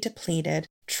 already depleted,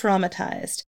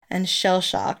 traumatized, and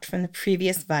shell-shocked from the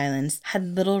previous violence,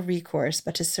 had little recourse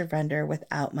but to surrender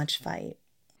without much fight.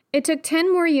 It took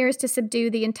 10 more years to subdue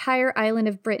the entire island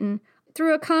of Britain.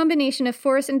 Through a combination of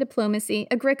force and diplomacy,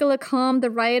 Agricola calmed the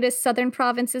riotous southern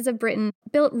provinces of Britain,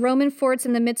 built Roman forts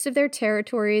in the midst of their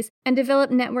territories, and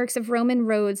developed networks of Roman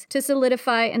roads to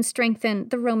solidify and strengthen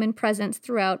the Roman presence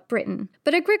throughout Britain.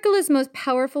 But Agricola's most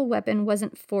powerful weapon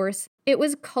wasn't force. It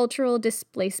was cultural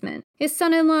displacement. His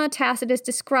son-in-law Tacitus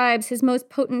describes his most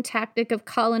potent tactic of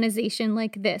colonization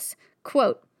like this,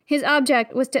 quote, "His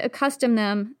object was to accustom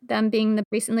them being the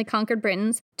recently conquered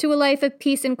Britons, to a life of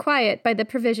peace and quiet by the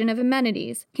provision of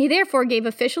amenities. He therefore gave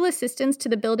official assistance to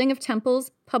the building of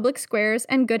temples, public squares,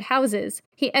 and good houses.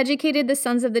 He educated the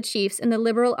sons of the chiefs in the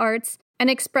liberal arts and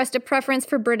expressed a preference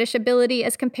for British ability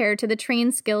as compared to the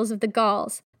trained skills of the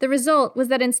Gauls. The result was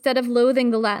that instead of loathing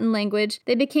the Latin language,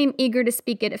 they became eager to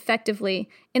speak it effectively.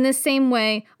 In the same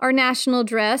way, our national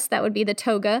dress, that would be the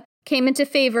toga, came into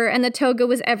favor, and the toga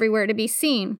was everywhere to be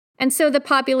seen. And so the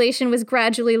population was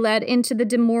gradually led into the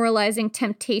demoralizing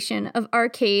temptation of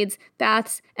arcades,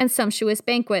 baths, and sumptuous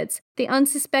banquets. The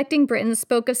unsuspecting Britons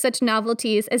spoke of such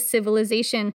novelties as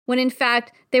civilization, when in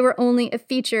fact they were only a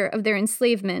feature of their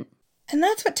enslavement." And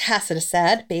that's what Tacitus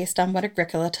said, based on what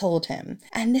Agricola told him.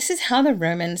 And this is how the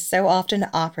Romans so often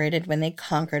operated when they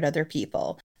conquered other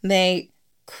people. They,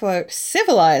 quote,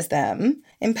 civilized them,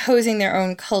 imposing their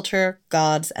own culture,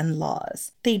 gods, and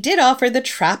laws. They did offer the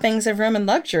trappings of Roman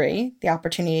luxury, the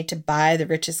opportunity to buy the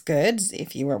richest goods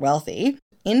if you were wealthy,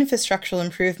 infrastructural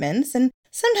improvements, and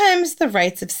sometimes the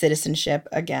rights of citizenship,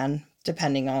 again,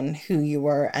 depending on who you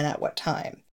were and at what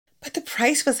time. But the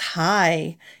price was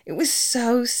high. It was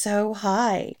so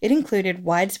high. It included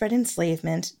widespread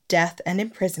enslavement, death, and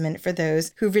imprisonment for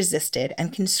those who resisted,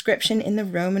 and conscription in the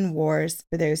Roman wars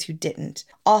for those who didn't,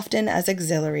 often as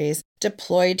auxiliaries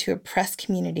deployed to oppress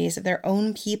communities of their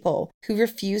own people who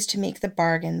refused to make the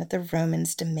bargain that the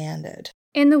Romans demanded.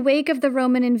 In the wake of the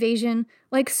Roman invasion,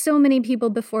 like so many people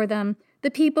before them,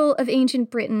 the people of ancient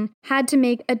Britain had to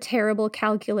make a terrible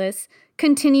calculus,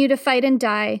 continue to fight and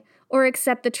die, or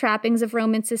accept the trappings of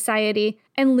Roman society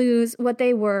and lose what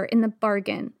they were in the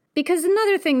bargain. Because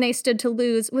another thing they stood to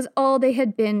lose was all they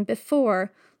had been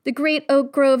before. The great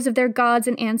oak groves of their gods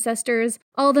and ancestors,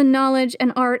 all the knowledge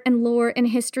and art and lore and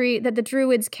history that the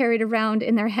Druids carried around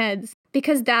in their heads.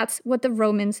 Because that's what the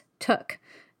Romans took.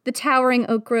 The towering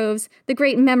oak groves, the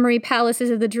great memory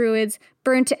palaces of the Druids,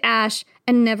 burned to ash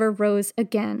and never rose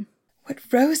again.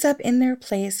 What rose up in their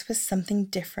place was something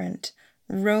different.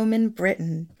 Roman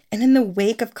Britain. And in the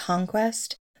wake of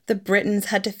conquest, the Britons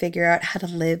had to figure out how to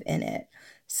live in it.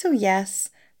 So yes,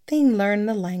 they learned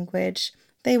the language,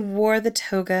 they wore the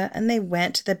toga, and they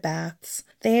went to the baths.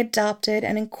 They adopted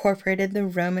and incorporated the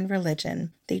Roman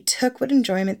religion. They took what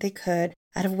enjoyment they could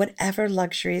out of whatever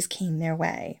luxuries came their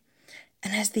way.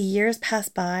 And as the years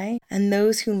passed by and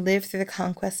those who lived through the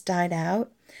conquest died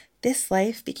out, this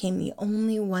life became the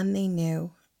only one they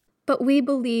knew. But we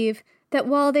believe that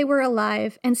while they were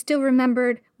alive and still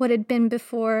remembered what had been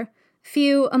before,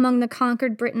 few among the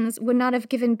conquered Britons would not have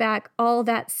given back all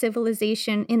that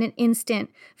civilization in an instant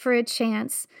for a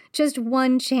chance, just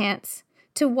one chance,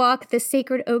 to walk the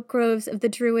sacred oak groves of the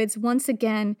Druids once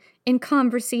again in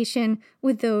conversation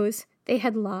with those they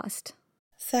had lost.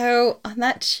 So, on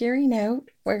that cheery note,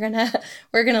 we're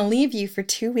gonna leave you for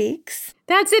 2 weeks.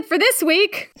 That's it for this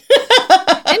week.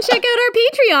 And check out our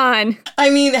Patreon. I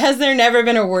mean, has there never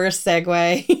been a worse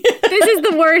segue? This is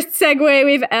the worst segue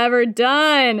we've ever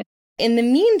done. In the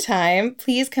meantime,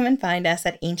 please come and find us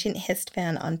at Ancient Hist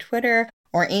Fan on Twitter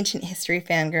or Ancient History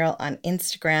Fangirl on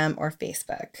Instagram or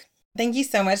Facebook. Thank you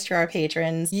so much to our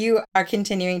patrons. You are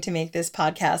continuing to make this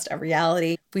podcast a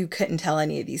reality. We couldn't tell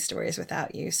any of these stories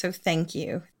without you, so thank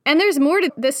you. And there's more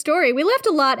to this story. We left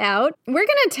a lot out. We're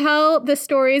going to tell the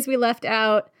stories we left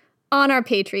out on our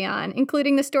Patreon,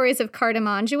 including the stories of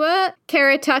Cartimandua,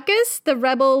 Carituchus, the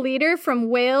rebel leader from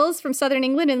Wales, from southern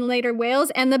England and later Wales,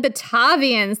 and the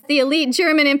Batavians, the elite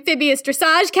German amphibious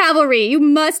dressage cavalry. You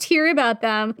must hear about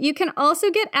them. You can also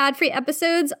get ad-free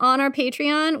episodes on our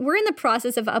Patreon. We're in the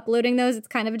process of uploading those. It's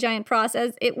kind of a giant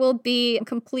process. It will be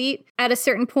complete at a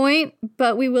certain point,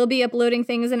 but we will be uploading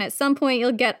things, and at some point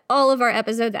you'll get all of our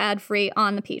episodes ad-free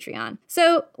on the Patreon.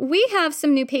 So we have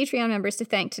some new Patreon members to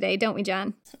thank today, don't we,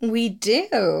 Jen? We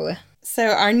do. So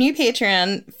our new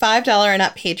Patreon, $5 and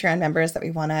up Patreon members that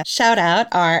we want to shout out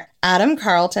are Adam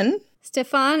Carlton,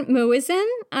 Stefan Muizin,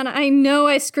 and I know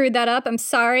I screwed that up. I'm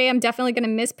sorry. I'm definitely going to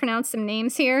mispronounce some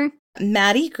names here.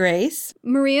 Maddie Grace,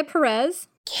 Maria Perez,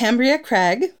 Cambria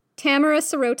Craig, Tamara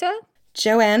Sirota,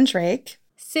 Joanne Drake,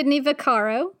 Sydney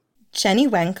Vaccaro, Jenny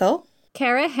Wenkel,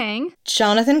 Kara Heng,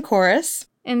 Jonathan Chorus,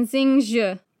 and Xing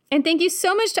Zhe. And thank you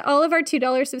so much to all of our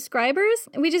 $2 subscribers.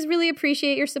 We just really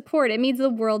appreciate your support. It means the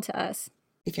world to us.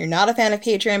 If you're not a fan of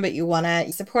Patreon, but you want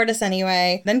to support us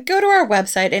anyway, then go to our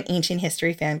website at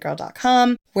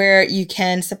ancienthistoryfangirl.com, where you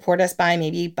can support us by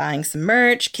maybe buying some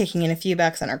merch, kicking in a few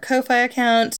bucks on our Ko-Fi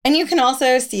account. And you can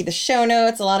also see the show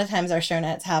notes. A lot of times our show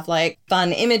notes have like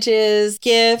fun images,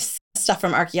 GIFs, stuff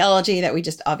from archaeology that we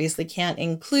just obviously can't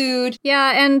include.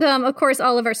 Yeah, and of course,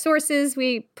 all of our sources,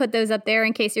 we put those up there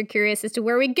in case you're curious as to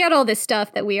where we get all this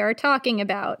stuff that we are talking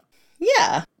about.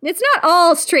 Yeah. It's not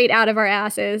all straight out of our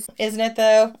asses. Isn't it,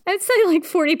 though? I'd say like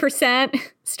 40%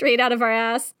 straight out of our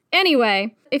ass.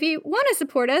 Anyway, if you want to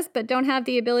support us but don't have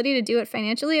the ability to do it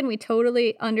financially, and we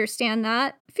totally understand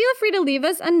that, feel free to leave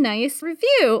us a nice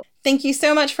review. Thank you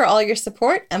so much for all your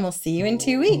support, and we'll see you in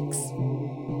 2 weeks.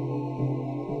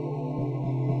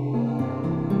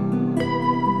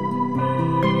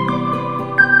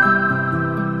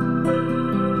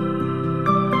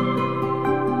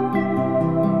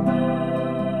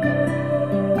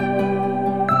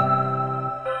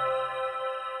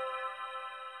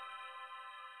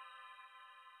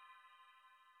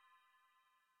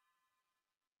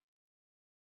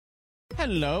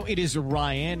 Hello, it is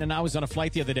Ryan, and I was on a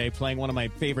flight the other day playing one of my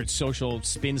favorite social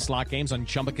spin slot games on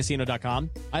ChumbaCasino.com.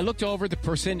 I looked over at the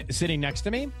person sitting next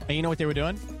to me, and you know what they were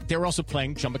doing? They were also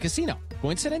playing Chumba Casino.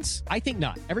 Coincidence? I think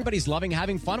not. Everybody's loving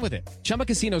having fun with it. Chumba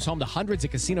Casino is home to hundreds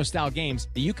of casino-style games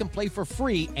that you can play for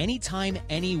free anytime,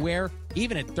 anywhere,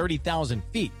 even at 30,000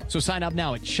 feet. So sign up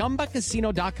now at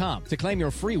ChumbaCasino.com to claim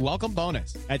your free welcome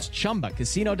bonus. That's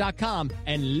ChumbaCasino.com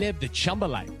and live the Chumba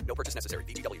life. No purchase necessary.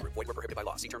 VGW. Void where prohibited by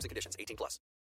law. See terms and conditions. 18+.